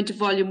in the amount of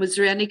volume? Was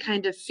there any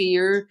kind of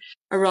fear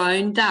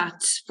around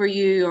that for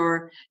you,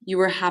 or you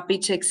were happy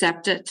to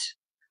accept it?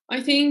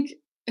 I think,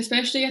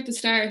 especially at the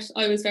start,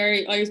 I was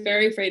very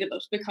afraid of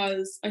it,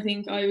 because I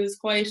think I was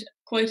quite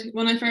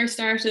when I first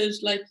started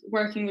like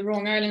working with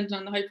Rowing Ireland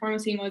on the high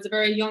performance team, I was a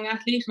very young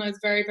athlete and I was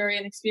very, very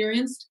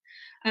inexperienced.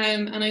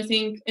 And I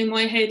think in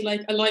my head,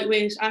 like, a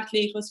lightweight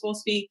athlete was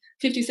supposed to be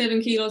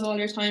 57 kilos all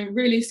your time,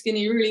 really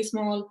skinny, really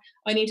small.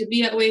 I need to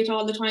be at weight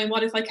all the time.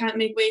 What if I can't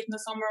make weight in the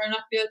summer and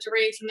not be able to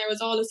race? And there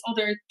was all this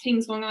other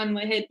things going on in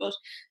my head. But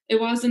it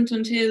wasn't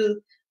until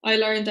I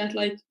learned that,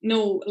 like,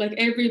 no, like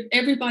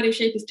every body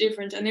shape is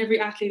different and every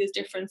athlete is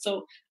different.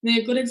 So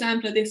a good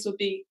example of this would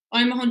be,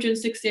 I'm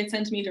 168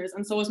 centimeters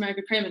and so is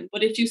Margaret Cremen.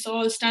 But if you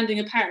saw us standing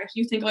apart,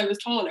 you think I was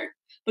taller.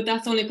 But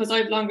that's only because I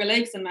have longer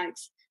legs than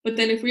Mags. But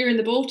then if we're in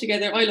the boat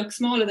together, I look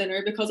smaller than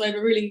her because I have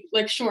a really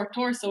like short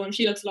torso and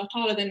she looks a lot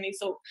taller than me.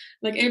 So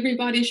like every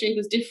body shape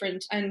is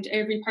different and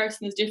every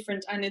person is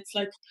different. And it's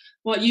like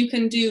what you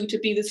can do to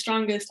be the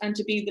strongest and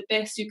to be the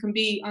best you can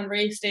be on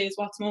race day is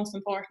what's most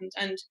important.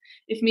 And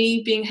if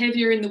me being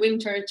heavier in the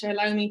winter to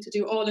allow me to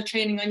do all the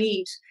training I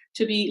need,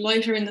 to be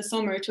lighter in the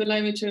summer to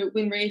allow me to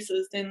win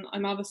races, then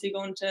I'm obviously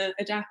going to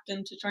adapt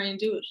and to try and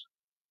do it.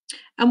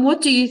 And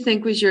what do you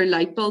think was your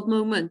light bulb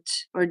moment,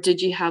 or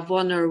did you have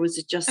one, or was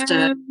it just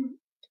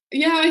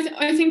yeah,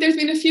 I think there's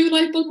been a few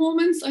light bulb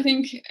moments. I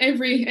think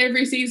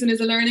every season is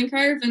a learning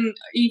curve, and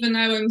even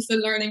now I'm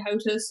still learning how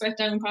to sweat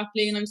down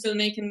properly, and I'm still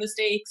making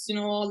mistakes, you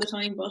know, all the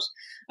time. But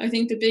I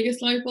think the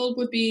biggest light bulb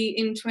would be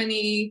in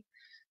the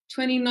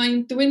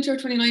winter of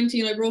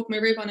 2019. I broke my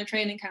rib on a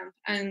training camp,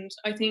 and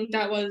I think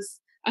that was,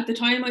 at the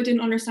time, I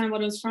didn't understand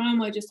what it was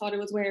from. I just thought it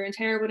was wear and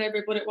tear,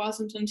 whatever. But it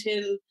wasn't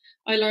until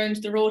I learned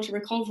the road to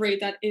recovery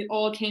that it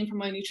all came from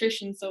my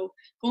nutrition. So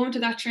going to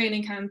that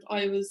training camp,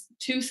 I was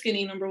too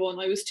skinny, number one.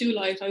 I was too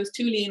light, I was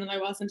too lean,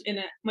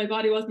 and my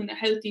body wasn't in a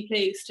healthy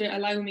place to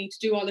allow me to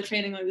do all the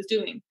training I was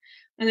doing.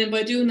 And then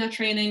by doing that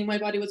training, my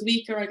body was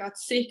weaker, I got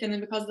sick, and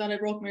then because of that, I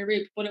broke my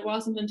rib. But it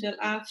wasn't until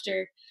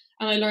after,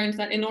 and I learned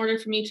that in order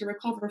for me to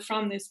recover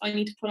from this, I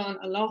need to put on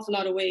an awful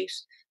lot of weight.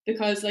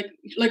 Because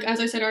like as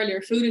I said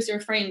earlier, food is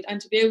your friend,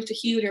 and to be able to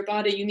heal your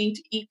body, you need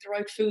to eat the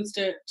right foods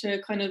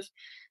to kind of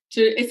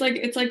it's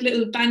like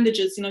little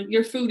bandages, you know.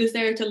 Your food is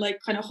there to like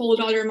kind of hold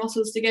all your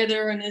muscles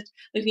together, and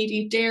you need to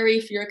eat dairy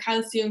for your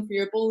calcium, for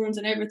your bones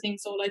and everything.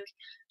 So like,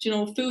 you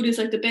know, food is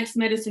like the best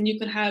medicine you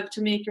can have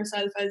to make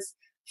yourself as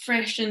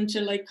fresh and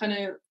to like kind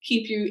of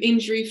keep you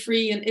injury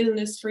free and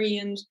illness free.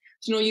 And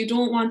you know, you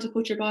don't want to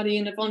put your body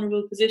in a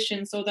vulnerable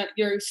position so that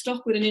you're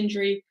stuck with an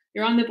injury,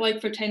 you're on the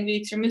bike for 10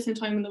 weeks, you're missing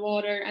time in the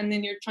water, and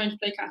then you're trying to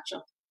play catch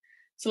up.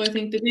 So I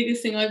think the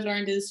biggest thing I've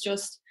learned is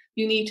just,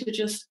 you need to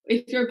just,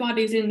 if your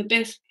body's in the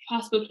best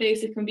possible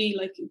place it can be,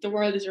 like the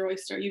world is your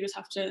oyster, you just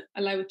have to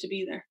allow it to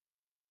be there.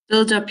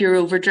 Build up your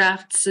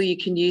overdraft so you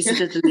can use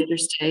it at a later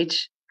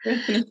stage.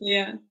 Definitely,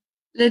 yeah.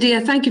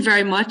 Lydia, thank you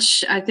very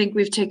much. I think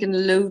we've taken a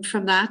load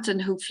from that,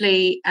 and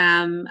hopefully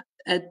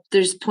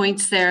there's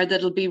points there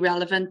that'll be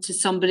relevant to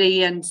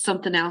somebody and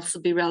something else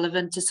will be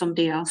relevant to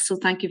somebody else. So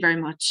thank you very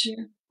much.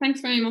 Yeah.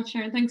 Thanks very much,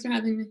 Sharon. Thanks for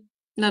having me.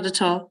 Not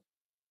at all.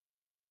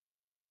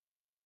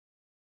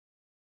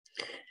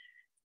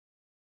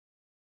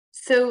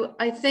 So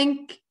I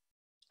think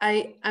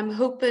I'm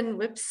hoping,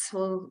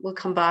 we'll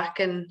come back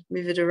and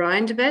move it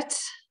around a bit.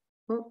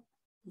 Oh,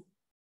 not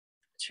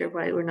sure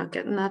why we're not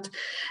getting that.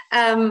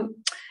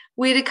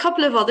 We had a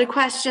couple of other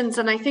questions,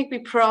 and I think we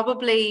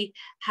probably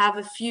have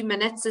a few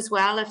minutes as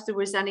well if there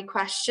was any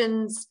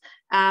questions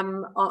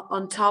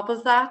on top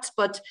of that.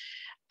 But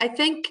I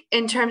think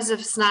in terms of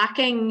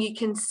snacking, you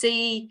can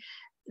see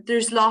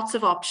there's lots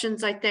of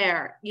options out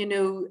there. You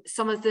know,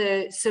 some of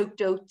the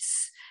soaked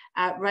oats,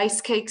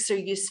 rice cakes are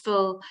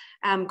useful.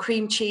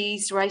 Cream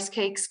cheese, rice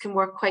cakes can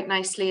work quite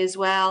nicely as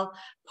well.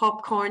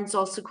 Popcorn's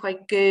also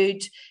quite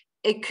good.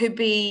 It could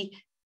be,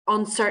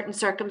 on certain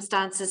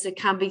circumstances, it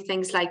can be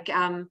things like,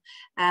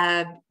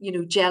 you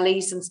know,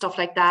 jellies and stuff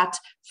like that.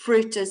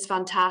 Fruit is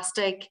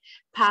fantastic.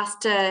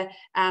 Pasta,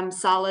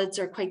 salads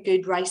are quite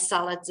good, rice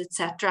salads,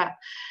 etc.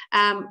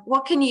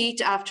 What can you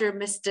eat after a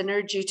missed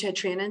dinner due to a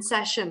training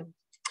session?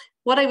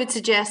 What I would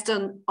suggest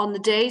on the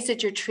days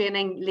that you're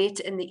training late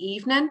in the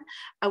evening,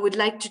 I would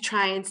like to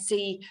try and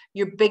see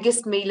your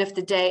biggest meal of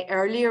the day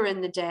earlier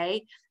in the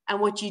day.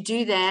 And what you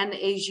do then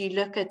is you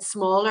look at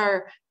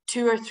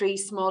 2 or 3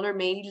 smaller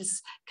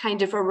meals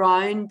kind of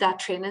around that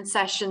training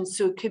session.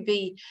 So it could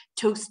be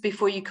toast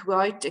before you go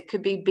out, it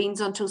could be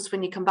beans on toast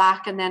when you come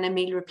back, and then a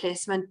meal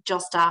replacement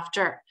just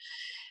after.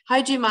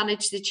 How do you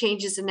manage the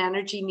changes in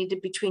energy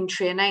needed between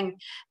training?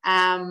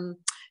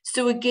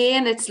 So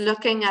again, it's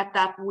looking at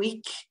that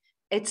week,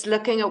 it's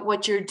looking at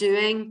what you're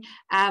doing,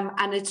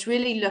 and it's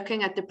really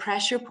looking at the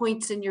pressure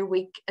points in your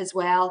week as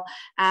well,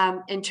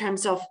 in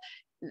terms of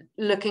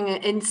looking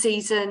at in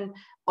season,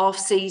 off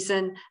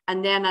season,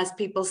 and then as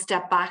people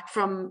step back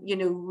from, you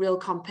know, real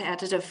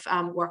competitive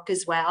work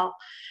as well.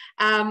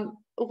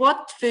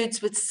 What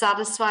foods would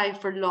satisfy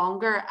for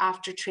longer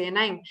after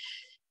training?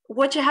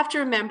 What you have to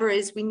remember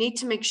is we need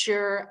to make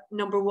sure,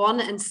 number one,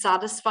 and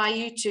satisfy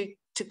you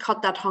to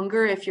cut that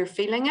hunger if you're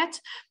feeling it.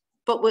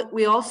 But what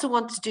we also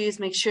want to do is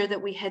make sure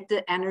that we hit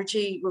the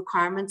energy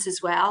requirements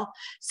as well.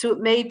 So it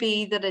may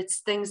be that it's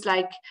things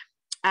like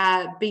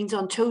beans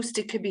on toast.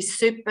 It could be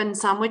soup and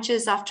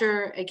sandwiches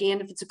after,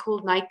 again, if it's a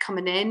cold night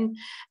coming in.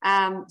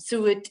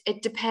 So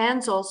it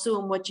depends also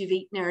on what you've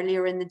eaten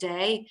earlier in the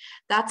day.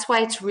 That's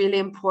why it's really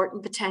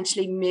important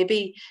potentially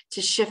maybe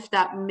to shift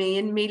that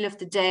main meal of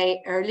the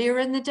day earlier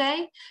in the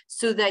day,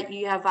 so that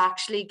you have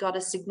actually got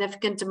a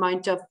significant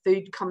amount of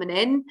food coming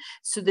in,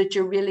 so that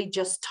you're really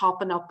just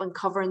topping up and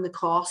covering the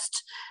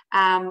cost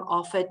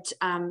of it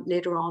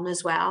later on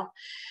as well.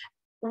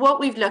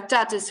 What we've looked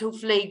at is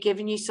hopefully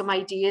giving you some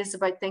ideas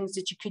about things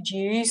that you could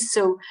use.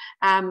 So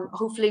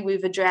hopefully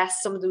we've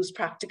addressed some of those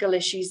practical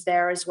issues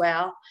there as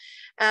well.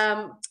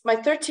 My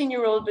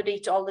 13-year-old would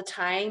eat all the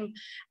time.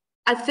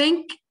 I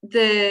think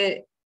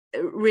the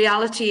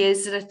reality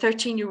is that a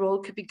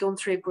 13-year-old could be going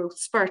through a growth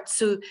spurt.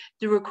 So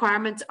the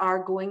requirements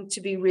are going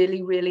to be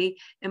really, really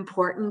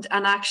important.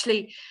 And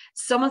actually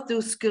some of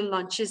those school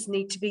lunches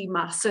need to be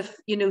massive,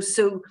 you know,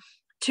 so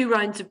 2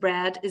 rounds of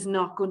bread is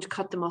not going to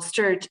cut the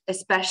mustard,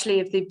 especially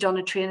if they've done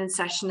a training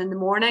session in the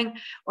morning,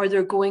 or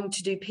they're going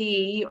to do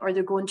PE, or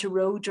they're going to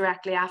row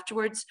directly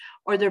afterwards,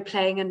 or they're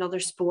playing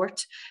another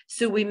sport.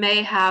 So we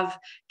may have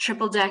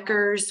triple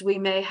deckers, we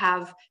may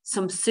have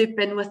some soup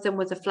in with them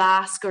with a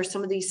flask, or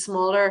some of these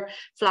smaller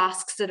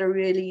flasks that are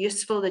really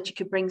useful that you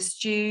could bring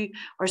stew,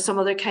 or some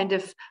other kind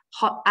of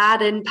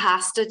add in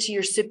pasta to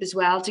your soup as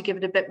well to give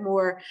it a bit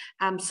more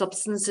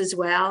substance as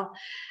well.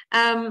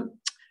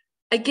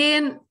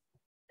 Again,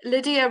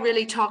 Lydia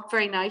really talked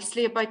very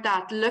nicely about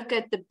that. Look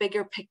at the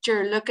bigger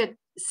picture. Look at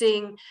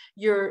seeing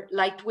your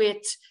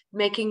lightweight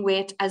making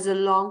weight as a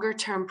longer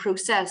term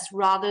process,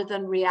 rather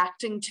than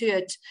reacting to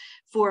it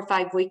 4 or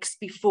 5 weeks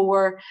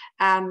before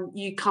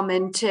you come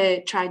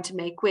into trying to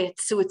make weight.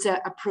 So it's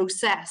a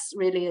process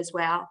really as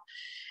well.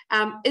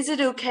 Is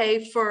it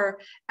okay for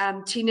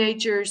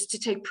teenagers to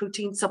take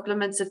protein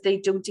supplements if they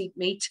don't eat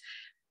meat?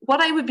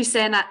 What I would be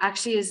saying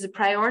actually is the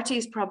priority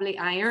is probably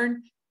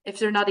iron, if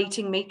they're not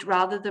eating meat,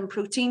 rather than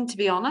protein, to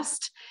be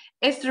honest.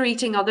 If they're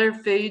eating other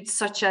foods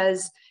such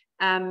as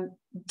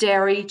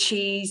dairy,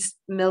 cheese,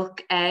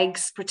 milk,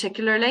 eggs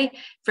particularly,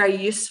 very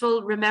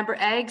useful. Remember,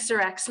 eggs are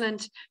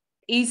excellent,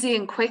 easy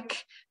and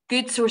quick,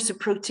 good source of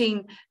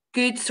protein,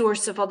 good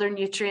source of other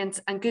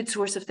nutrients, and good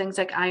source of things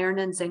like iron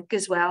and zinc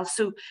as well.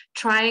 So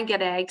try and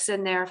get eggs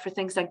in there for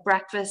things like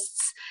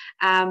breakfasts,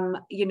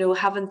 you know,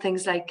 having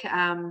things like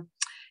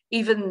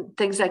even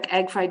things like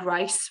egg fried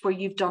rice, where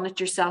you've done it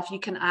yourself, you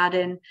can add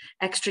in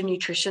extra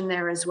nutrition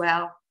there as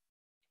well.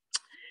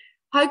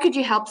 How could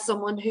you help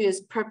someone who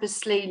is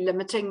purposely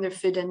limiting their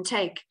food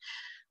intake?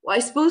 Well, I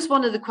suppose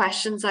one of the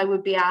questions I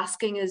would be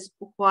asking is,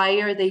 why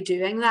are they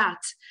doing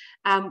that?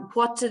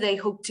 What do they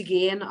hope to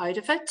gain out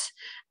of it?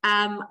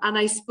 And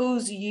I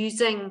suppose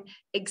using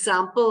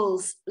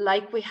examples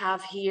like we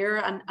have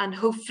here, and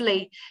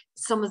hopefully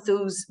some of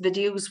those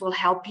videos will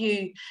help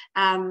you,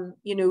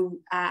 you know,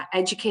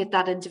 educate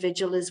that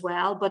individual as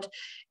well. But,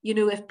 you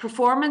know, if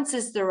performance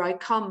is their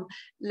outcome,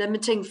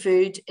 limiting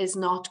food is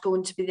not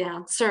going to be the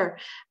answer.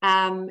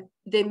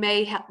 They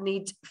may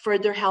need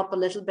further help a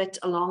little bit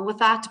along with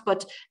that.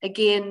 But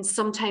again,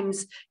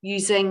 sometimes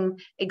using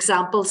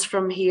examples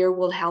from here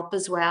will help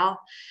as well.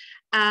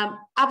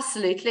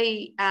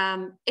 Absolutely.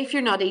 If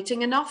you're not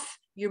eating enough,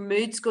 your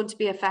mood's going to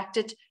be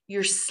affected,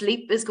 your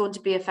sleep is going to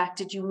be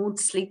affected, you won't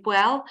sleep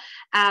well,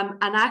 and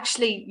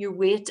actually your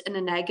weight in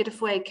a negative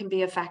way can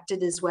be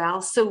affected as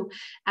well. So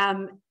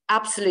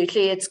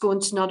absolutely, it's going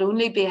to not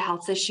only be a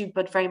health issue,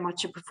 but very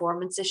much a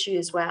performance issue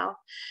as well.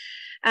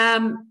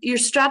 Your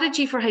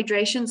strategy for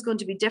hydration is going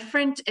to be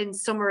different in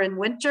summer and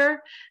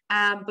winter,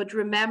 but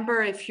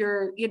remember, if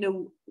you're, you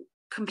know,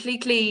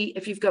 completely,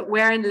 if you've got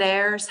wearing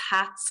layers,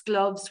 hats,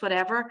 gloves,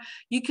 whatever,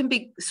 you can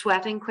be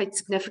sweating quite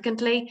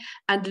significantly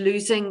and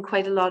losing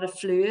quite a lot of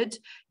fluid.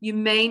 You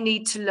may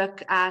need to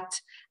look at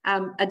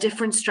a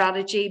different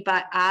strategy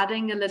by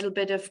adding a little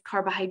bit of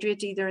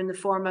carbohydrate, either in the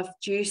form of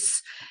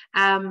juice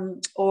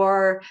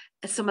or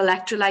some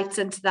electrolytes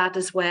into that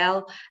as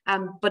well.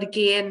 But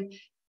again,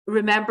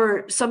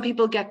 remember, some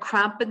people get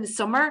cramp in the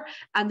summer,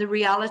 and the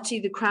reality,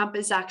 the cramp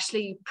is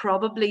actually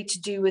probably to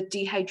do with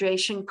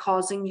dehydration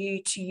causing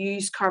you to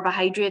use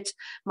carbohydrate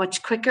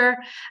much quicker.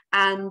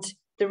 And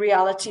the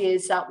reality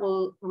is that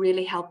will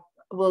really help,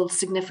 will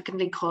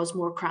significantly cause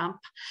more cramp.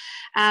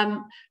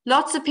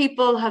 Lots of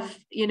people have,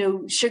 you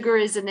know, sugar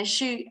is an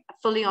issue. I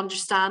fully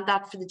understand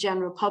that for the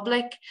general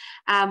public.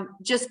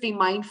 Just be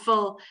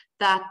mindful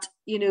that,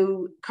 you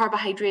know,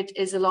 carbohydrate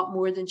is a lot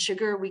more than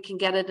sugar. We can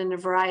get it in a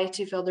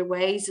variety of other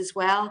ways as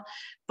well.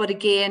 But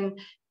again,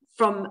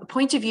 from a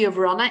point of view of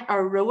running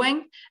or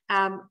rowing,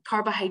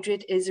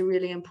 carbohydrate is a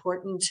really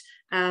important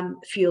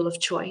fuel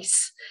of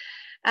choice.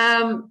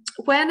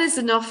 When is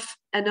enough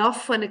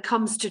enough when it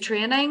comes to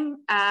training?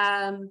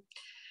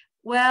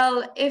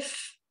 Well,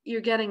 if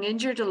you're getting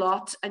injured a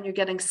lot and you're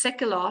getting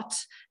sick a lot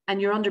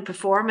and you're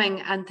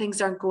underperforming and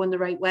things aren't going the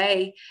right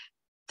way,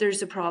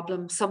 there's a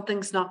problem.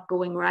 Something's not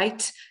going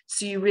right.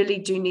 So you really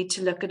do need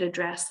to look at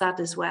address that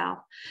as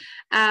well.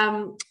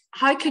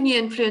 How can you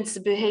influence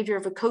the behavior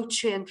of a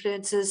coach who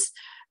influences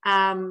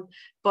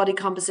body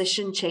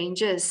composition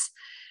changes?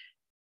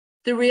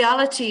 The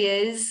reality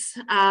is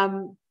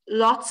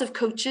lots of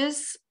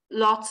coaches,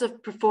 lots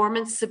of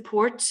performance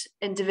support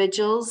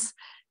individuals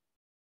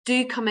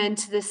do come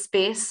into this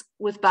space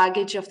with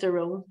baggage of their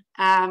own.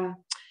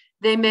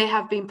 They may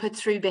have been put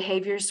through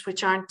behaviors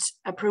which aren't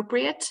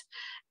appropriate.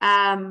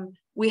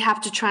 We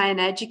have to try and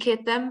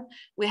educate them.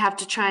 We have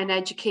to try and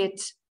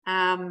educate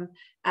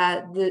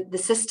the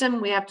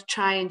system. We have to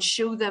try and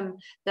show them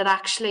that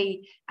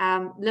actually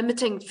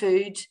limiting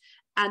food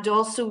and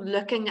also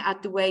looking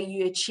at the way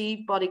you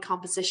achieve body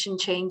composition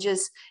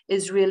changes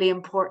is really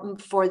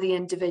important for the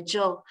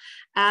individual.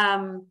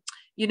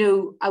 You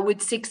know, I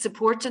would seek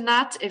support in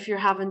that if you're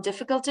having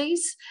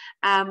difficulties.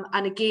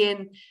 And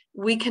again,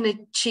 we can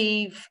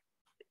achieve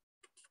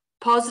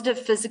positive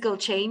physical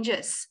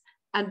changes.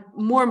 And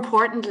more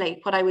importantly,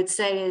 what I would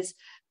say is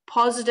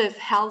positive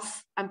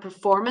health and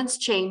performance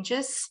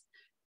changes,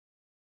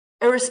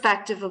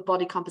 irrespective of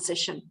body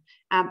composition.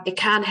 It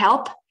can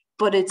help,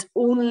 but it's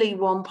only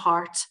one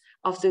part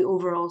of the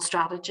overall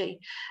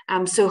strategy.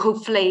 So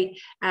hopefully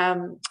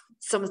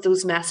some of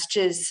those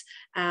messages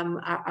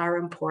are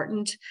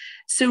important.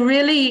 So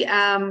really,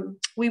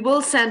 we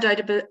will send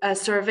out a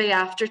survey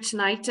after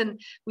tonight,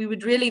 and we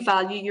would really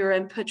value your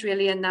input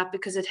really in that,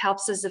 because it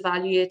helps us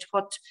evaluate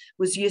what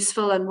was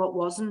useful and what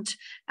wasn't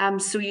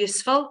so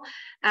useful.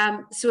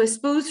 So I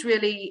suppose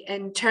really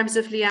in terms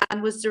of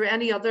Leanne, was there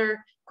any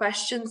other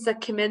questions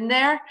that came in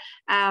there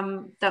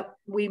that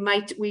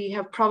we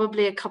have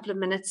probably a couple of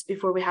minutes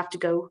before we have to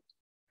go?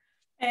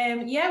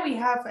 Yeah, we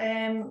have.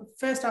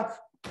 First off,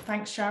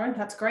 thanks, Sharon.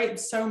 That's great.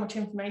 There's so much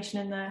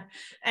information in there.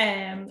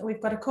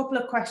 We've got a couple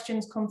of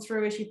questions come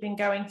through as you've been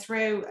going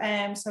through.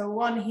 So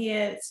one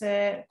here, it's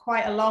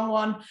quite a long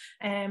one.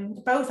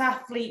 Both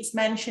athletes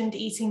mentioned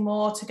eating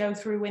more to get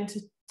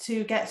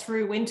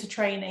through winter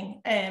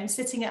training,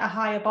 sitting at a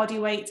higher body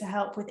weight to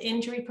help with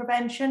injury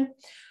prevention.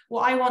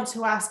 What I want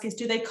to ask is,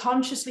 do they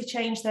consciously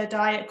change their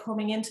diet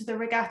coming into the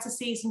regatta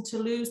season to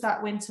lose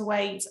that winter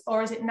weight,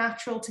 or is it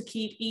natural to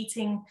keep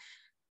eating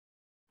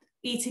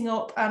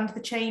up and the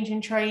change in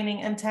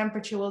training and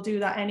temperature will do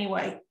that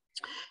anyway?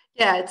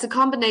 Yeah, it's a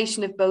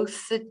combination of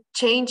both. The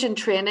change in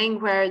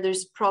training, where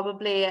there's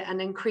probably an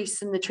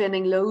increase in the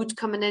training load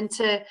coming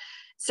into,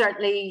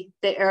 certainly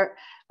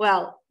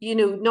well, you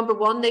know, number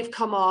one, they've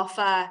come off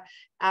a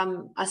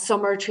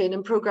summer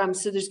training program,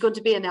 so there's going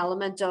to be an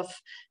element of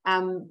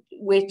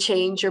weight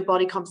change or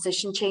body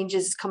composition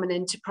changes coming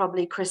into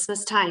probably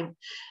Christmas time.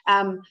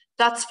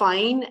 That's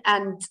fine,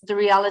 and the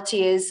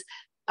reality is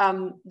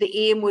the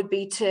aim would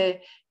be to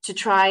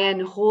try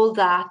and hold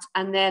that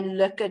and then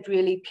look at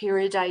really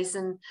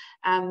periodizing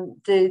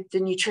the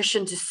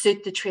nutrition to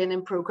suit the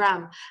training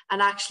program.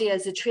 And actually,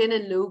 as the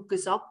training load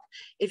goes up,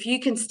 if you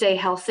can stay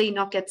healthy,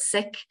 not get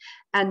sick,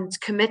 and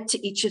commit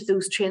to each of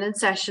those training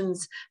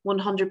sessions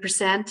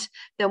 100%,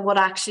 then what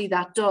actually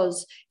that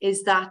does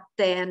is that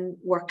then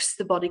works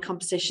the body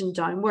composition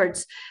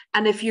downwards.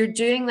 And if you're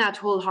doing that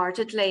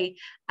wholeheartedly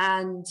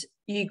and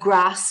you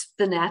grasp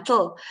the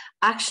nettle,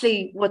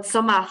 actually what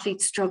some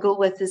athletes struggle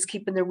with is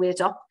keeping their weight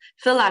up.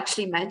 Phil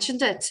actually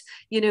mentioned it.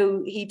 You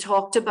know, he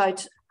talked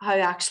about how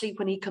actually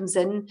when he comes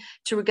in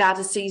to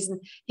regatta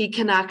season, he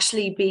can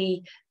actually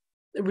be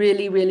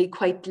really, really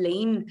quite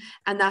lean.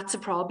 And that's a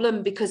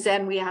problem, because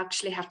then we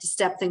actually have to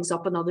step things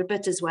up another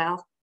bit as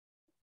well.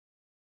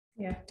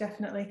 Yeah,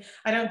 definitely.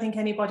 I don't think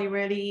anybody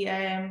really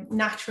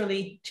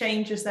naturally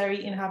changes their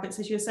eating habits.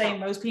 As you're saying,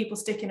 most people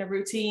stick in a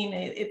routine.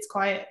 It's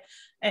quite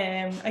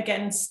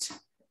against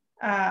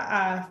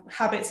our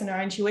habits and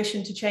our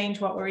intuition to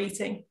change what we're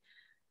eating.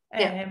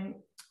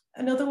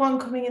 Another one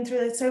coming in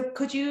through. So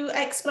could you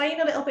explain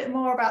a little bit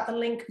more about the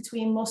link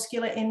between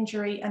muscular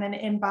injury and an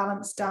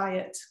imbalanced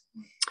diet?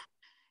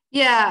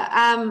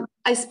 Yeah,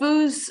 I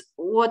suppose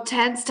what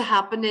tends to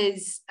happen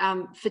is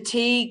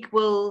fatigue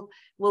will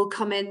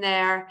come in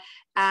there.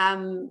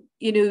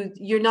 You know,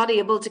 you're not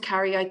able to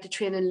carry out the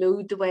training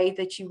load the way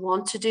that you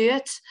want to do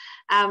it.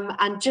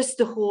 And just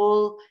the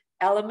whole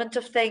element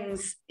of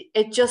things,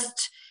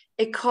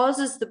 it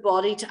causes the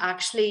body to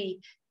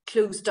actually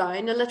close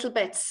down a little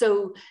bit.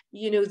 So,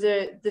 you know,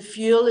 the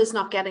fuel is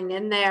not getting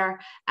in there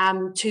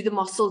to the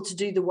muscle to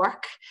do the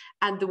work,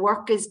 and the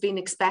work is being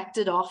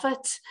expected of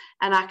it.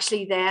 And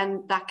actually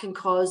then that can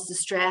cause the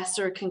stress,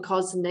 or it can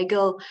cause the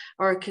niggle,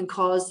 or it can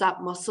cause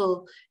that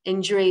muscle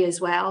injury as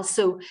well.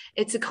 So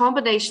it's a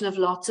combination of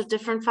lots of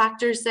different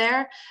factors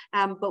there,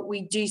 but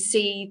we do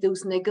see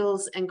those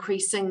niggles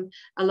increasing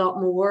a lot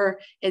more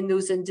in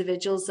those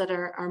individuals that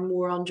are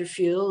more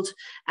underfueled.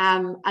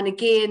 And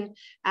again,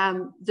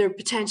 they're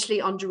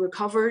potentially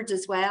under-recovered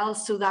as well.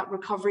 So that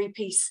recovery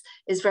piece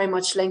is very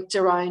much linked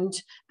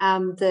around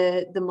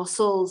the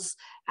muscles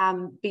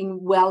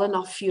being well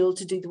enough fueled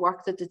to do the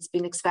work that it's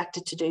been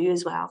expected to do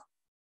as well.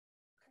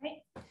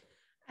 Okay.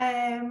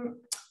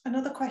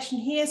 Another question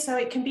here. So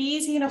it can be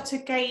easy enough to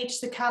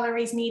gauge the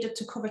calories needed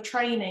to cover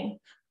training,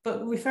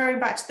 but referring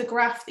back to the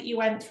graph that you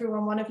went through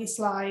on one of your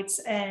slides,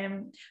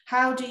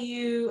 how do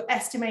you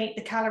estimate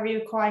the calorie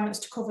requirements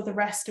to cover the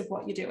rest of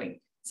what you're doing?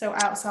 So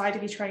outside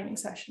of your training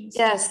sessions?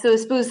 Yes, so I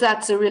suppose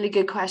that's a really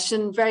good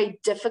question.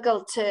 Very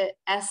difficult to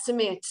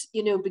estimate,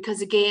 you know,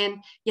 because again,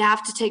 you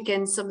have to take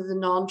in some of the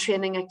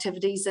non-training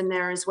activities in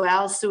there as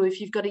well. So if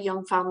you've got a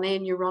young family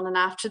and you're running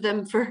after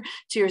them for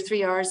 2 or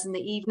 3 hours in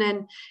the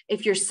evening,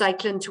 if you're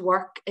cycling to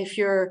work, if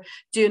you're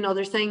doing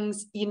other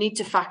things, you need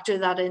to factor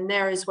that in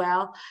there as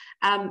well.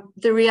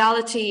 The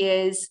reality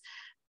is,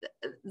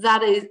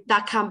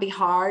 that can be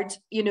hard,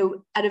 you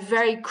know, at a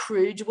very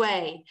crude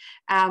way.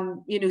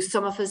 You know,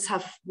 some of us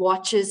have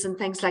watches and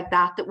things like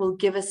that that will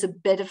give us a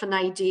bit of an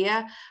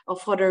idea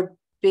of what our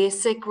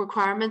basic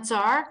requirements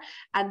are,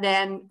 and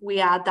then we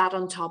add that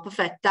on top of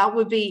it. That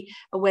would be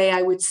a way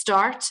I would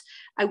start.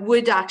 I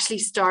would actually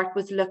start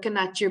with looking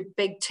at your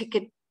big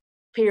ticket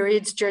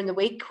periods during the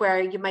week where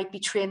you might be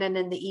training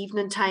in the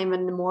evening time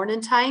and the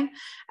morning time,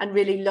 and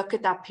really look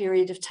at that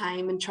period of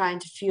time and trying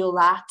to fuel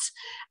that,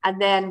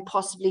 and then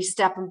possibly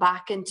stepping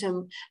back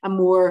into a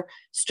more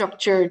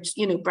structured,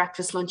 you know,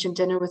 breakfast, lunch and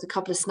dinner with a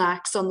couple of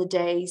snacks on the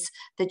days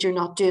that you're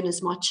not doing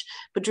as much.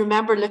 But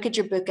remember, look at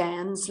your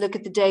bookends, look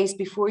at the days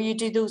before you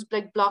do those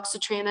big blocks of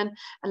training,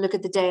 and look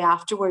at the day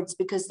afterwards,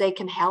 because they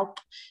can help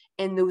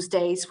in those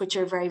days which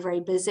are very,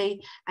 very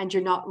busy, and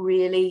you're not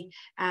really,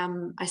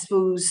 I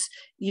suppose,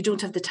 you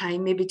don't have the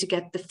time maybe to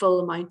get the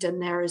full amount in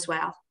there as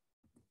well.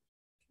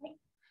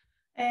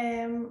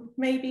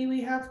 Maybe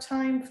we have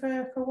time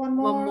for one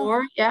more. One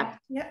more, yeah.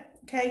 Yeah,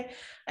 okay.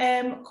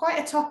 Quite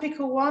a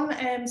topical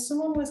one.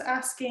 Someone was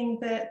asking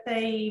that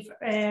they've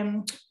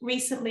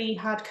recently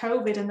had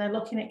COVID and they're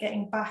looking at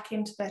getting back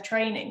into their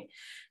training.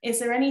 Is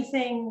there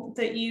anything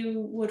that you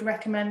would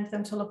recommend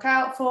them to look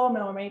out for,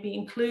 or maybe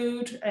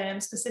include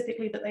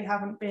specifically that they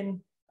haven't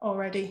been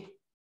already?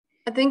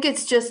 I think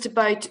it's just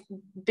about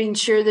being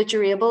sure that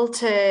you're able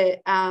to,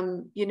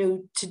 you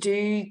know, to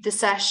do the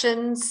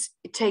sessions,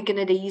 taking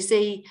it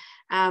easy.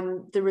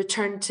 The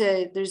return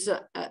to, there's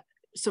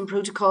some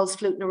protocols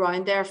floating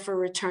around there for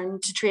return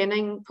to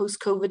training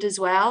post-COVID as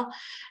well.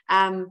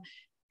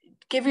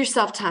 Give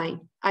yourself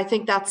time. I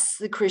think that's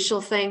the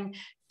crucial thing.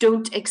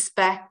 Don't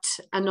expect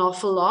an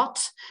awful lot,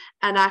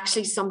 and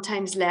actually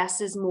sometimes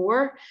less is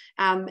more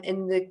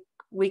in the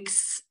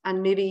weeks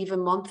and maybe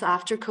even month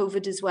after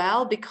COVID as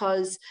well,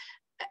 because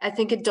I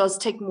think it does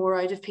take more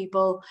out of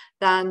people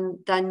than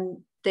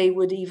they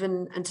would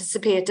even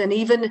anticipate. And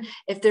even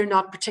if they're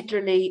not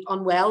particularly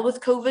unwell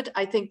with COVID,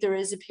 I think there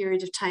is a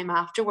period of time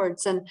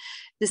afterwards, and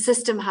the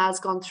system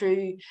has gone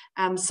through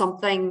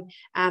something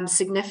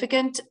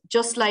significant.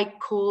 Just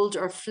like cold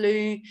or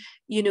flu,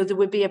 you know, there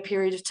would be a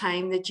period of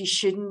time that you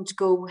shouldn't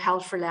go hell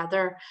for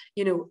leather,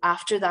 you know,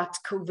 after that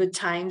COVID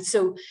time.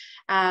 So,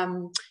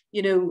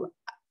 you know,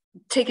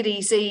 take it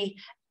easy.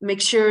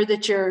 Make sure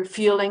that you're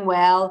feeling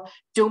well.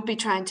 Don't be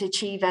trying to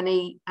achieve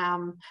any,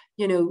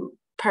 you know,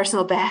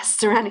 personal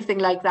bests or anything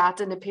like that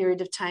in a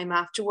period of time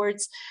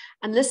afterwards.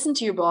 And listen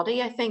to your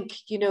body. I think,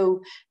 you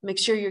know, make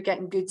sure you're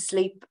getting good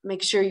sleep.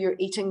 Make sure you're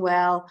eating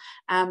well.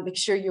 Make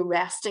sure you're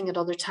resting at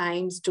other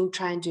times. Don't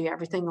try and do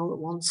everything all at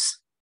once.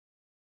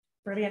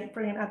 Brilliant,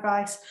 brilliant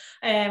advice.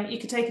 You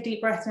could take a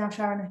deep breath now,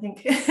 Sharon, I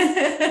think.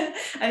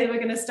 I think we're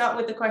going to start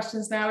with the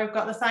questions now. We've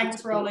got the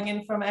thanks rolling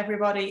in from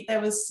everybody.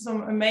 There was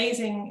some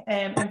amazing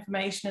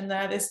information in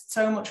there. There's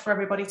so much for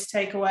everybody to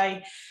take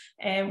away.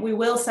 We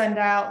will send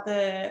out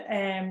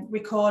the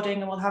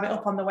recording, and we'll have it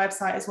up on the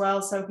website as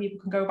well, so people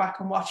can go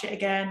back and watch it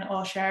again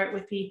or share it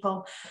with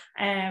people.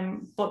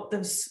 But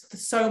there's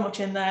so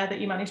much in there that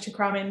you managed to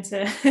cram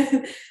into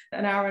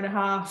an hour and a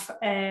half.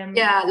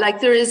 Yeah, like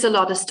there is a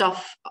lot of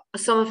stuff.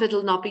 Some of it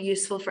will not be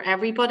useful for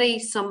everybody.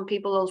 Some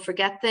people will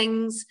forget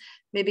things.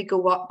 Maybe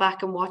go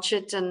back and watch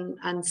it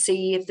and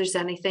see if there's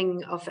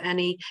anything of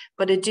any.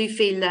 But I do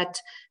feel that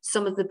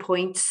some of the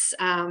points,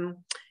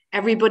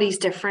 everybody's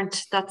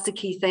different. That's the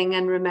key thing.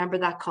 And remember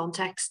that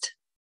context.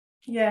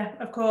 Yeah,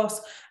 of course.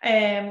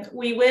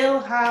 We will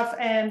have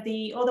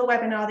the other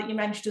webinar that you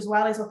mentioned as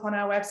well is up on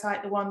our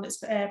website, the one that's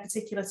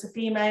particular to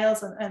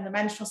females and the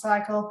menstrual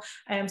cycle.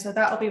 So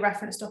that'll be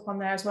referenced up on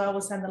there as well.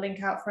 We'll send the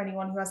link out for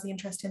anyone who has the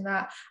interest in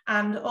that.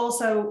 And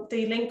also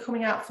the link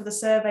coming out for the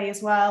survey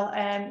as well.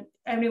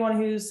 Anyone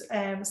who's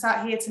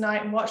sat here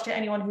tonight and watched it,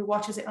 anyone who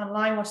watches it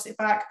online, watches it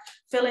back,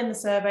 fill in the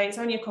survey. It's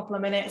only a couple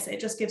of minutes. It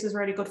just gives us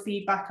really good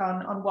feedback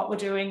on what we're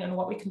doing and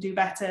what we can do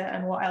better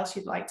and what else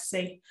you'd like to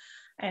see.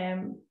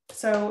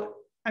 So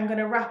I'm going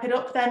to wrap it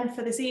up then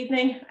for this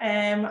evening.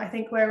 I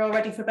think we're all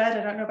ready for bed.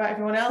 I don't know about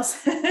everyone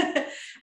else.